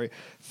 Sorry.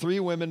 3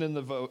 women in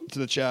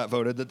the chat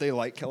voted that they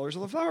like Killers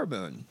of the Flower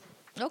Moon.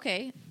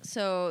 Okay,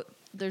 so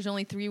there's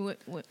only 3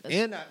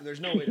 and there's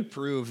no way to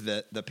prove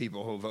that the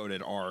people who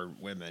voted are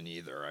women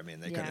either. I mean,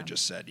 they could have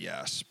just said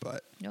yes,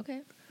 but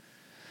okay.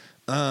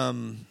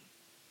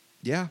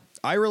 Yeah,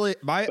 I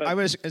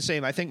was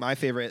saying I think my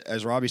favorite,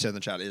 as Robbie said in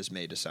the chat, is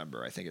May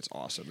December. I think it's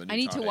awesome. I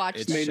need to watch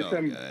it's that. so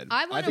good.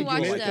 I want to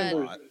watch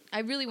that. I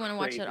really want to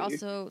watch that.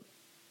 Also,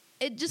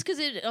 just because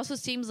it also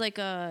seems like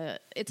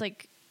it's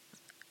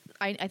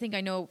I think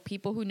I know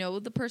people who know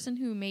the person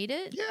who made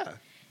it. Yeah.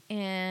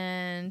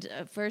 And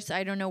first,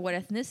 I don't know what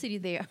ethnicity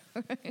they are,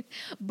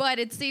 but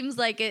it seems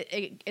like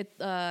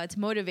it's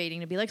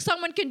motivating to be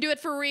someone can do it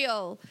for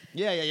real.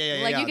 Yeah.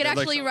 You could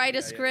actually write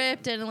a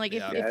script, and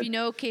if you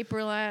know Kate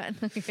Berlant.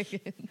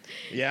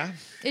 Yeah.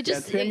 It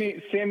just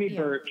Sammy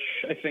Birch,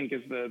 I think,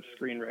 is the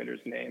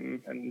screenwriter's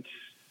name, and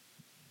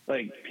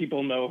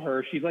people know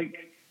her. She's like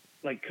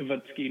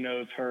Kavitsky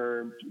knows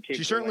her. Kate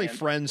She's certainly Berlant.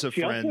 friends of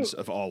friends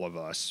of all of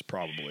us,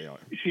 probably.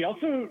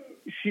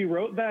 She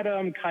wrote that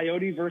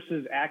Coyote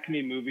versus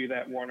Acme movie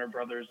that Warner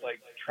Brothers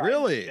tried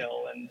really? to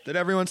kill, and that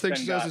everyone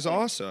thinks is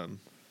awesome.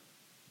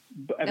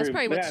 That's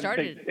probably what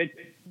started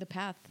the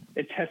path.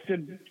 It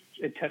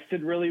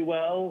tested really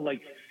well.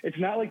 It's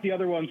not like the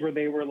other ones where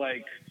they were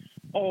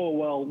oh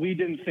well, we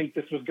didn't think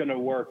this was going to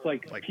work.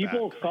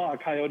 People saw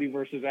Coyote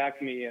versus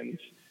Acme, and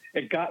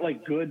it got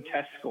good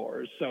test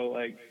scores. So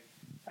I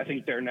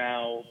think they're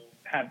now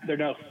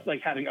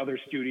having other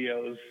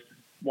studios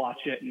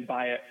watch it and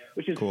buy it,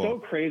 which is so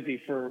crazy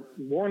for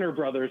Warner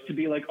Brothers to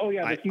be oh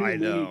yeah, this new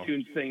Looney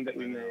Tunes thing that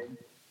we made.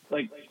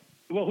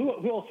 Well,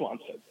 who else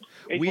wants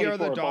it? We are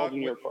the dog.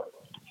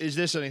 Is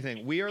this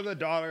anything? We are the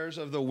daughters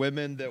of the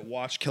women that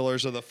watched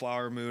Killers of the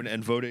Flower Moon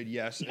and voted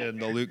yes in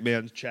the Luke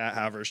Man chat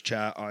Havers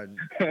chat on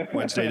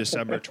Wednesday,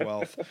 December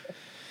 12th,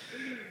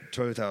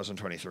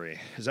 2023.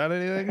 Is that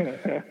anything?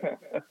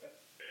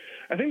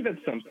 I think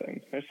that's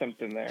something. There's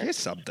something there. It's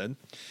something.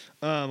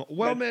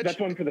 Mitch, that's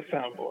one for the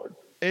soundboard.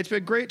 It's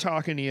been great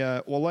talking to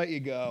you. We'll let you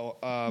go.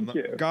 Thank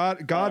you.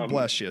 God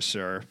bless you,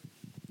 sir.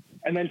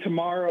 And then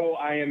tomorrow,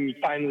 I am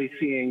finally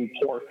seeing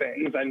Poor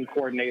Things. I'm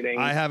coordinating.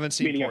 I haven't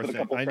seen Poor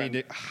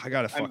Things. I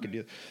gotta fucking do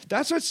it.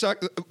 That's what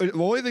sucks. The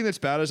only thing that's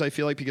bad is I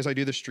feel like because I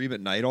do the stream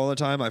at night all the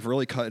time, I've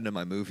really cut into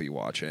my movie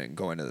watching,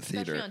 going to the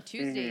theater. Especially on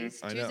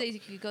Tuesdays. Mm-hmm. Tuesdays you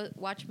can go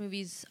watch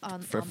movies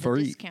for on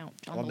free. The discount.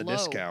 On the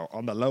discount.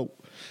 On the low.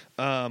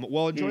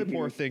 Well, enjoy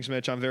Poor Things,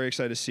 Mitch. I'm very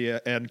excited to see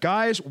it. And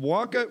guys,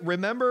 Wonka,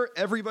 remember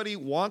everybody,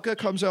 Wonka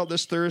comes out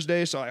this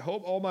Thursday, so I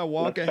hope all my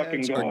Wonka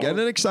heads are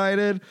getting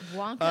excited.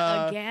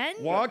 Wonka again?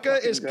 Wonka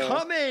is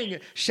coming.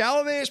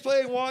 Chalamet is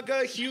playing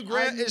Wonka. Hugh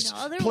Grant is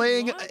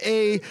playing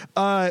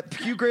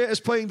Hugh Grant is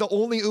playing the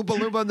only Oompa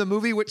Loompa in the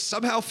movie, which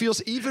somehow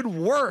feels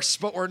even worse,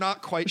 but we're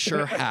not quite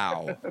sure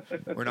how.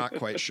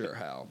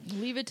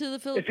 Leave it to the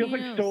Filipinos. It feels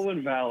like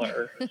stolen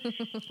valor.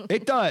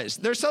 It does.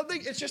 There's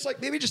something. It's just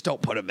like maybe just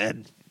don't put him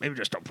in.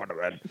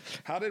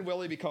 How did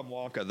Willie become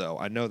Wonka, though?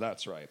 I know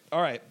that's right.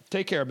 All right.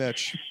 Take care,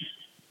 Mitch.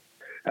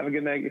 Have a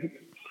good night.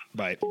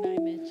 Bye. Good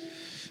night, Mitch.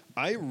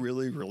 I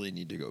really, really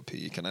need to go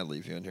pee. Can I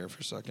leave you in here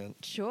for a second?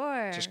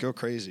 Sure. Just go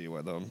crazy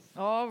with them.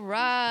 All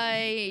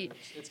right.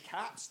 It's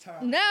Cat's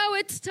time. Now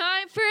it's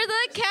time for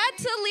the Cat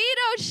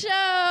Toledo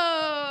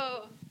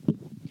Show.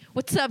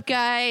 What's up,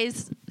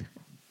 guys?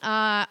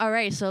 All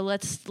right, so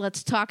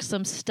let's talk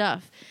some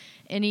stuff.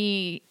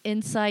 Any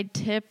inside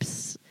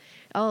tips?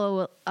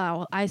 Luke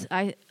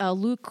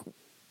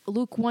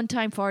one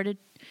time farted.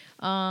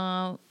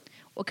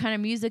 What kind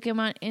of music am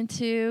I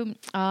into?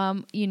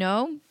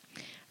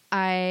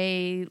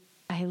 I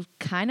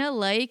kind of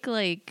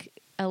like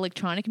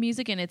electronic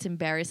music, and it's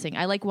embarrassing.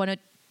 I like One of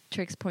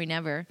Tricks Point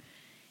Never,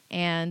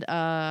 and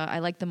I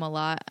like them a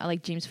lot. I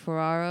like James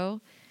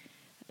Ferraro.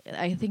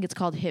 I think it's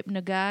called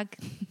Hypnagogue.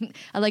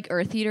 I like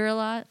Earth Eater a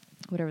lot,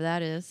 whatever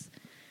that is.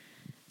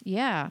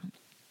 Yeah,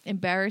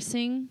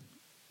 embarrassing.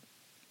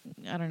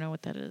 I don't know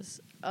what that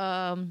is.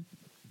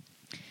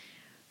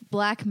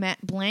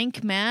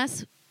 Blank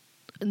Mass.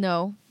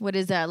 No, what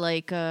is that,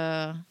 like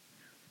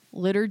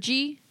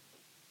liturgy?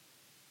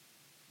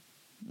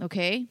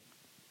 Okay.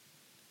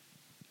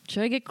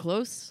 Should I get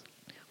close?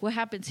 What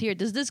happens here?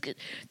 Does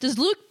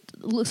Luke?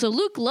 So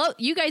Luke,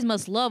 you guys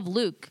must love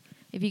Luke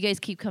if you guys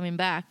keep coming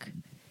back.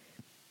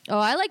 Oh,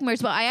 I like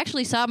Merzbow. I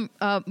actually saw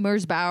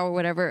Merzbow or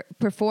whatever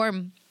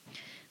perform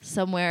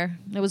somewhere.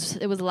 It was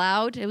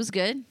loud. It was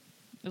good.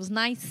 It was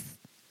nice.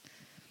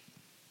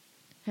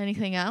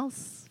 Anything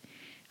else?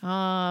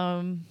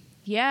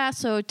 Yeah,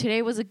 so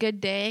today was a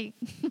good day.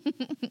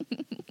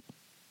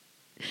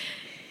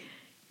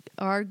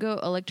 Argo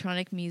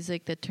electronic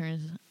music that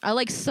turns... I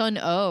like Sun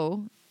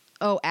O.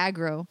 Oh,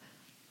 aggro.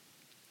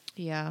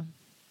 Yeah.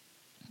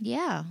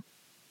 Yeah.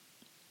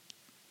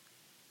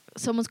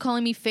 Someone's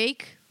calling me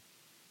fake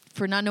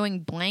for not knowing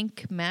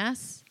blank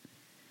mass.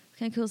 It's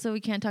kind of cool, so we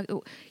can't talk...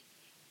 Oh.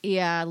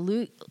 Yeah,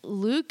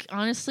 Luke,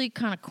 honestly,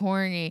 kind of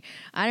corny.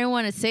 I didn't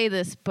want to say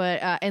this, but...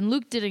 and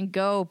Luke didn't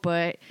go,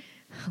 but...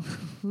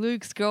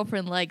 Luke's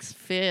girlfriend likes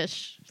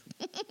fish.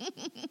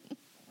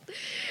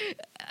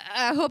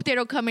 I hope they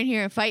don't come in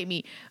here and fight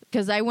me,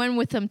 because I went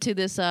with them to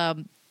this...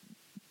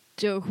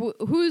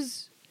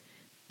 There's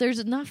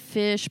not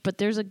fish, but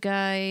there's a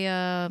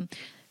guy...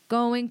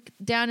 going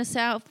down to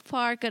South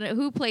Park, and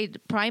who played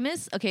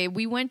Primus? Okay,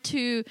 we went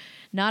to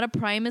not a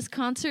Primus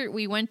concert.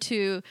 We went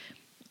to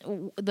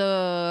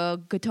the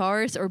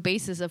guitarist or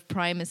bassist of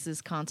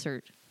Primus's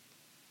concert.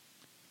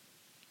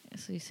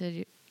 So you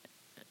said,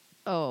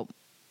 oh,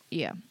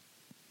 yeah.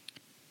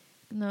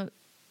 No.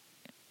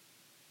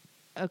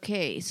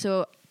 Okay,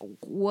 so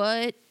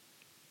what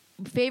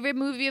favorite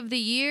movie of the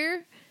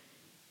year?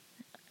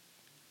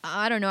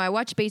 I don't know. I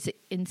watched Basic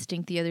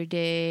Instinct the other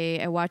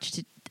day. I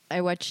watched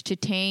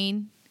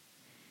Titane.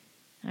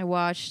 I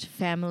watched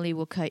Family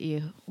Will Cut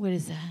You. What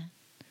is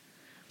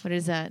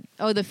that?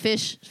 Oh, the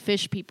fish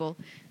people.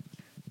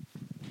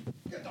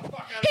 Get the fuck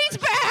out of He's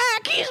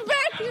back! He's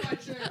back!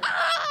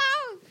 Ah!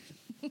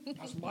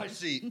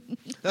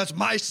 That's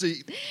my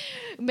seat.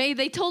 May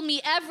they told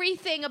me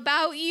everything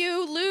about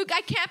you, Luke.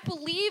 I can't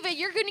believe it.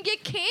 You're gonna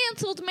get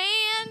canceled,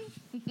 man.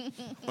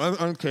 I'm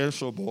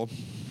uncancelable.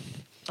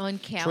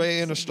 Uncancelable.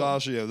 Trey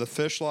Anastasio, the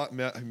fish lot.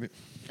 I'm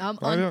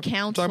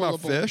uncancelable. Talking about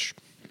fish?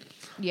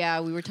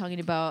 Yeah, we were talking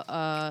about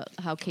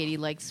how Katie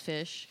likes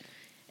fish.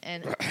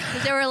 And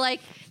because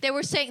they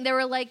were saying,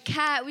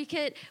 Kat,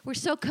 we're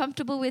so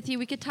comfortable with you.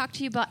 We could talk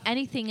to you about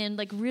anything and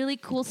like really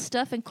cool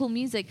stuff and cool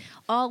music.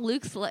 All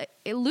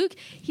Luke,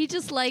 he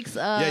just likes.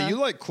 Yeah, you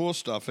like cool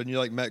stuff, and you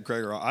like Matt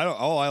Gregor.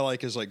 All I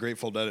like is like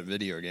Grateful Dead at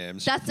video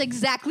games. That's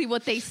exactly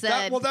what they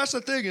said. That's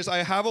the thing is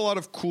I have a lot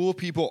of cool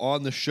people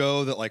on the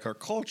show that like are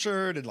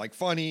cultured and like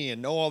funny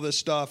and know all this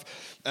stuff,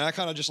 and I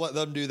kind of just let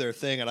them do their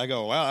thing, and I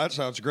go, wow, that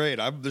sounds great.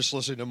 I'm just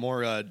listening to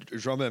more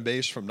drum and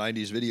bass from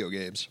 '90s video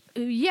games.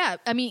 Yeah,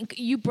 I mean,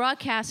 you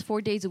broadcast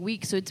 4 days a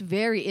week, so it's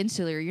very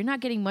insular. You're not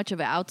getting much of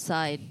an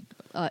outside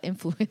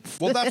influence.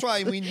 Well, that's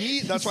why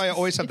that's why I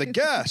always have the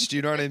guest.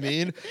 You know what I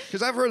mean?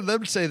 Because I've heard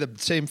them say the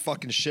same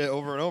fucking shit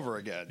over and over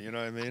again. You know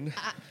what I mean?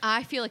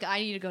 I feel like I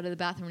need to go to the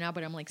bathroom now,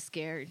 but I'm like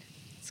scared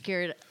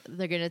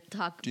they're going to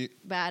talk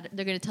bad.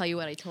 They're going to tell you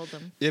what I told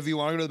them. If you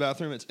want to go to the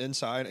bathroom, it's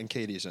inside, and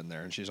Katie's in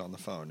there, and she's on the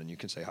phone, and you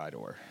can say hi to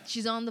her.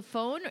 She's on the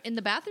phone in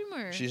the bathroom,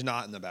 or she's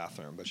not in the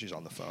bathroom, but she's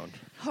on the phone.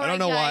 All I don't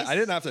know why. I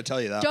didn't have to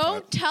tell you that.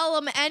 Don't tell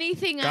them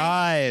anything.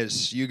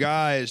 You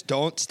guys,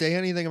 don't say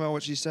anything about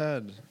what she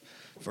said.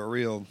 For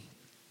real.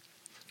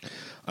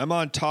 I'm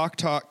on Talk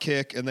Talk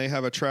Kick, and they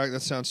have a track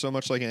that sounds so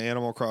much like an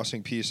Animal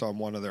Crossing piece on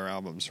one of their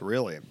albums.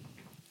 Really?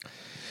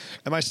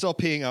 Am I still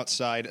peeing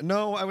outside?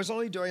 No, I was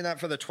only doing that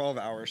for the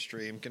 12-hour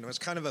stream. And it was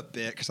kind of a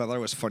bit because I thought it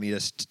was funny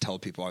to tell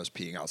people I was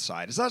peeing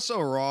outside. Is that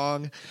so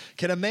wrong?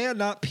 Can a man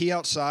not pee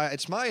outside?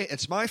 It's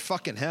my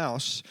fucking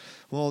house.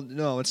 Well,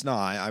 no, it's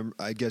not.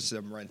 I guess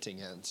I'm renting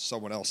in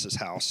someone else's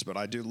house, but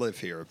I do live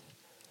here.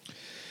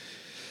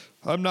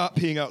 I'm not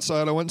peeing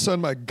outside. I went inside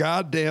my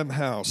goddamn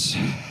house.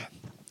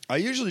 I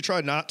usually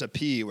try not to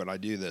pee when I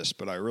do this,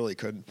 but I really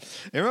couldn't.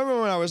 And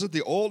remember when I was at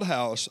the old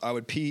house, I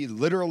would pee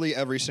literally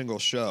every single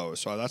show.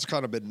 So that's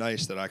kind of been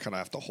nice that I kind of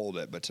have to hold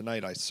it. But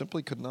tonight I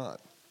simply could not.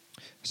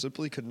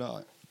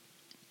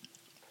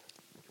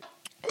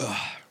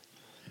 Ugh.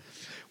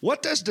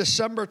 What does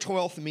December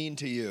 12th mean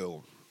to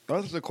you?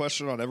 That's the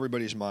question on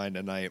everybody's mind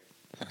tonight.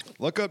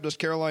 Look up Does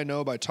Caroline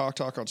Know by Talk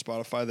Talk on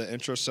Spotify. The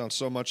intro sounds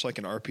so much like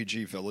an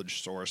RPG Village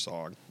Store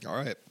song. All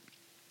right.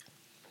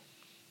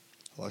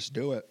 Let's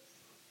do it.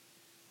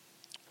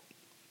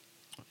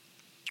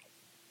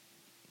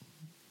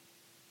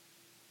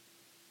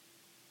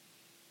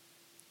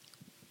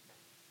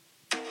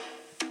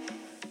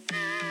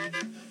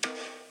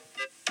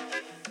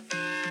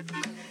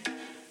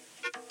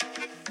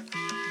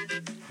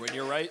 When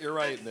you're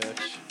right,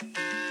 Mitch.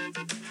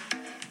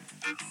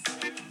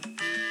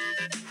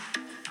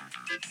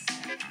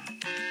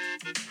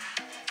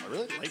 I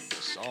really like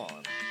this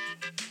song.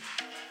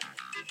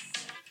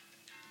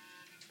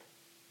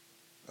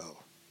 Oh.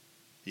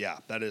 Yeah,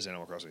 that is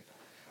Animal Crossing.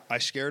 I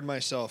scared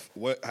myself.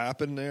 What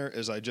happened there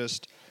is I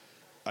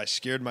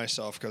scared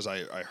myself because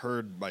I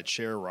heard my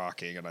chair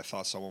rocking and I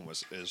thought someone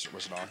was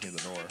knocking at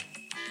the door.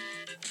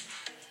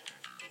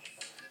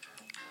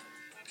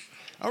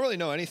 I don't really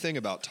know anything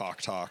about Talk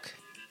Talk,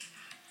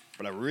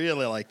 but I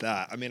really like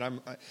that. I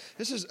mean,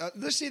 this is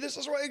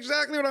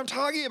exactly what I'm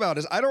talking about.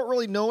 Is I don't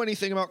really know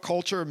anything about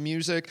culture,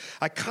 music.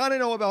 I kind of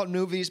know about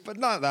movies, but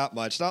not that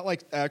much. Not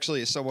like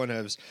actually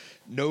someone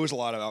knows a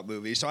lot about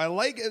movies. So I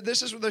like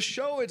this is the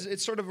show.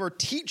 It's sort of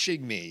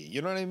teaching me.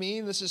 You know what I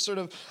mean? This is sort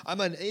of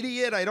I'm an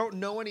idiot. I don't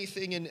know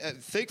anything, and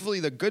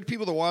thankfully the good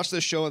people that watch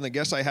this show and the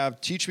guests I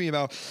have teach me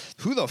about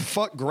who the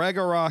fuck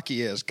Gregoraki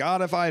is.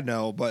 God if I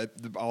know, but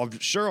I'll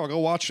go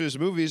watch his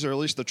movies or at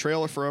least the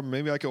trailer for him.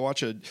 Maybe I could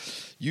watch a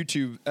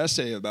YouTube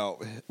essay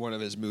about one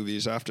of his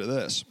movies after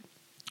this.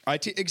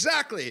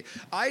 Exactly.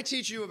 I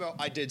teach you about.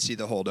 I did see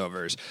The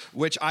Holdovers,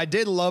 which I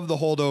did love The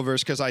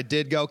Holdovers because I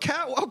did go,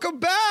 Kat, welcome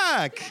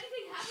back.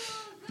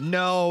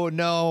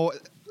 No.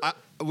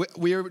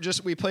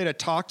 We played a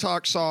Talk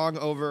Talk song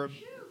over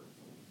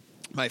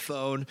my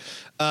phone.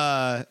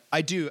 I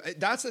do.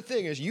 That's the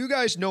thing is you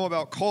guys know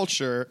about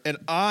culture and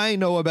I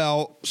know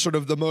about sort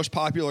of the most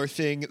popular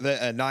thing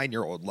that a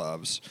 9-year-old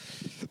loves.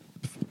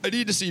 I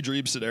need to see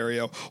Dream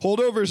Scenario.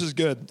 Holdovers is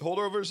good.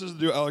 Holdovers is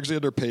the new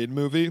Alexander Payne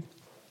movie.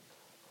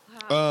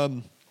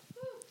 Wow.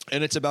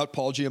 And it's about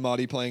Paul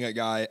Giamatti playing a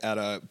guy at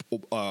a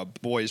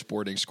boys'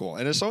 boarding school.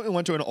 And as someone who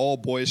went to an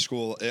all-boys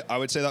school, I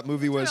would say that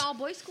movie was... an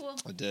all-boys school?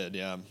 I did,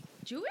 yeah.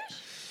 Jewish?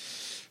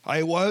 I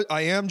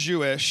am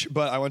Jewish,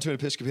 but I went to an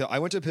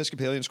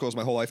Episcopalian schools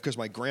my whole life because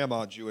my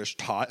grandma Jewish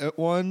taught at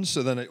one.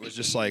 So then it was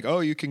just like,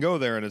 oh, you can go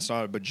there, and it's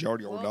not a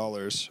bajillion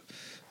dollars.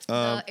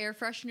 The air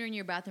freshener in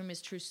your bathroom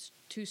is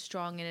too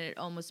strong, and it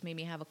almost made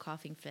me have a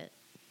coughing fit.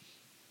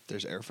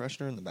 There's air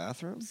freshener in the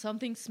bathroom?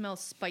 Something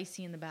smells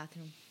spicy in the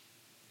bathroom.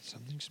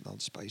 Something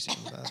smelled spicy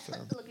in the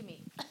bathroom. Look at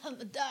me. I'm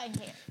dying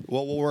here.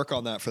 Well, we'll work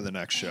on that for the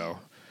next show.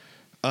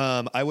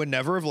 I would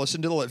never have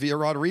listened to Olivia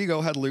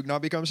Rodrigo had Luke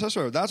not become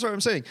Cesaro. That's what I'm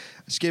saying.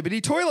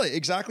 Skibbity toilet.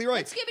 Exactly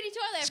right. What's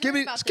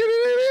Skibbity toilet?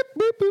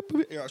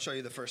 Skibbity. Here, I'll show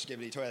you the first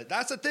Skibbity toilet.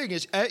 That's the thing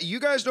is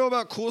you guys know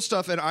about cool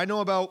stuff, and I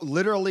know about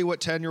literally what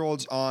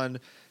 10-year-olds on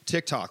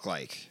TikTok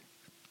like.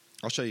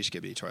 I'll show you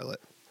Skibbity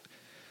toilet.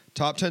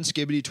 Top 10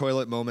 Skibbity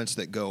toilet moments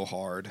that go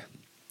hard.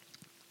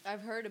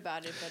 I've heard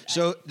about it, but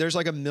so there's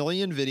like a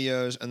million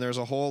videos, and there's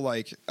a whole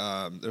like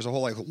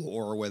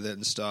lore with it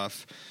and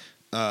stuff.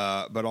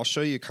 But I'll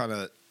show you kind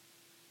of.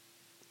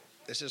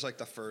 This is like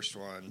the first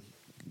one.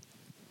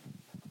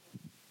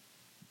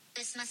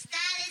 My style is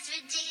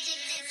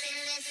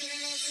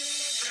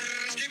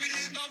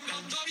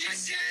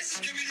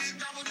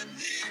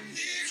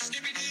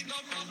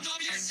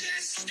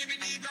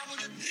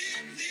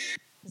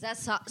Is that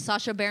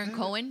Sacha Baron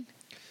Cohen?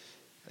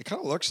 It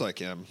kind of looks like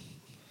him.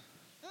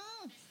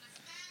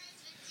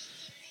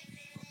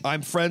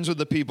 I'm friends with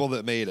the people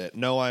that made it.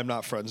 No, I'm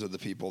not friends with the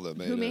people that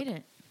made it. Who made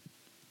it?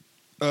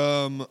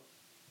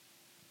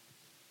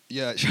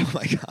 Yeah, oh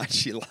my God,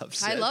 she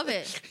loves it. I love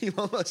it. You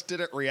almost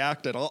didn't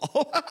react at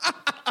all.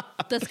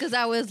 That's because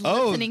I was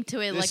listening to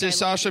it. This is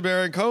Sacha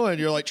Baron Cohen.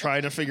 You're like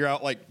trying to figure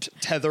out, like,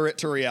 tether it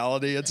to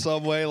reality in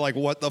some way. Like,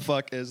 what the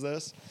fuck is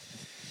this?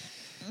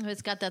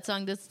 It's got that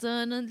song.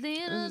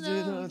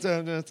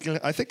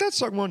 I think that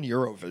song won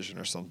Eurovision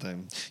or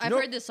something. I've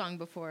heard this song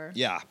before.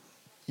 Yeah.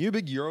 You a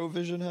big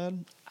Eurovision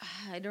head?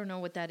 I don't know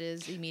what that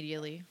is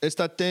immediately. It's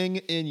that thing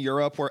in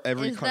Europe where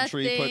every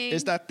country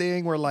it's that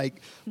thing where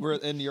like we're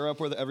in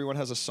Europe where everyone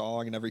has a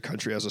song and every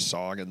country has a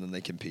song and then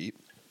they compete.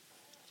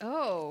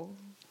 Oh.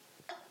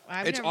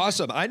 It's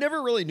awesome. I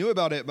never really knew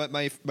about it, but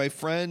my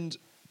friend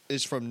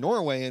is from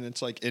Norway and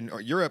it's like in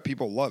Europe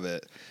people love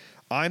it.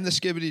 I'm the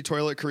Skibidi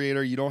Toilet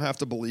creator. You don't have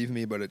to believe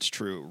me, but it's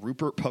true.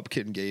 Rupert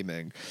Pupkin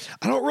Gaming.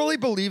 I don't really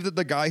believe that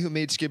the guy who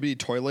made Skibidi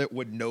Toilet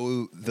would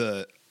know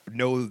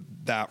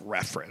that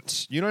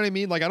reference. You know what I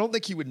mean? Like, I don't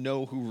think he would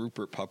know who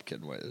Rupert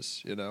Pupkin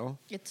was, you know?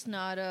 It's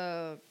not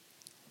a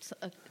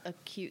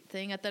cute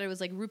thing. I thought it was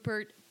like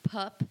Rupert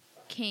Pup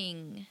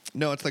King.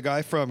 No, it's the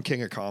guy from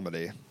King of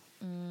Comedy.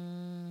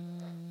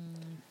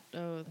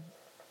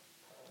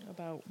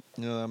 About...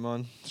 You know that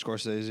one?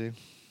 Scorsese?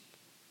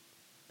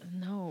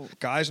 No.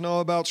 Guys know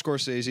about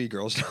Scorsese.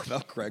 Girls know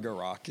about Gregor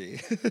Araki.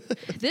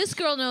 This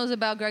girl knows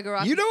about Gregor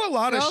Araki. You know a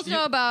lot Girls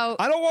know about...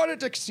 I don't want it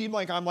to seem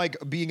like I'm like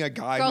being a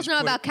guy. Girls know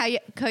about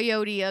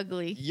Coyote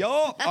Ugly.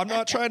 Yo, I don't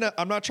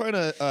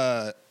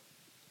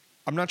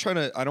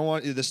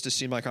want this to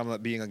seem like I'm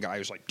not being a guy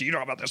who's like, do you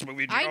know about this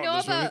movie? I know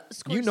about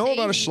Scorsese. You know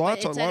about a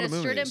lot of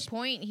movies. At a certain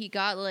point, he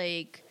got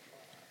like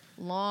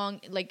long,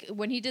 like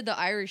when he did The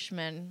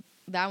Irishman,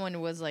 that one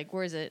was like,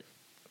 where is it?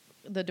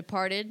 The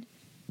Departed.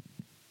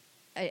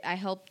 I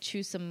helped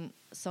choose some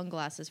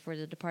sunglasses for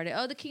The Departed.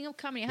 Oh, The King of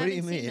Comedy. What do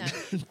you mean?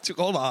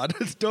 Hold on.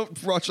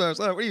 Don't rush that.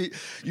 What do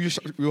you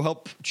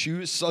help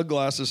choose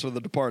sunglasses for The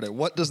Departed.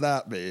 What does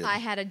that mean? I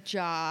had a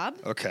job.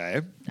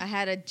 Okay. I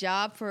had a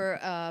job for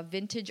a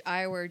vintage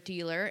eyewear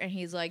dealer, and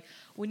he's like,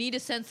 we need to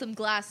send some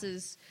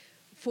glasses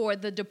for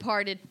The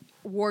Departed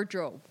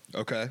wardrobe.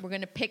 Okay. We're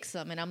going to pick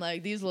some. And I'm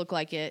like, these look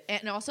like it.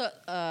 And also...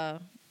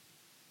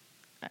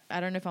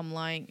 I don't know if I'm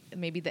lying.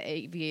 Maybe The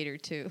Aviator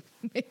too.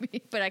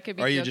 Maybe, but I could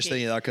be. Are you joking. just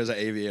thinking that because of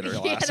Aviator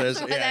glasses?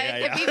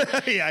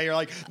 Yeah. Yeah, you're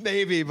like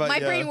maybe, but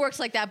my brain works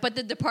like that. But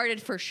The Departed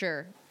for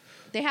sure.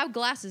 They have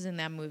glasses in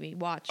that movie.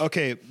 Watch.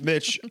 Okay,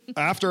 Mitch.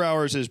 After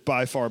Hours is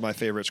by far my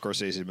favorite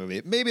Scorsese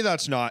movie. Maybe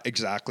that's not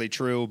exactly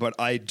true, but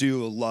I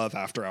do love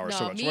After Hours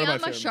so much.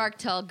 I'm a Shark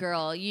Tale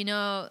girl. You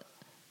know,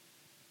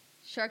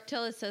 Shark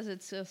Tale. It says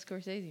it's a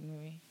Scorsese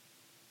movie.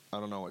 I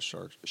don't know what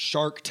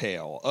Shark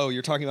Tale. Oh,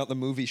 you're talking about the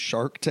movie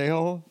Shark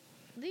Tale?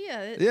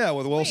 Yeah,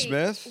 with Will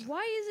Smith.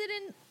 Why is it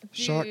in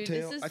Shark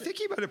Tale? I think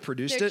he might have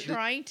produced they're it. They're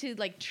trying to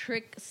like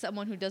trick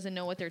someone who doesn't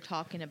know what they're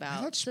talking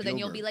about. So then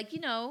you'll be like,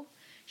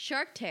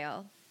 Shark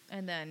Tale,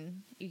 and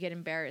then you get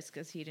embarrassed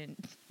because he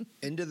didn't.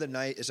 Into the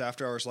Night is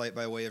After Hours Light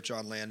by way of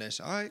John Landis.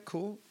 All right,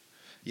 cool.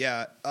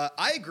 Yeah,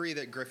 I agree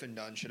that Griffin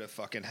Dunn should have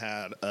fucking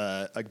had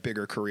a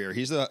bigger career.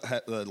 He's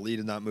the lead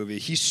in that movie.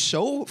 He's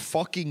so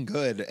fucking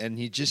good, and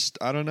he just,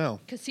 I don't know.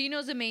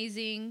 Casino's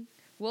amazing.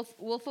 Wolf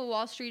of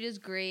Wall Street is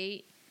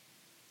great.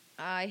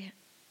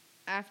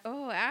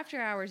 After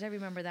Hours, I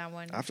remember that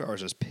one. After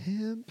Hours is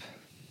pimp.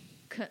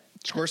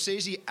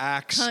 Scorsese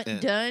acts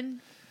Cunt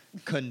Done.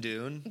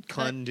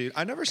 Kundun.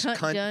 I never said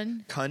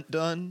Cunt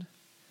Done.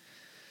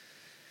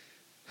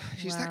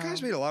 Jeez, that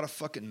guy's made a lot of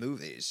fucking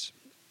movies.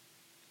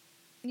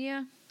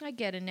 Yeah, I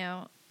get it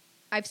now.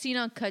 I've seen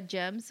Uncut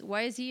Gems.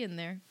 Why is he in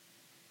there?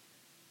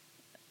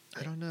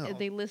 I don't know.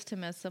 They list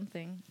him as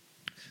something.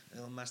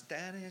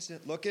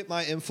 Look at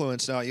my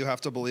influence now. You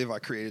have to believe I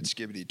created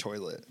Skibidi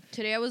Toilet.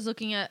 Today I was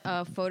looking at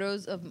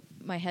photos of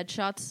my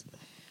headshots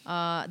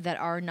that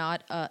are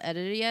not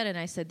edited yet, and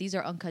I said, these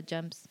are Uncut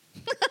Gems.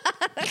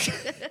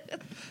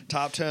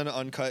 Top 10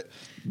 uncut,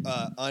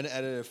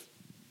 unedited.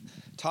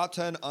 Top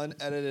 10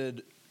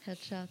 unedited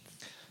headshots.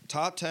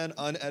 Top 10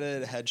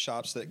 unedited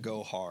headshots that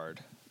go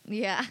hard.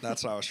 Yeah.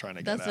 That's what I was trying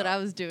to get That's what I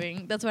was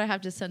doing. That's what I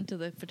have to send to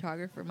the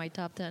photographer, my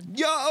top 10.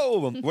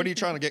 Yo! What are you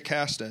trying to get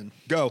cast in?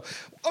 Go.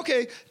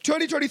 Okay,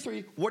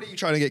 2023, what are you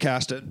trying to get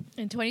cast in?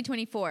 In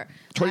 2024.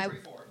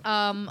 2024.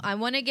 I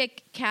want to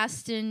get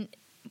cast in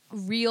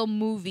real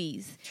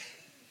movies.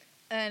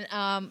 And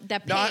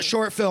that pay. Not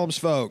short films,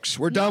 folks.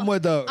 We're done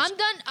with those. I'm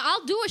done.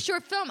 I'll do a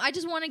short film. I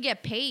just want to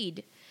get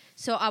paid.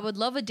 So I would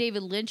love a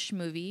David Lynch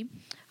movie.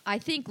 I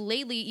think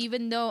lately,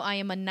 even though I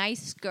am a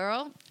nice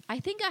girl, I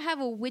think I have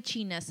a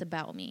witchiness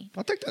about me.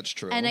 I think that's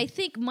true. And I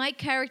think my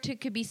character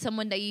could be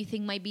someone that you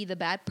think might be the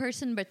bad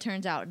person, but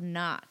turns out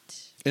not.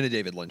 In a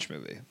David Lynch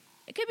movie.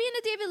 It could be in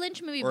a David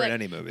Lynch movie. Or in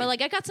any movie. But,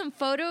 like, I got some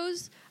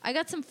photos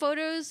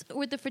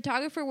with the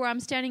photographer where I'm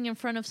standing in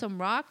front of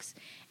some rocks.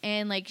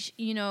 And, like,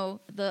 the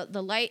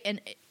light. And,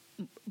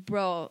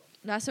 bro,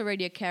 that's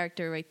already a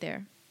character right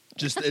there.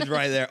 Just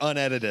right there,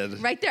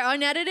 unedited. Right there,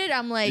 unedited.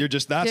 I'm like,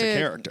 that's a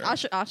character.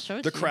 I'll show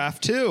it. The to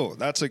Craft too.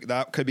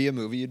 That could be a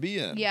movie you'd be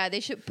in. Yeah, they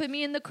should put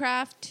me in The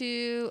Craft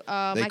too.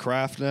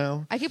 Craft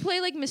now. I could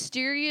play like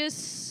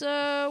mysterious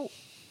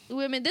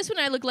women. This one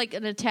I look like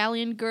an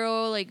Italian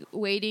girl, like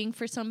waiting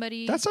for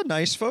somebody. That's a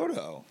nice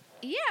photo.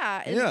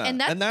 Yeah,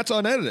 and that's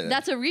unedited.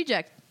 That's a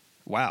reject.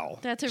 Wow.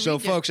 That's a so,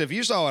 reject. folks, if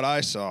you saw what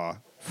I saw,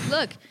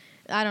 look,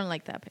 I don't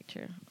like that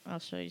picture. I'll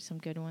show you some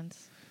good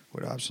ones.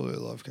 Would absolutely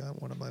love to have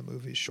one of my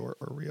movies, short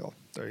or real.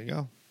 There you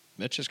go.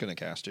 Mitch is going to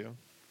cast you.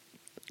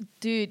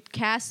 Dude,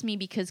 cast me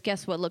because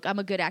guess what? Look, I'm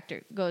a good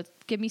actor. Go,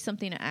 give me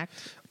something to act.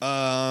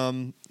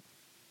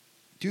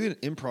 Do an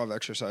improv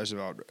exercise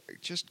about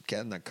just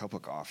getting a cup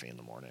of coffee in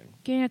the morning.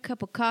 Getting a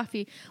cup of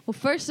coffee. Well,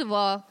 first of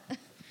all,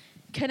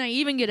 can I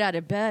even get out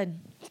of bed?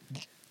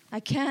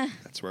 I can't.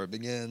 That's where it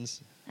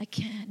begins. I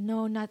can't.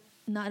 No, not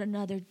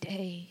another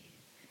day.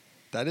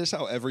 That is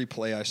how every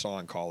play I saw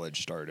in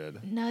college started.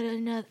 Not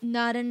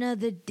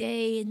another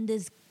day in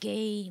this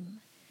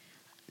game.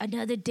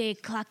 Another day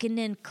clocking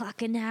in,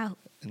 clocking out.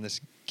 In this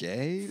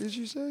gay, did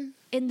you say?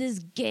 In this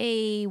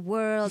gay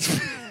world.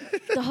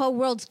 The whole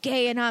world's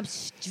gay and I'm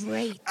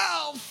straight.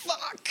 Oh,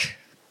 fuck.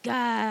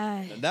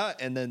 God.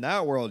 And then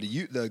that world,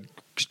 the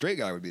straight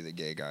guy would be the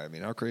gay guy. I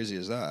mean, how crazy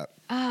is that?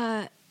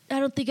 I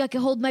don't think I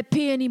can hold my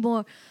pee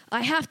anymore.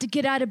 I have to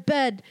get out of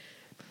bed.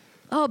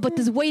 Oh, but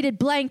this weighted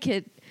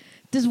blanket.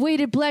 This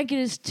weighted blanket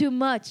is too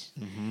much.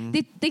 Mm-hmm.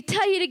 They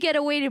tell you to get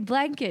a weighted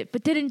blanket,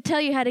 but they didn't tell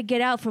you how to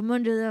get out from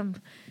under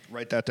them.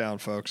 Write that down,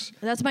 folks.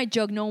 That's my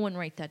joke. No one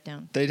write that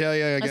down. They tell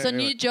you. That's a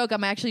new joke.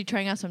 I'm actually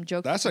trying out some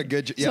jokes. That's a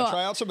good. Yeah,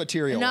 try out some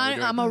material. No,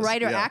 I'm a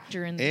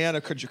writer-actor in this. And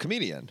a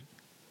comedian.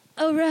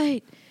 Oh,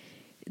 right.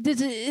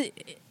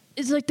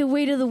 It's like the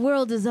weight of the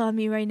world is on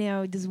me right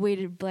now. This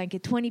weighted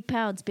blanket. 20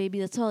 pounds, baby.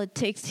 That's all it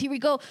takes. Here we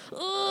go.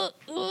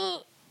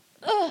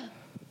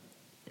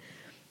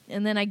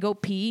 And then I go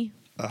pee.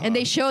 Uh-huh. And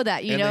they show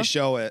that, you know. And they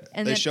show it.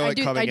 And they then show it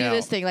coming out. I do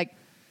this thing like,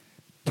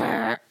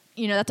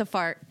 that's a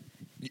fart.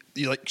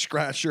 You like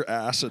scratch your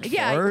ass and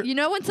yeah, fart? You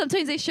know when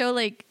sometimes they show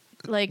like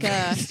like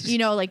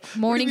morning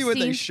what do you mean scenes? When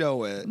they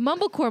show it?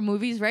 Mumblecore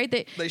movies, right?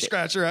 They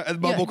scratch your ass. In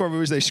Mumblecore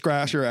movies, they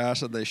scratch your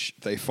ass and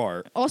they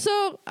fart.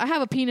 Also, I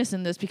have a penis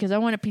in this because I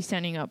want to pee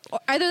standing up.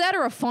 Either that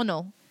or a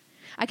funnel.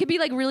 I could be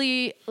like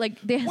really like.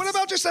 What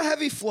about just a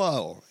heavy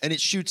flow and it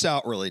shoots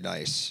out really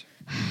nice?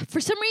 For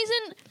some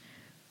reason,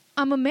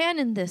 I'm a man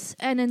in this,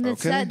 and in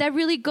this that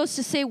really goes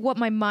to say what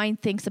my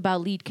mind thinks about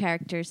lead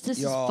characters. This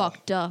is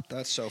fucked up.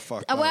 That's so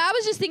fucked up. Well, I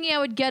was just thinking I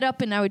would get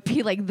up and I would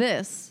pee like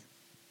this.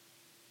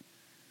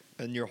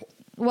 And you're.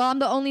 Well, I'm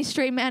the only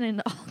straight man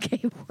in all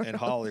gay world. In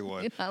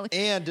Hollywood.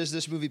 And does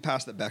this movie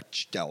pass the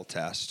Bechdel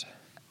test?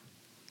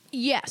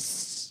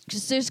 Yes,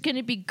 because there's going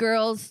to be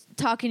girls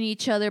talking to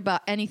each other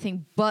about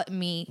anything but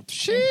me.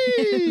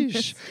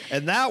 Sheesh.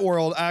 And that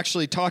world,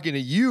 actually talking to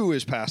you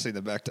is passing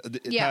the Bechdel.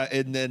 Yeah.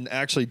 And then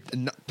actually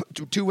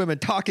two women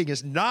talking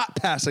is not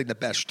passing the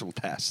Bechdel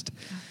test.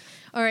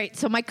 All right,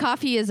 so my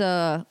coffee is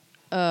a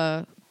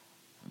one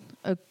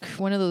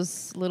of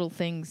those little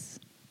things.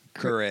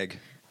 Keurig.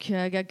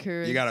 I got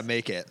Keurig. You got to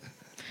make it.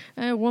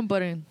 One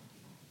button.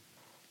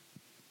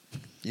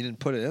 You didn't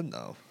put it in,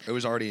 though. It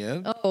was already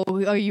in?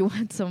 Oh, you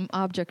want some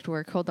object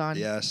work. Hold on.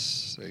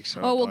 Yes.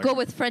 We'll go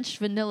with French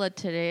vanilla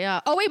today.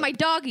 Oh, wait, my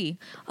doggy.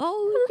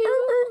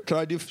 Oh. Can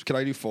I do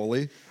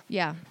Foley?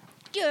 Yeah.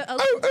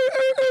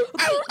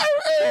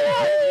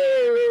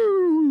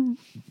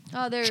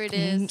 Oh, there it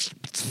is.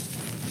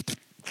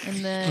 And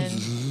then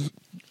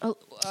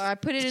I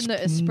put it in the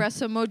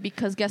espresso mode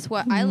because guess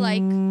what? I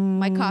like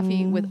my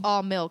coffee with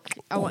all milk.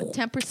 I want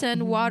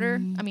 10%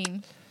 water.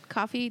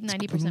 Coffee,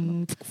 90%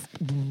 milk.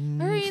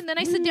 All right, and then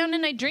I sit down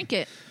and I drink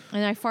it.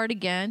 And I fart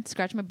again,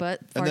 scratch my butt,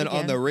 fart and then again.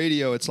 On the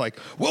radio, it's like,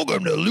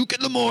 welcome to Luke in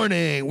the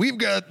Morning. We've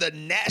got the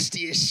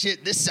nastiest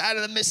shit this side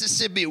of the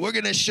Mississippi. We're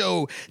going to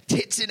show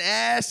tits and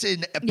ass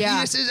and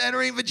penises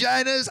entering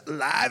vaginas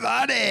live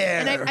on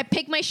air. And I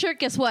pick my shirt,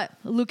 guess what?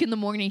 Luke in the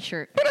Morning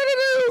shirt.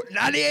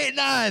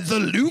 98.9, the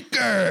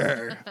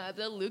Luker.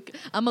 The Luke.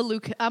 I'm a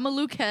Luke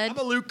head. I'm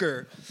a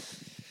Luker.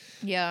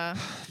 Yeah.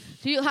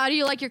 How do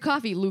you like your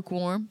coffee?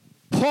 Lukewarm.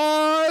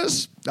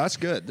 Pause. That's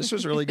good. This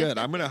was really good.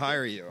 I'm going to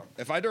hire you.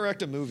 If I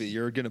direct a movie,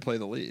 you're going to play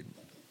the lead.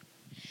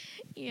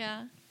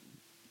 Yeah.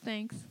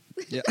 Thanks.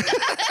 Yeah.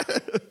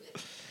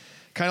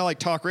 Kind of like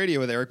talk radio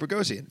with Eric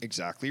Bogosian.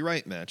 Exactly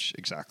right, Mitch.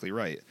 Exactly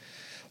right.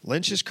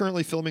 Lynch is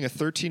currently filming a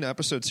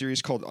 13-episode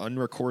series called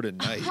Unrecorded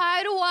Night.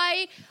 How do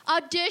I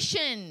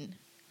audition?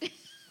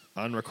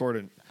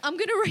 Unrecorded. I'm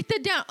going to write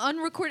that down.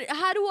 Unrecorded.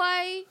 How do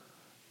I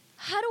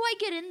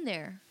get in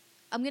there?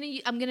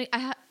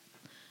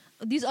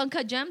 These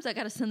uncut gems, I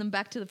got to send them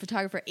back to the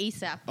photographer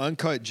ASAP.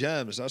 Uncut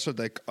gems. That's what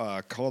they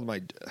called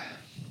my...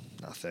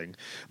 Nothing.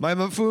 My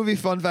movie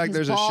fun fact, His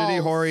there's balls. a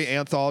shitty horror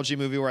anthology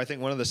movie where I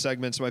think one of the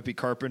segments might be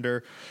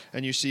Carpenter,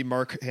 and you see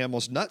Mark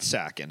Hamill's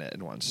nutsack in it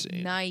in one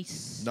scene.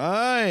 Nice.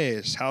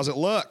 How's it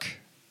look?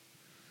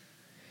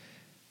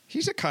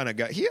 He's a kind of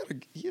guy.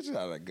 He's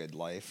had a good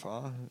life,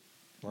 huh?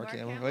 Mark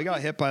Hamill. He got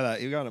hit by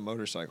that. He got in a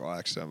motorcycle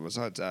accident.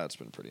 Besides that, it's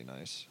been pretty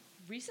nice.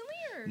 Recently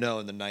or? No,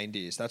 in the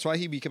 90s. That's why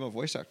he became a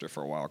voice actor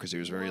for a while, because he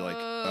was very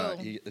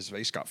his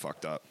face got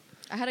fucked up.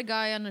 I had a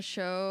guy on a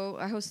show.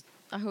 I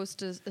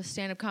host a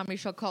stand-up comedy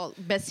show called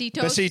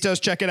Besitos. Besitos,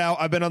 check it out.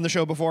 I've been on the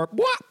show before.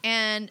 What?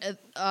 And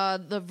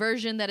the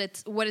version that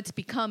it's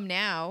become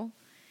now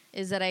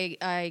is that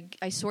I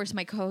sourced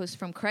my co-host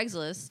from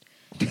Craigslist,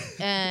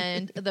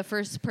 and the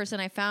first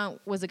person I found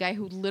was a guy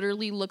who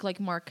literally looked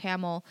like Mark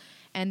Hamill,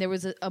 and there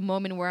was a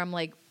moment where I'm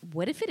like,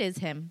 what if it is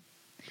him?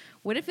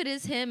 What if it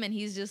is him and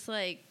he's just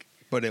like...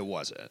 But it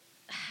wasn't.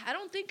 I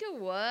don't think it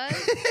was.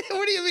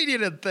 What do you mean you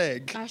didn't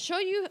think? I'll show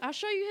you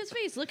his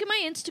face. Look at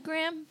my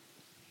Instagram.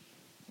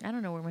 I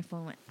don't know where my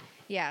phone went.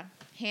 Yeah,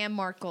 Ham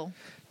Markle.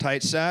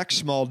 Tight sack,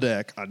 small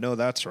dick. I know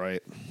that's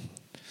right.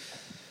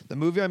 The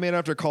movie I made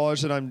after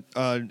college that I'm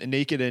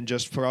naked in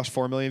just crossed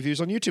 4 million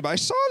views on YouTube. I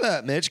saw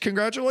that, Mitch.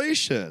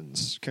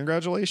 Congratulations.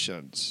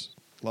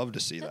 Love to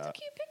see That's that. a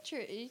cute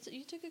picture.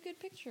 You took a good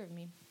picture of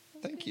me.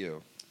 Thank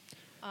you.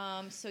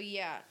 So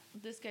yeah,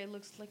 this guy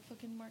looks like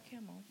fucking Mark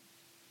Hamill.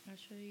 I'll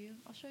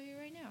show you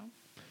right now.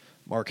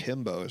 Mark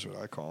Himbo is what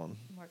I call him.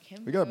 Mark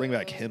Himbo. We got to bring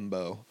back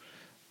Himbo.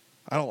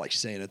 I don't like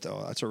saying it,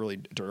 though. That's a really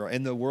dirty...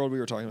 In the world we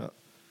were talking about.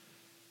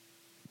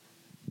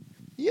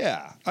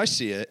 Yeah, I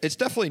see it. It's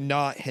definitely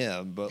not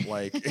him, but,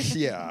 like,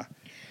 yeah.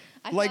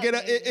 Like,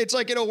 it's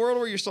like in a world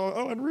where you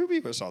saw, and Ruby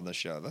was on the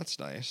show. That's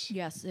nice.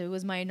 Yes, it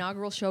was my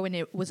inaugural show, and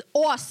it was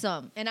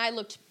awesome. And I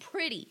looked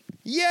pretty.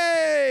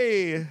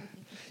 Yay!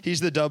 He's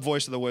the dub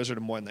voice of the Wizard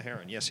of Moy and the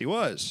Heron. Yes, he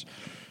was.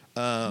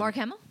 Mark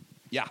Hamill?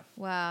 Yeah.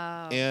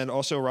 Wow. And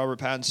also Robert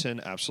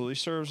Pattinson absolutely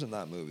serves in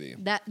that movie.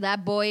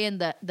 That boy and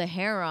the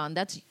heron,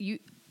 that's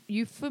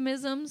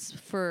euphemisms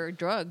for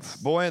drugs.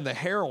 Boy and the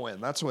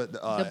Heroin. That's what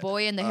the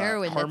boy and the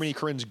heroin. Harmony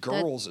Korine's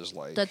Girls is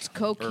like. That's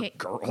cocaine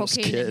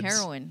kids. and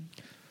heroin.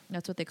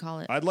 That's what they call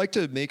it. I'd like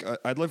to make.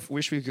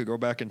 Wish we could go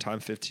back in time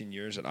 15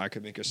 years and I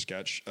could make a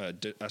sketch,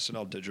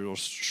 SNL digital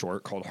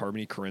short called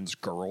Harmony Korine's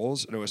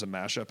Girls, and it was a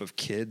mashup of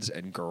kids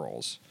and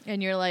girls.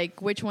 And you're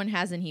like, which one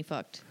hasn't he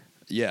fucked?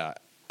 Yeah,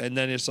 and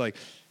then it's like,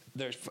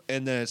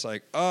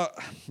 I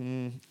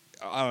don't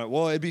know.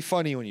 Well, it'd be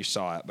funny when you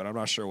saw it, but I'm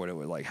not sure what it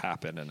would like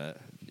happen in it.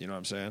 You know what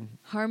I'm saying?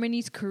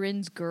 Harmony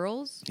Korine's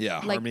Girls? Yeah,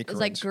 like, Harmony it's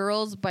like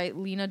Girls by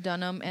Lena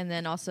Dunham, and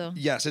then also...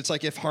 Yes, it's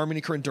like if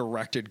Harmony Korine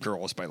directed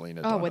Girls by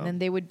Lena Dunham. Oh, well, then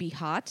they would be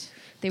hot.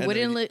 They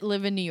wouldn't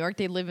live in New York.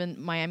 They live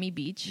in Miami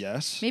Beach.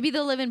 Yes. Maybe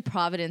they'll live in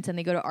Providence, and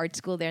they go to art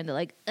school there, and they're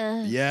like,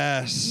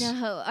 yes.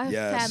 No,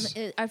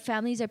 our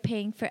families are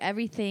paying for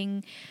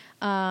everything.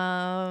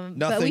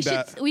 Nothing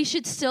but we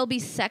should still be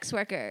sex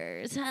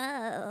workers.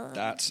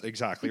 That's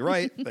exactly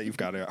right. That you've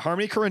got it.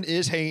 Harmony Korine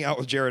is hanging out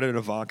with Jared and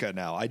Ivanka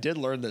now. I did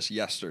learn this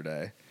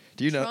yesterday.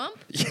 Do you know? Trump?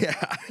 Yeah,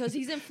 because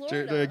he's in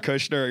Florida. Jared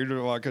Kushner,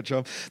 Ivanka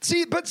Trump.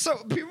 See, but so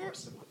people were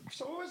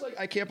so always like,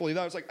 I can't believe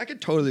that. I was like, I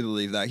could totally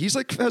believe that. He's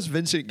like has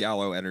Vincent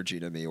Gallo energy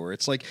to me, where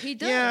it's like, he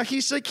does. Yeah,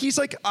 he's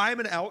like I'm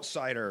an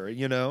outsider,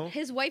 you know.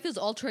 His wife is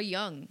ultra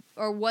young,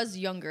 or was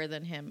younger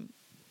than him,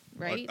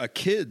 right? A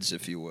kids,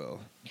 if you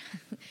will.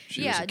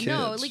 Yeah,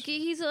 no, like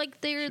he's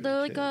like they're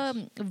like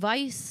the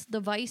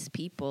Vice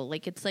people.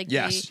 Like it's like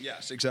yes,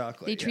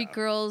 exactly. They treat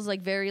girls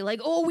like very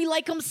like, oh, we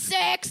like them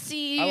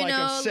sexy, you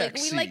know, like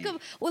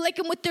we like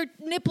them with their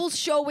nipples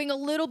showing a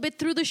little bit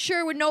through the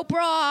shirt with no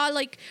bra.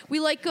 Like we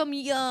like them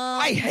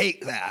young. I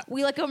hate that.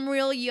 We like them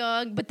real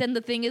young, but then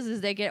the thing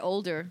is they get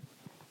older.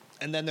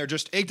 And then they're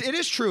just it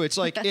is true. It's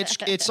like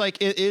it's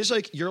like it is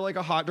like you're like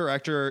a hot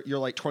director, you're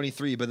like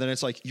 23, but then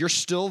it's like you're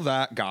still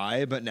that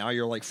guy, but now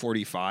you're like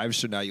 45,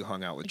 so now you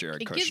hung out with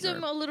Jared Kushner. It gives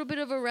them a little bit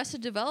of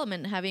Arrested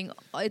Development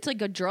it's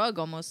like a drug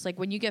almost. Like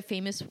when you get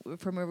famous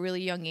from a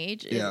really young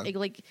age, it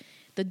like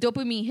the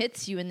dopamine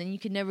hits you and then you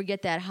can never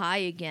get that high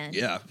again.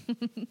 Yeah.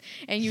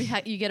 And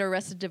you get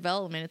Arrested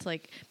Development. It's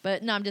like,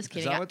 but no, I'm just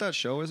kidding. Is that what that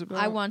show is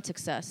about? I want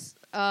success.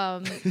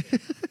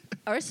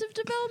 Arrested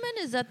Development,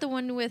 is that the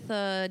one with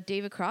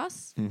David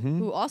Cross,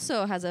 who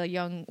also has a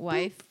young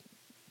wife?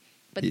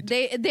 But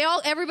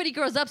everybody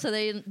grows up, so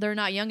they're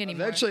not young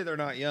anymore. Eventually, they're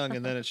not young,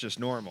 and then it's just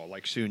normal,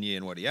 like Soon Yi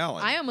and Woody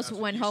Allen. I almost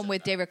went home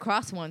with David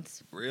Cross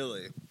once.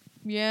 Really?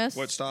 Yes.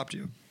 What stopped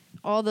you?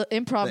 All the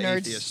improv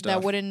nerds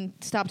that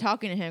wouldn't stop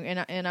talking to him,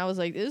 and I was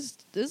like, this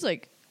is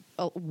like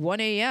 1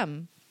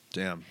 a.m.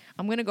 Damn.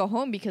 I'm gonna go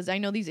home because I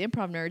know these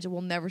improv nerds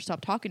will never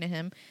stop talking to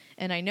him,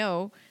 and I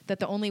know that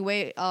the only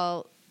way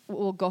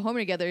we'll go home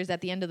together is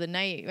at the end of the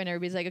night when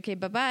everybody's like, okay,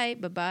 bye-bye,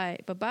 bye-bye,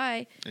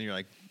 bye-bye. And you're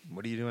like,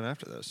 what are you doing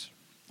after this?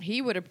 He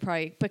would have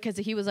probably, because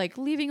he was like,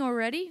 leaving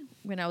already?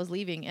 When I was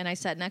leaving. And I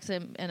sat next to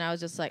him, and I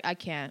was just like, I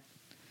can't.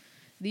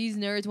 These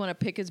nerds want to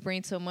pick his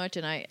brain so much,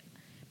 and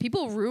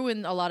People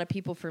ruin a lot of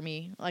people for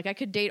me. Like, I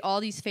could date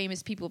all these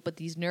famous people, but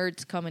these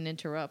nerds come and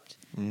interrupt.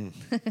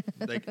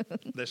 Like,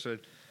 this would...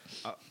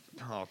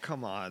 oh,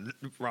 come on.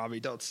 Robbie,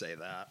 don't say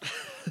that.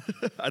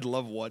 I'd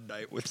love one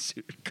night with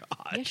Sue.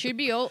 God. Yeah, she'd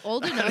be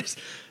old enough.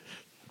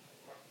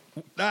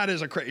 That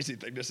is a crazy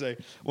thing to say.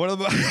 One of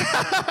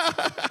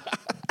the...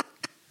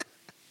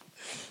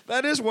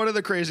 That is one of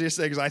the craziest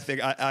things I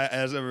think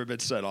has ever been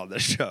said on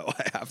this show,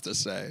 I have to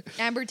say.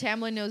 Amber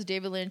Tamlin knows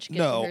David Lynch. Gets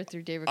to her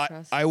through David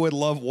Cross. I would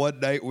love one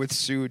night with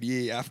Soon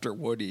Yi after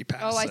Woody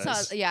passes. Oh, I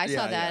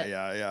saw that.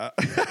 Yeah.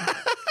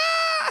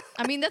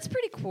 I mean, that's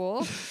pretty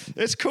cool.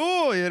 It's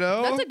cool, you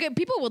know. That's a good.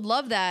 People would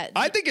love that.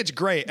 I think it's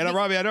great, and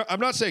Robbie, I'm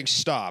not saying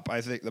stop. I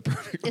think the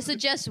perfect. It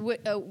suggests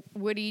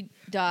Woody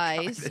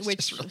dies, God,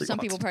 which really some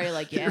people probably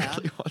like. Yeah,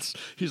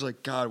 he's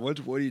like, God, once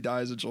Woody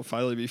dies, and she'll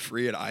finally be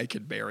free, and I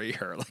can marry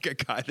her, like a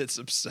guy that's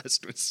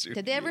obsessed with Sue.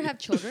 Did they ever have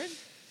children?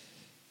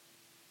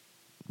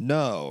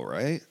 No,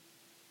 right?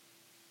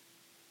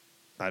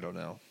 I don't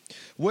know.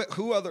 What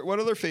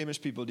other famous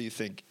people do you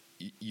think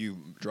you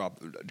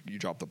drop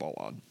the ball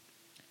on?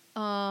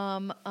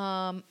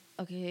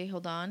 Okay,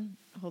 hold on.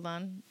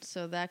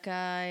 So that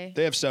guy.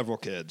 They have several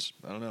kids.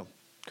 I don't know.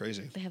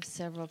 Crazy. They have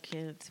several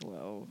kids.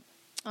 Whoa.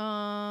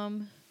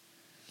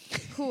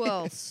 Who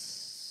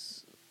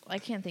else? I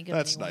can't think of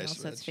anyone else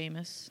that's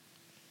famous.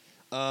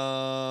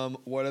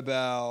 What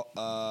about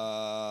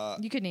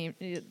you could name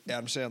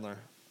Adam Sandler?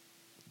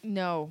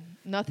 No,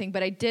 nothing.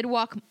 But I did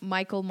walk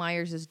Michael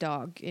Myers'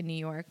 dog in New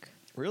York.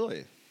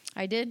 Really?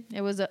 I did. It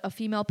was a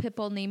female pit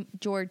bull named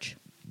George.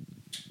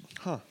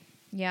 Huh.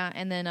 Yeah,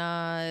 and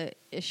then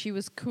she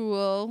was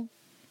cool.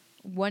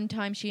 One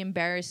time she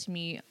embarrassed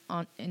me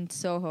in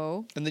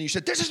Soho. And then you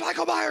said, "This is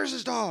Michael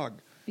Myers'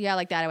 dog." Yeah,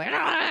 like that. I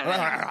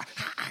went,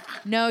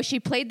 no, she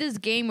played this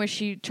game where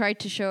she tried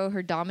to show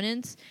her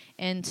dominance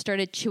and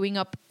started chewing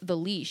up the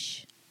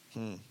leash.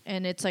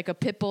 And it's like a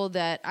pit bull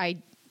that I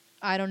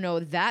don't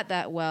know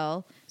that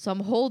well. So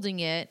I'm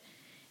holding it,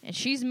 and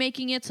she's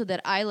making it so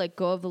that I let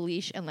go of the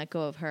leash and let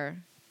go of her.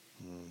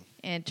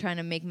 And trying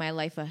to make my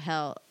life a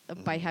hell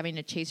by having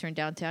to chase her in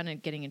downtown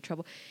and getting in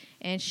trouble.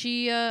 And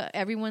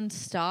everyone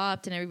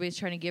stopped and everybody's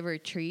trying to give her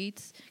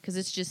treats because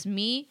it's just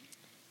me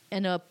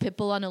and a pit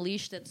bull on a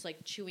leash that's like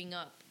chewing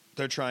up.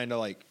 They're trying to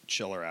like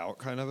chill her out,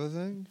 kind of a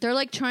thing. They're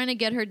like trying to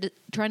get her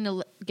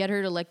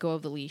to let go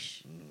of the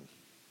leash.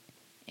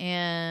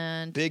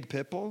 And big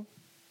pit bull,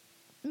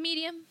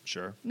 medium,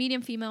 sure,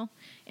 medium female,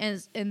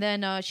 and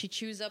then she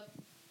chews up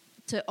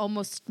to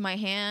almost my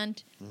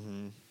hand,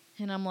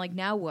 and I'm like,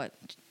 now what?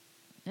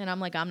 And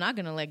I'm like, I'm not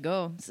going to let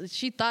go. So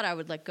she thought I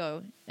would let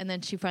go. And then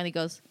she finally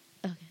goes,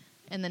 okay.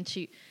 And then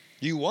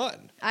you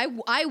won.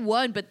 I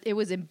won, but it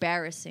was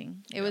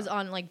embarrassing. It was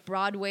on like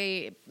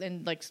Broadway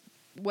and like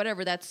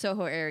whatever, that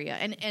Soho area.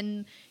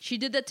 And she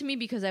did that to me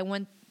because I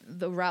went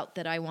the route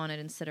that I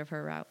wanted instead of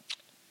her route.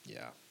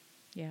 Yeah.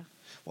 Yeah.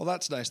 Well,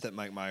 that's nice that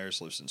Mike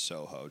Myers lives in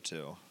Soho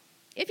too.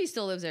 If he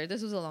still lives there.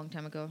 This was a long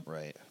time ago.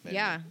 Right. Maybe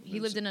yeah. He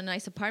lived in a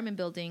nice apartment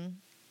building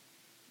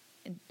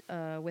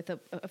with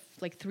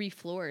like 3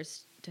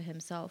 floors to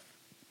himself.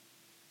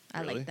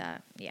 I Really? like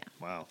that. Yeah.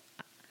 Wow.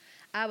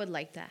 I would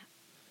like that.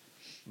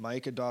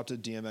 Mike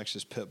adopted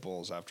DMX's pit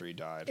bulls after he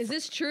died. Is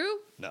this true?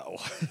 No.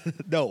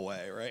 No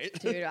way, right?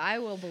 Dude, I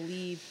will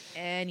believe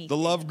anything. The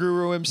love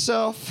guru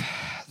himself.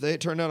 They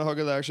turned out a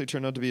hooker that actually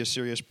turned out to be a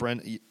serious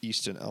Brent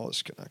Easton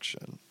Ellis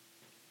connection.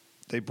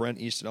 Brent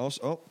Easton Ellis.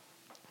 Oh,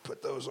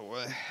 put those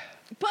away.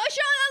 Put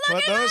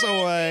those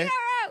away.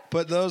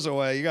 Put those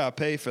away. You gotta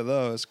pay for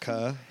those,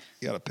 cuh.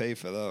 You gotta pay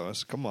for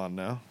those. Come on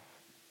now.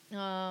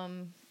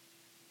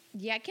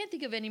 Yeah, I can't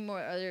think of any more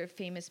other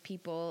famous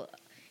people.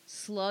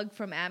 Slug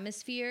from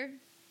Atmosphere.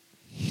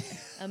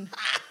 An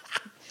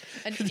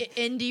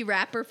indie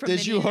rapper from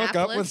Did you hook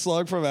up with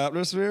Slug from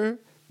Atmosphere?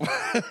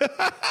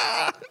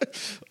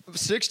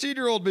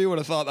 16-year-old me would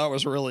have thought that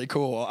was really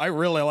cool. I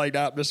really liked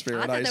Atmosphere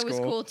in high school. I thought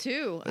that was cool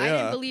too. Yeah. I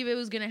didn't believe it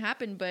was going to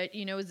happen, but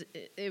you know,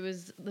 it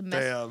was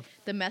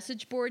the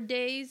message board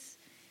days,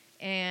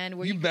 and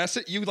where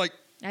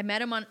I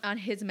met him on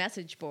his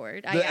message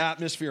board. The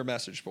Atmosphere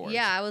message board.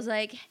 Yeah, I was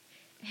like,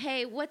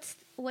 hey, what's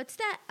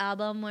that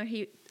album where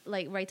he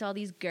like writes all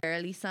these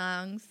girly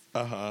songs?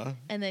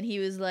 And then he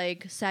was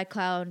like, Sad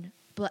Clown,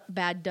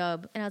 Bad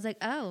Dub, and I was like,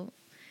 oh.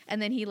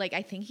 And then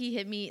I think he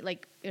hit me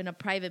like in a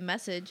private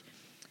message,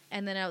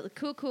 and then I was like,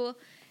 cool.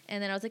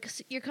 And then I was like,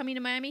 so you're coming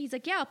to Miami? He's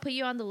like, yeah, I'll put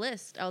you on the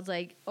list. I was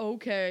like,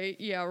 okay,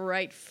 yeah,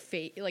 right,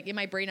 fake. Like in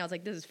my brain, I was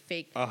like, this is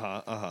fake.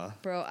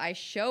 Bro, I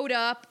showed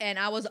up and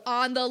I was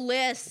on the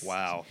list.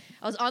 Wow.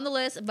 I was on the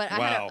list, but I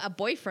had a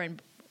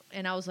boyfriend,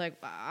 and I was like,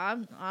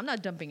 I'm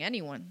not dumping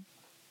anyone.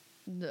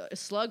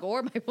 Slug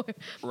or my boyfriend.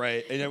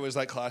 Right. And it was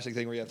that classic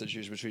thing where you have to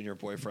choose between your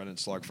boyfriend and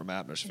Slug from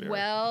Atmosphere.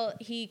 Well,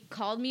 he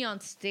called me on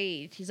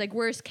stage. He's like,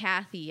 where's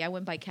Kathy? I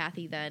went by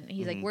Kathy then.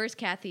 He's like, where's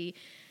Kathy?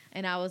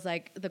 And I was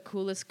like the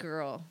coolest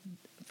girl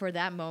for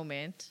that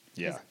moment.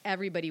 Yeah.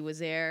 Everybody was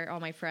there, all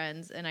my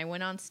friends. And I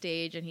went on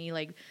stage, and he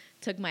like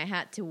took my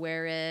hat to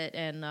wear it.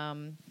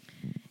 And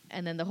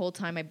And then the whole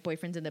time, my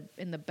boyfriend's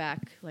in the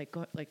back, like.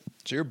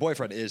 So your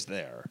boyfriend is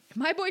there.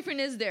 My boyfriend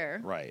is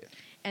there. Right.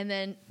 And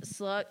then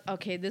Slug.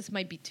 Okay, this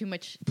might be too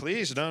much.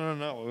 Please, no.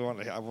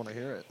 I want to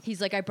hear it.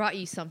 He's like, I brought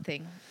you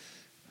something.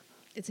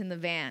 It's in the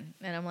van,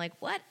 and I'm like,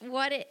 what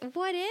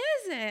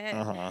is it?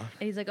 And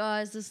he's like, oh,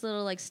 it's this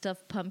little like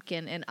stuffed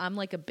pumpkin, and I'm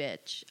like a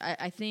bitch.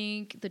 I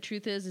think the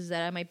truth is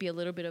that I might be a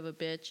little bit of a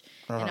bitch,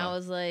 and I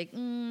was like,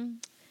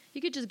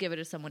 you could just give it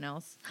to someone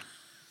else.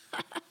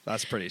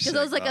 That's pretty sick. Because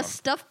I was like, a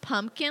stuffed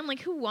pumpkin, like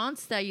who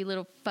wants that? You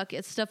little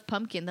fucking stuffed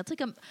pumpkin. That's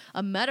like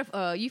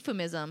a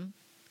euphemism.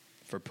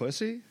 For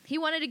pussy? He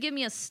wanted to give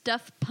me a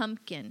stuffed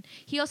pumpkin.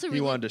 He also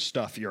really wanted to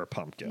stuff your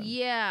pumpkin.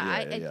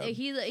 Yeah.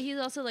 He's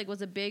also like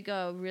was a big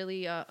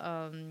really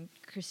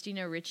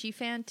Christina Ricci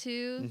fan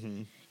too.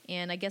 Mm-hmm.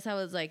 And I guess I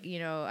was like,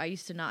 I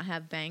used to not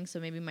have bangs,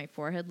 so maybe my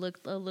forehead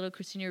looked a little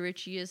Christina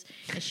Ricci-ish.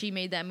 And she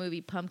made that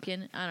movie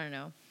Pumpkin. I don't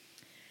know.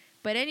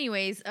 But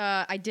anyways,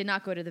 I did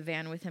not go to the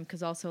van with him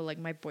because also like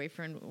my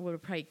boyfriend would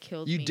have probably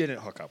killed me. You didn't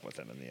hook up with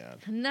him in the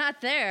end.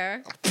 Not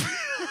there.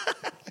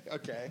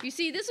 Okay. You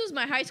see, this was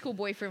my high school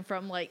boyfriend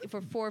for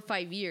 4 or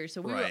 5 years,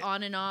 so we were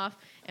on and off,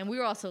 and we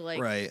were also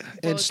like right.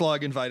 And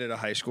Slug invited a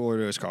high schooler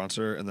to his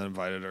concert, and then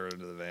invited her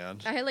into the van.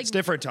 I had like it's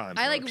different times.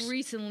 I folks. like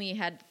recently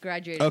had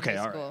graduated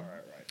high school, all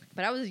right.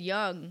 But I was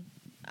young.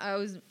 I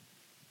was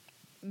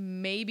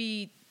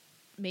maybe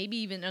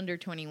even under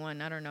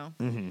 21. I don't know.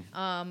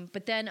 Mm-hmm.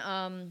 But then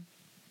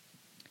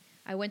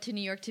I went to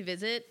New York to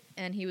visit,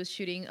 and he was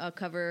shooting a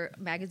cover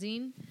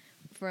magazine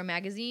for a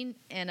magazine,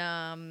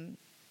 and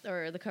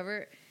or the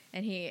cover.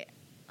 And he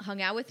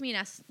hung out with me and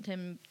asked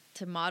him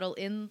to model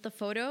in the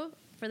photo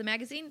for the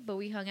magazine, but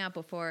we hung out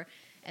before,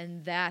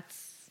 and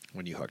that's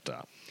when you hooked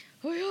up.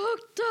 We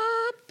hooked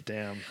up.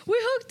 Damn. We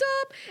hooked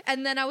up,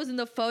 and then I was in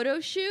the photo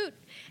shoot,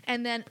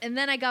 and then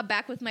I got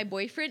back with my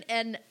boyfriend,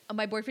 and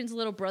my boyfriend's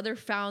little brother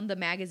found the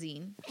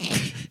magazine,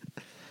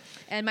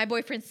 and my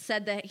boyfriend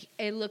said that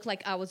it looked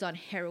like I was on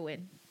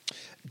heroin,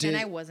 and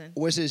I wasn't.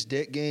 Was his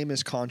dick game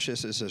as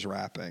conscious as his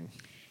rapping?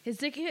 His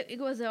dick it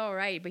was all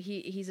right, but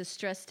he's a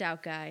stressed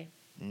out guy.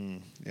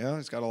 Yeah,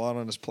 he's got a lot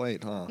on his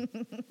plate, huh?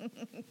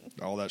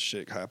 All that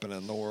shit happening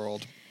in the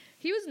world.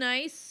 He was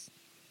nice.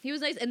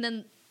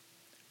 And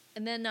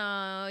then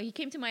he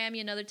came to Miami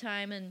another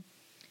time, and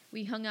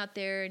we hung out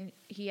there. And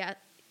he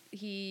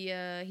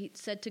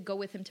said to go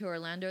with him to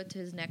Orlando to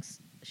his next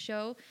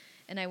show,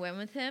 and I went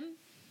with him.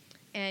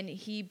 And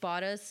he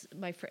bought us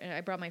I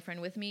brought my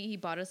friend with me. He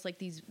bought us like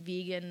these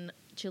vegan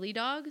chili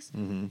dogs.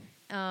 Mm-hmm.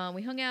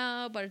 We hung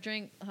out, bought a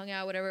drink, hung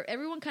out, whatever.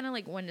 Everyone kind of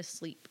like went to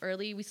sleep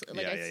early.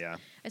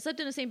 I slept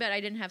in the same bed.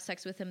 I didn't have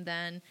sex with him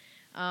then.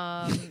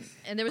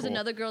 And there was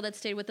another girl that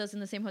stayed with us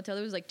in the same hotel.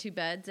 There was like 2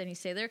 beds, and he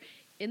stayed there.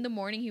 In the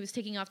morning, he was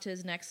taking off to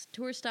his next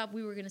tour stop.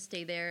 We were going to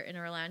stay there in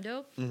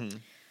Orlando.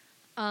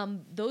 Mm-hmm.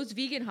 Those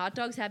vegan hot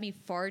dogs had me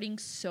farting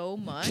so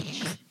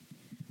much,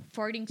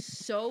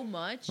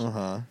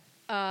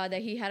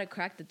 that he had to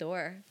crack the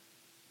door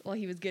while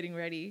he was getting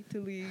ready to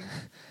leave.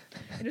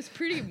 It was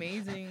pretty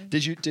amazing.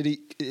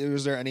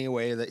 Was there any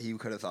way that he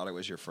could have thought it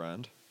was your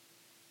friend?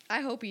 I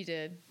hope he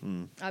did.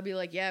 I'd be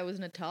like, yeah, it was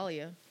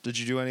Natalia. Did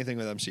you do anything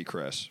with MC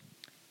Chris?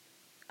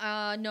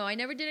 No, I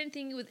never did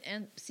anything with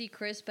MC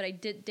Chris, but I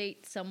did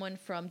date someone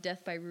from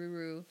Death by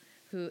Ruru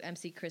who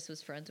MC Chris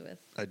was friends with.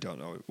 I don't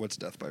know. What's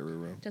Death by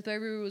Ruru? Death by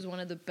Ruru was one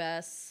of the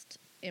best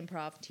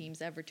improv teams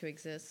ever to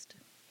exist.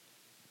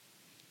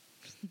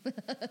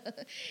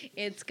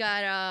 It's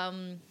got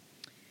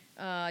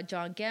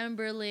John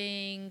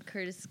Gamberling,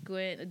 Curtis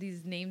Gwynn.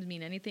 These names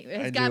mean anything.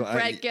 It's got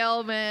Brett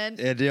Gelman.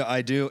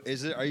 I do.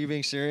 Are you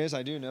being serious?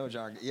 I do know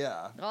John.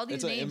 Yeah. All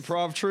these names. It's an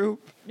improv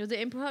troupe? It was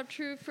an improv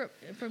troupe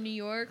from New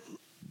York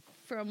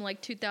from like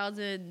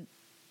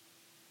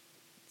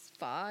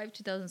 2005,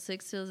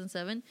 2006,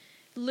 2007.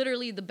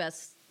 Literally the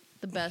best.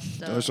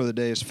 Those were the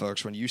days,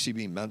 folks, when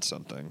UCB meant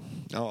something.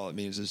 All it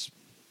means is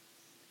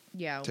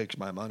takes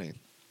my money.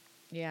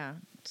 Yeah.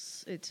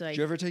 It's like. Did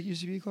you ever take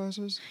UCB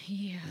classes?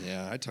 Yeah.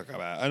 Yeah, I took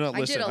about. I know.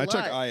 Listen, I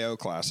took IO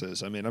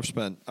classes. I mean, I've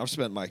spent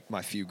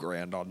my few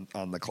grand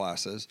on the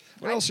classes.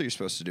 What else are you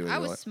supposed to do? I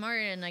was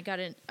smart, and I got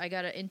an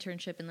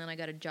internship, and then I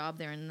got a job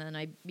there, and then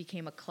I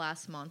became a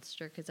class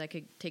monster because I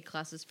could take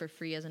classes for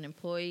free as an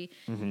employee,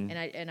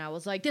 and I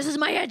was like, this is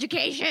my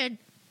education.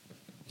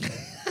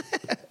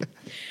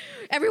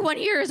 Everyone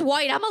here is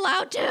white. I'm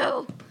allowed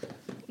to.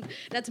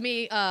 That's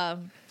me.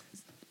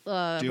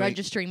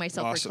 Registering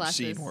myself for classes.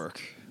 Scene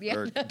work.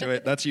 Yeah.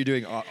 That's you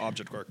doing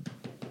object work.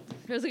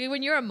 I was like,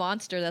 when you're a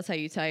monster, that's how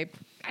you type.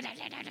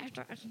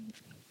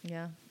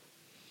 Yeah.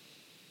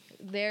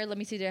 There, let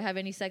me see. Did I have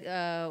any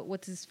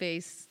what's his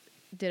face?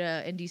 Did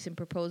an indecent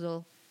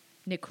proposal.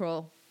 Nick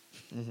Kroll.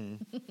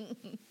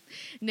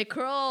 Nick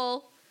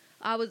Kroll.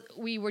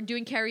 We were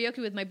doing karaoke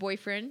with my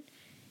boyfriend,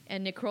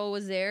 and Nick Kroll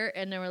was there,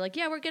 and they were like,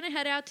 yeah, we're going to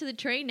head out to the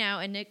train now.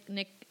 And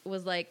Nick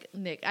was like,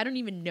 I don't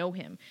even know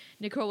him.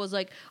 Nick Kroll was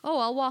like, oh,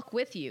 I'll walk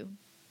with you.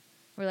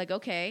 We're like,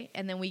 okay.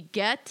 And then we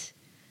get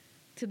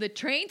to the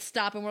train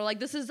stop, and we're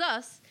like, this is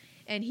us.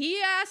 And he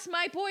asked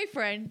my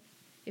boyfriend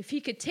if he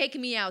could take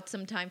me out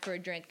sometime for a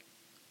drink.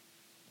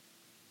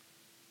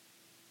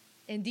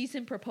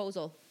 Indecent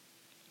Proposal.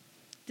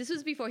 This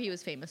was before he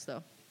was famous,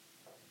 though.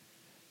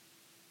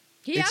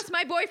 He asked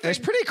my boyfriend. It's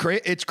pretty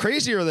crazy. It's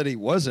crazier that he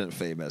wasn't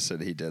famous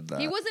and he did that.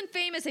 He wasn't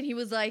famous, and he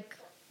was like,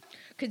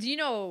 because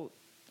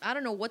I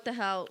don't know what the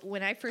hell.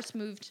 When I first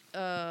moved,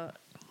 I'm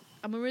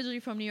originally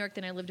from New York.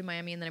 Then I lived in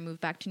Miami, and then I moved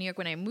back to New York.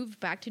 When I moved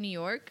back to New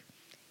York,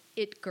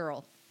 it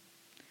girl.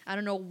 I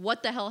don't know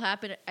what the hell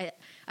happened. I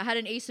had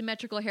an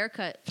asymmetrical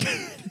haircut,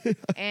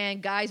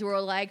 and guys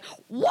were like,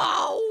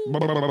 "Wow!"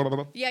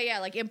 Yeah,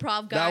 like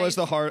improv guys.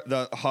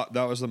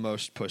 That was the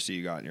most pussy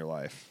you got in your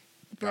life.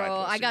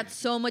 Bro, I got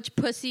so much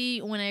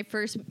pussy when I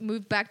first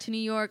moved back to New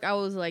York. I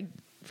was like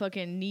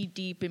fucking knee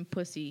deep in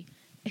pussy.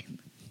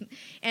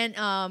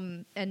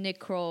 and Nick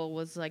Kroll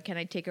was like, "Can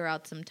I take her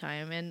out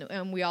sometime?"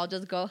 And we all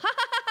just go, "Ha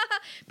ha ha ha!"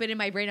 But in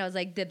my brain, I was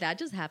like, "Did that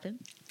just happen?"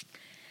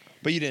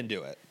 But you didn't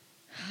do it.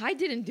 I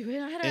didn't do it.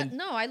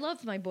 I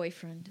loved my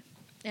boyfriend,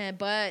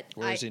 but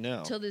where is he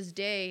now? Till this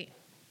day,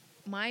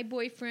 my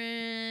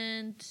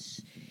boyfriend,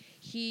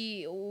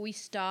 we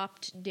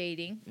stopped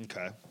dating.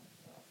 Okay.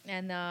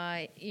 And,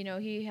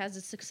 he has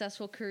a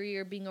successful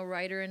career being a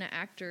writer and an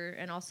actor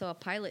and also a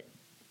pilot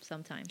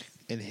sometimes.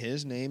 And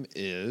his name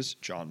is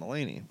John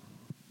Mulaney.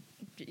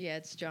 Yeah,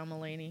 it's John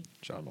Mulaney.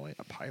 John Mulaney,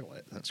 a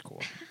pilot. That's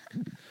cool.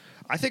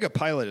 I think a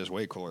pilot is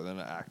way cooler than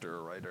an actor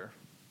or writer.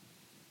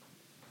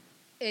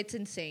 It's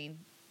insane.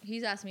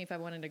 He's asked me if I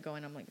wanted to go,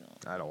 and I'm like, no.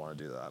 I don't want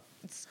to do that.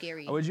 It's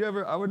scary. Would you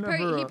ever? I would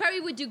never. He probably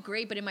would do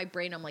great, but in my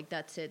brain, I'm like,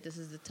 that's it. This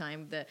is the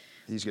time that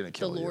he's gonna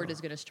kill the Lord you.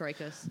 is gonna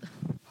strike us.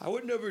 I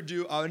would never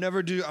do. I'm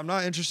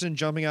not interested in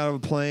jumping out of a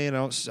plane. I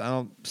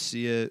don't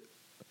see it.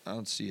 I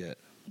don't see it.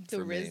 The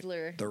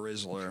Rizzler. The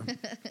Rizzler.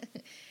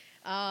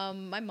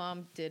 My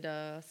mom did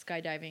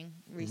skydiving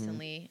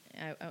recently.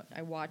 Mm-hmm.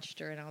 I watched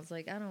her, and I was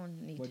like, I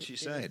don't need. What'd she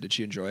say? Did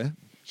she enjoy it?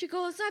 She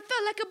goes, I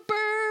felt like a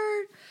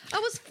bird. I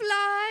was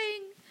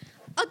flying.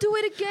 I'll do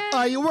it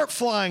again. You weren't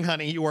flying,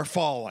 honey. You were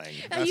falling.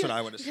 That's what I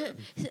would have said.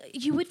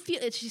 You would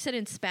feel it. She said it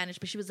in Spanish,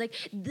 but she was like,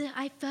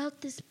 I felt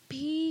this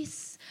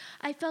peace.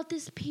 I felt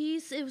this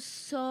peace. It was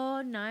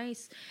so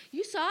nice.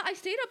 You saw, I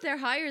stayed up there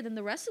higher than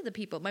the rest of the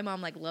people. My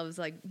mom loves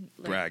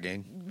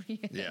bragging.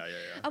 Yeah.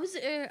 I was,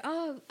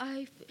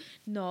 I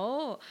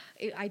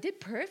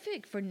did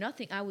perfect for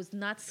nothing. I was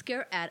not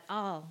scared at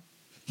all.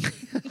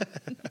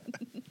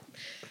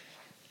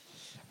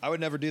 I would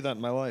never do that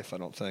in my life, I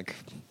don't think.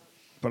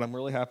 But I'm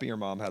really happy your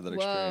mom had that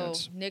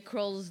experience. Nick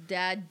Kroll's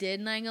dad did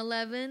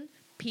 9/11.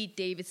 Pete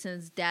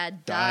Davidson's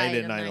dad died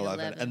in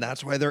 9/11. And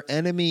that's why they're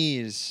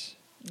enemies.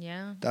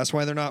 Yeah. That's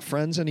why they're not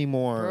friends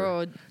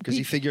anymore. Because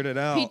he figured it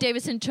out. Pete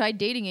Davidson tried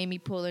dating Amy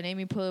Poehler, and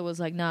Amy Poehler was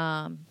like,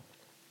 nah.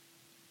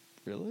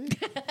 Really?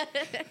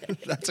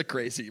 That's a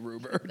crazy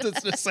rumor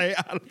to say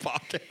out of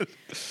pocket.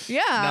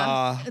 Yeah.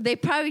 Nah. They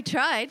probably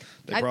tried.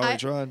 They probably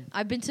tried.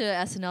 I've been to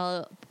an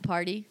SNL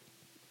party.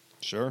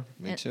 Sure,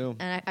 me too.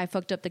 And I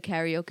fucked up the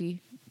karaoke.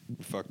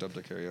 You fucked up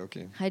the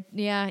karaoke.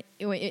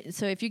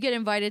 So if you get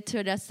invited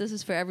to this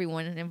is for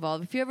everyone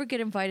involved. If you ever get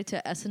invited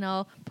to an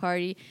SNL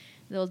party,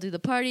 they'll do the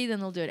party,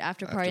 then they'll do it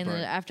after party, and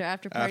then after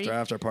party.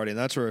 After party. And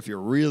that's where if you're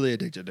really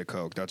addicted to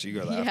Coke, that's you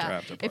go to the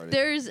after party. If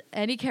there's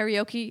any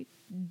karaoke,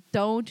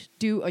 don't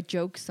do a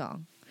joke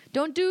song.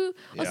 Don't do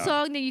a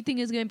song that you think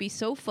is going to be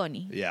so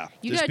funny. Yeah.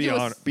 You just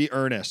be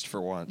earnest for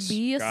once.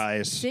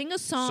 Guys. Sing a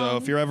song. So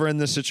if you're ever in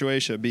this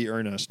situation, be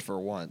earnest for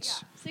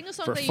once. Yeah. Sing a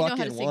song that you know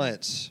how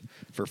to sing.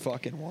 For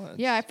fucking once.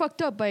 Yeah, I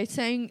fucked up by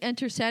saying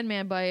Enter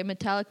Sandman by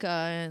Metallica.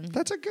 And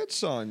that's a good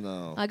song,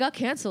 though. I got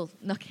canceled.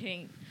 Not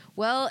kidding.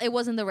 Well, it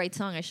wasn't the right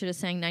song. I should have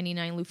sang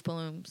 99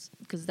 Luftballons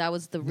because that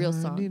was the real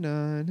song.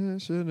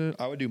 99.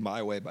 I would do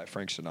My Way by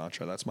Frank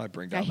Sinatra. That's my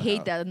bring down the house.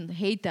 I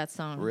hate that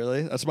song.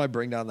 Really? That's my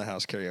bring down the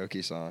house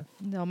karaoke song.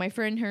 No, my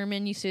friend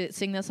Herman used to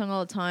sing that song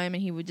all the time,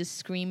 and he would just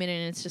scream it,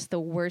 and it's just the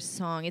worst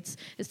song. It's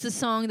the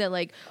song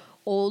that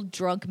old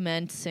drunk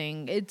men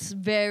sing. It's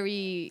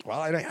very.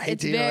 Well, I hate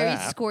it's to hear very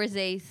that.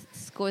 Scorsese.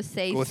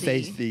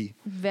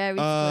 Very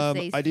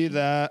Scorsese. I do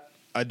that.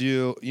 I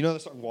do. You know the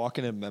song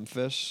 "Walking in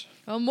Memphis"?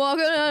 I'm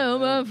walking on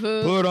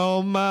Memphis. Put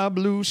on my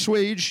blue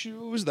suede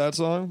shoes. That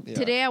song. Yeah.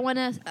 Today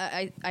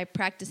I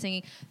practice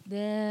singing.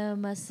 There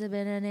must have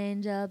been an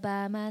angel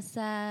by my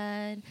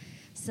side.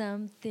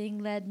 Something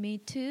led me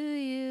to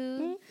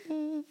you.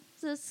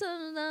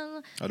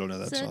 I don't know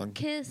that song.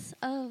 Kiss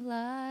of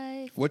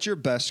life. What's your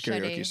best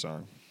karaoke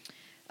song?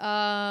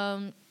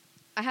 I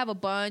have a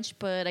bunch,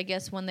 but I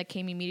guess one that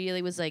came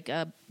immediately was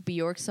a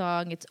Bjork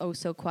song. It's Oh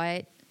So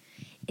Quiet.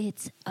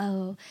 It's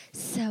oh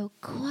so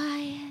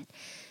quiet.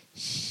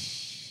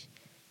 Shh,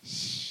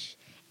 shh.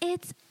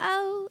 It's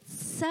oh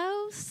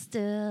so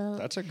still.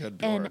 That's a good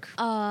and Bjork.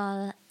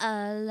 all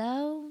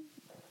alone.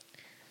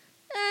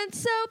 And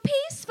so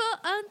peaceful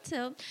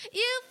until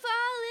you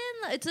fall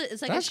in love.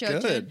 It's like That's a show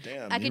good. tune.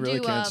 Damn, I you could really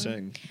do. can't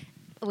sing.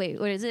 Wait,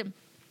 what is it?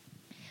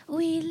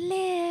 We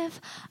live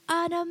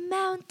on a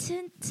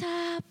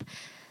mountaintop.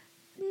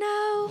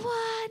 No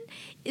one.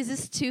 Is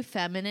this too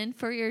feminine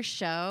for your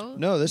show?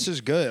 No, this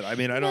is good. I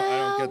mean, I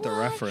don't get the No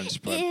reference,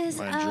 but one is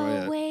I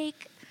enjoy awake.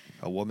 it.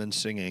 A woman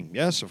singing.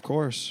 Yes, of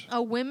course.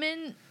 A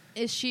woman,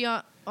 is she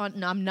on?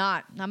 No, I'm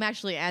not. I'm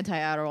actually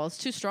anti-Adderall. It's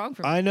too strong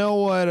for me. I know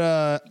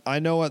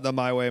what the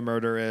My Way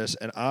murder is,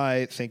 and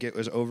I think it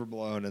was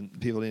overblown, and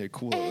people need to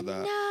cool it with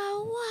that.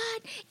 No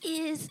one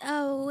is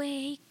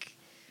awake.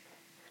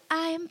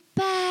 I'm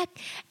back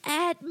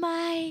at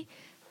my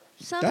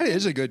something. That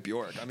is a good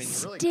Bjork. I mean, you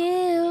really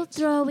still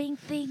throwing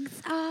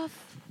things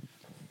off.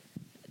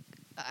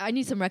 I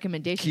need some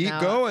recommendations. Keep now.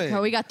 going.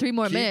 Oh, we got 3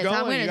 more minutes. Going.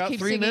 I'm gonna you got keep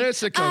 3 singing.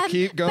 minutes to go. I'm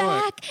Keep going.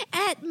 back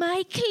at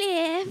my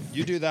cliff.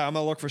 You do that. I'm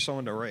gonna look for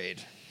someone to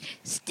raid.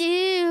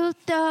 Still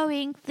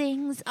throwing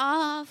things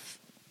off.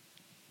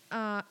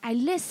 I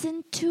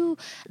listen to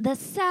the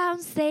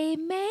sounds they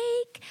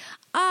make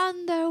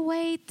on their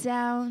way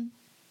down.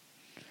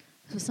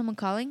 Was someone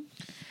calling?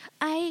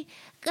 I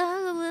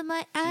go with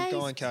my eyes. Keep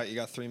going, Kat. You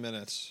got 3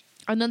 minutes.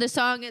 Another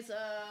song is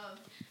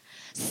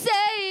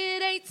Say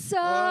It Ain't So.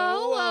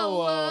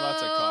 Whoa.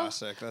 That's a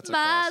classic. That's a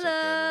classic. My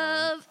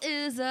love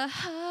is a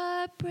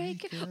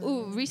heartbreaker.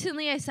 Ooh,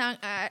 recently I sang.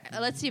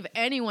 Let's see if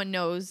anyone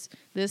knows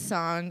this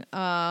song.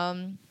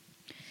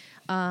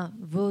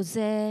 Rose,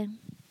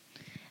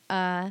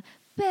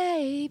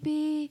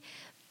 baby,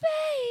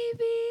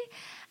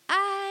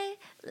 I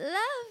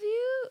love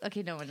you.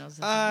 Okay, no one knows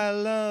this song. I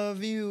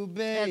love you,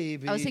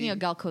 baby. I was singing a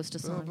Gal Costa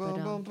song.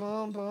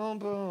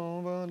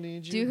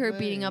 Do her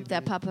beating up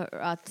that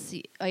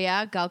paparazzi. Oh,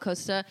 yeah, Gal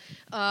Costa.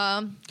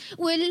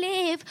 We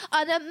live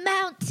on a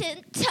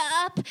mountain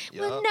top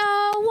where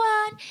no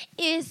one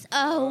is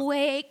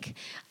awake.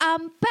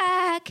 I'm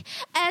back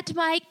at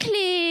my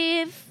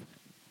cliff.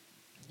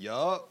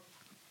 Yup.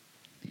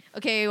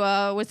 Okay,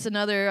 what's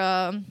another...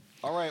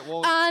 All right,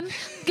 well... I'm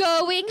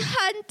going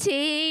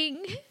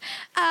hunting.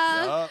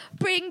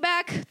 Bring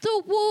back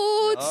the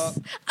woods.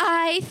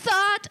 I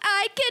thought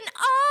I can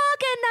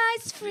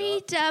organize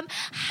freedom.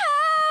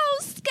 How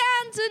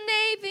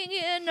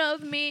Scandinavian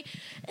of me.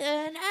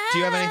 And Do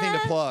you have anything to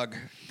plug?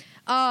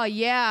 Oh,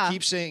 yeah.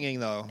 Keep singing,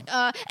 though.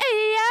 Yeah.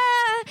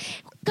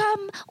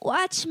 Come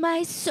watch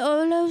my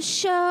solo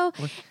show.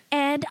 What?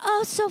 And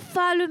also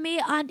follow me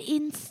on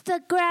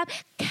Instagram,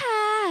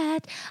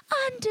 cat_Toledo.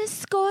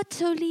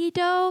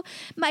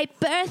 My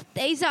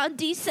birthday's on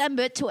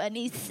December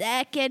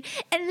 22nd.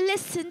 And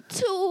listen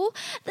to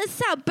the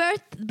sound.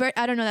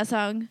 I don't know that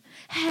song.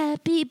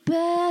 Happy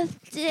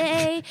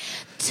birthday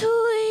to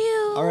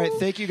you. All right.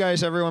 Thank you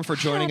guys, everyone, for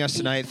joining us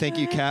tonight. Thank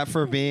you, Kat,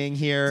 for being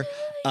here.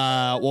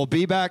 We'll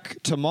be back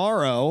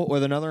tomorrow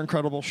with another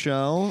incredible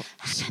show.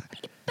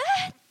 Happy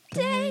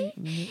birthday.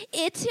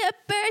 It's your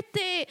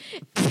birthday.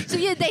 So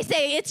they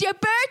say, it's your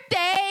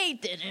birthday.